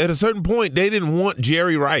Rice. At a certain point, they didn't want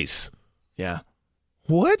Jerry Rice. Yeah.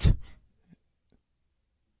 What?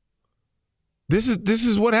 This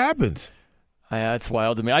is what happens. That's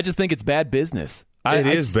wild to me. I just think it's bad business. It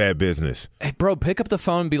is bad business. Hey, bro, pick up the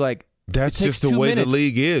phone and be like, that's just the way the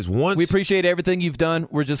league is. We appreciate everything you've done.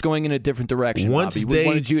 We're just going in a different direction, Bobby. We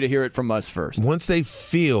wanted you to hear it from us first. Once they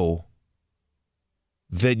feel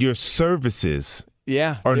that your services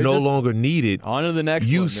are no longer needed, on to the next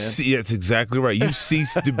one, man. That's exactly right. You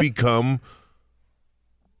cease to become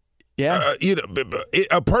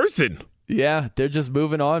a person. Yeah, they're just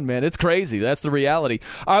moving on, man. It's crazy. That's the reality.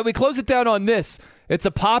 All right, we close it down on this. It's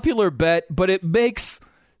a popular bet, but it makes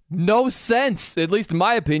no sense, at least in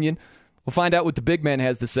my opinion. We'll find out what the big man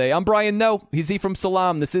has to say. I'm Brian Noe. He's Ephraim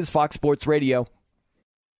Salaam. This is Fox Sports Radio.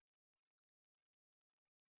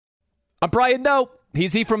 I'm Brian Noe.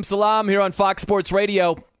 He's Ephraim Salaam here on Fox Sports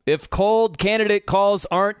Radio. If cold candidate calls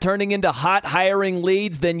aren't turning into hot hiring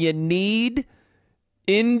leads, then you need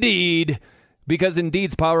Indeed. Because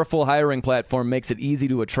Indeed's powerful hiring platform makes it easy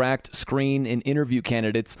to attract, screen, and interview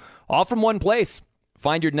candidates all from one place.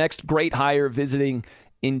 Find your next great hire visiting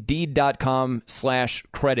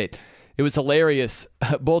Indeed.com/credit. It was hilarious.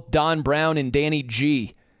 Both Don Brown and Danny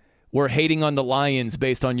G were hating on the Lions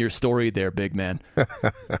based on your story there, big man.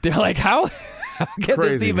 They're like, how can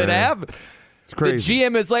this even happen? It's crazy. The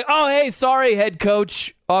GM is like, oh, hey, sorry, head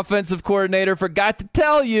coach, offensive coordinator, forgot to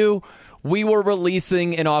tell you we were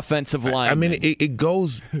releasing an offensive lineman. I mean, it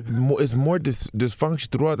goes, it's more dysfunction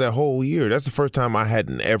throughout that whole year. That's the first time I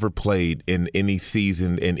hadn't ever played in any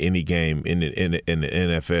season, in any game in the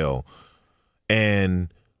NFL.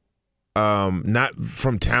 And not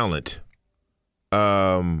from talent.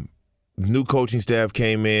 New coaching staff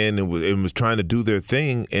came in and was trying to do their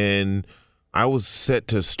thing, and I was set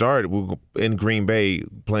to start. We were in Green Bay,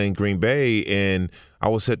 playing Green Bay, and I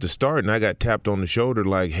was set to start, and I got tapped on the shoulder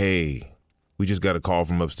like, hey, we just got a call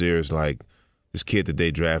from upstairs, like this kid that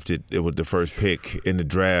they drafted, it was the first pick in the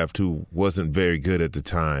draft who wasn't very good at the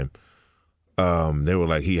time. They were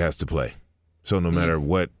like, he has to play. So no matter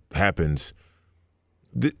what happens,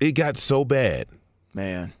 it got so bad,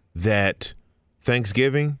 man, that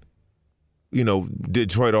Thanksgiving,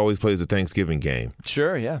 Detroit always plays a Thanksgiving game.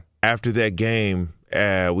 Sure, yeah. After that game,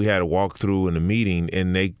 we had a walkthrough in a meeting,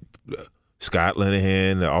 and Scott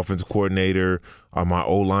Linehan, the offensive coordinator, my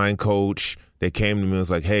O-line coach, they came to me and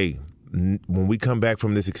was like, hey, when we come back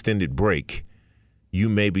from this extended break, you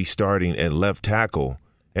may be starting at left tackle.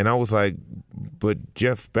 And I was like, but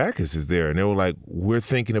Jeff Backus is there. And they were like, we're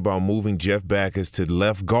thinking about moving Jeff Backus to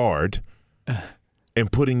left guard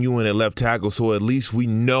and putting you in at left tackle, so at least we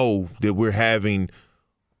know that they were having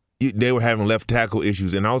left tackle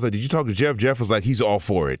issues. And I was like, did you talk to Jeff? Jeff was like, he's all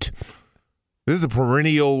for it. This is a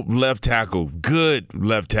perennial left tackle, good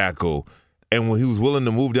left tackle. And when he was willing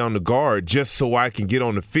to move down the guard just so I can get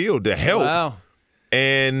on the field to help. Wow.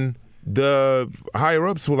 And the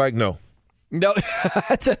higher-ups were like, no. No.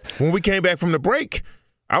 When we came back from the break,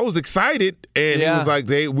 I was excited, and he was like,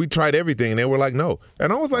 we tried everything, and they were like, no.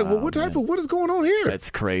 And I was like, what is going on here? That's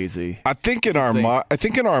crazy. I think in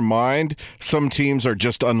our mind, some teams are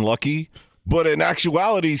just unlucky. But in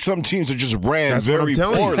actuality, some teams are just ran very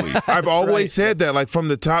poorly. I've always said that, like from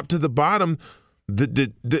the top to the bottom,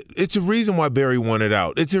 it's a reason why Barry wanted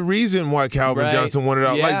out. It's a reason why Calvin Johnson wanted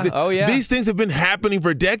out. Yeah. These things have been happening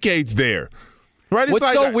for decades there. Right?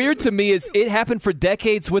 What's so weird to me is it happened for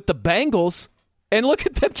decades with the Bengals. And look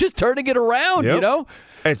at them just turning it around, you know?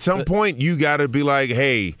 At some point, you got to be like,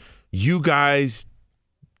 hey, you guys,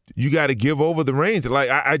 you got to give over the reins. Like,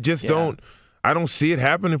 I just don't see it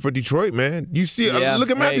happening for Detroit, man. You see,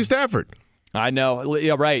 look at Matthew Stafford. I know.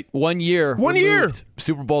 Yeah, right. 1 year.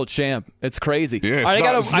 Super Bowl champ. It's crazy. Yeah,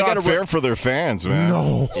 it's not fair for their fans, man.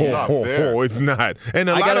 No, it's not fair. It's not. And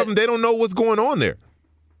a lot of them, they don't know what's going on there.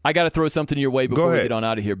 I got to throw something your way before we get on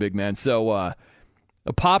out of here, big man. So, a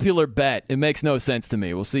popular bet. It makes no sense to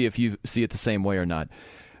me. We'll see if you see it the same way or not.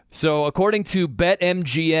 So, according to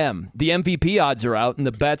BetMGM, the MVP odds are out and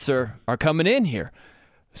the bets are coming in here.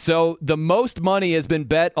 So, the most money has been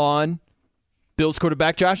bet on Bills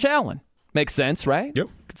quarterback Josh Allen. Makes sense, right? Yep.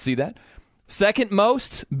 Could see that. Second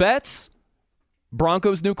most bets,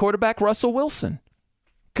 Broncos' new quarterback, Russell Wilson.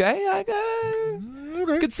 Okay, I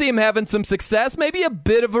could see him having some success. Maybe a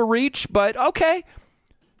bit of a reach, but okay.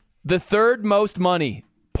 The third most money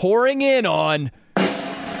pouring in on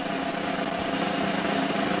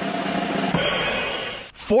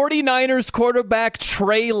 49ers quarterback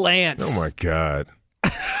Trey Lance. Oh, my God.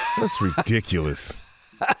 That's ridiculous.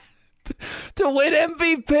 To win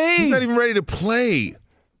MVP. He's not even ready to play.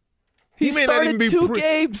 He started 2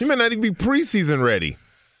 games. He may not even be preseason ready.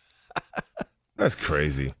 That's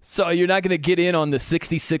crazy. So you're not going to get in on the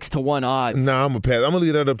 66-1 odds. No, I'm going to pass. I'm going to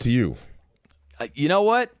leave that up to you. You know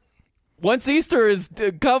what? Once Easter is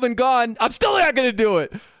come and gone, I'm still not going to do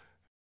it.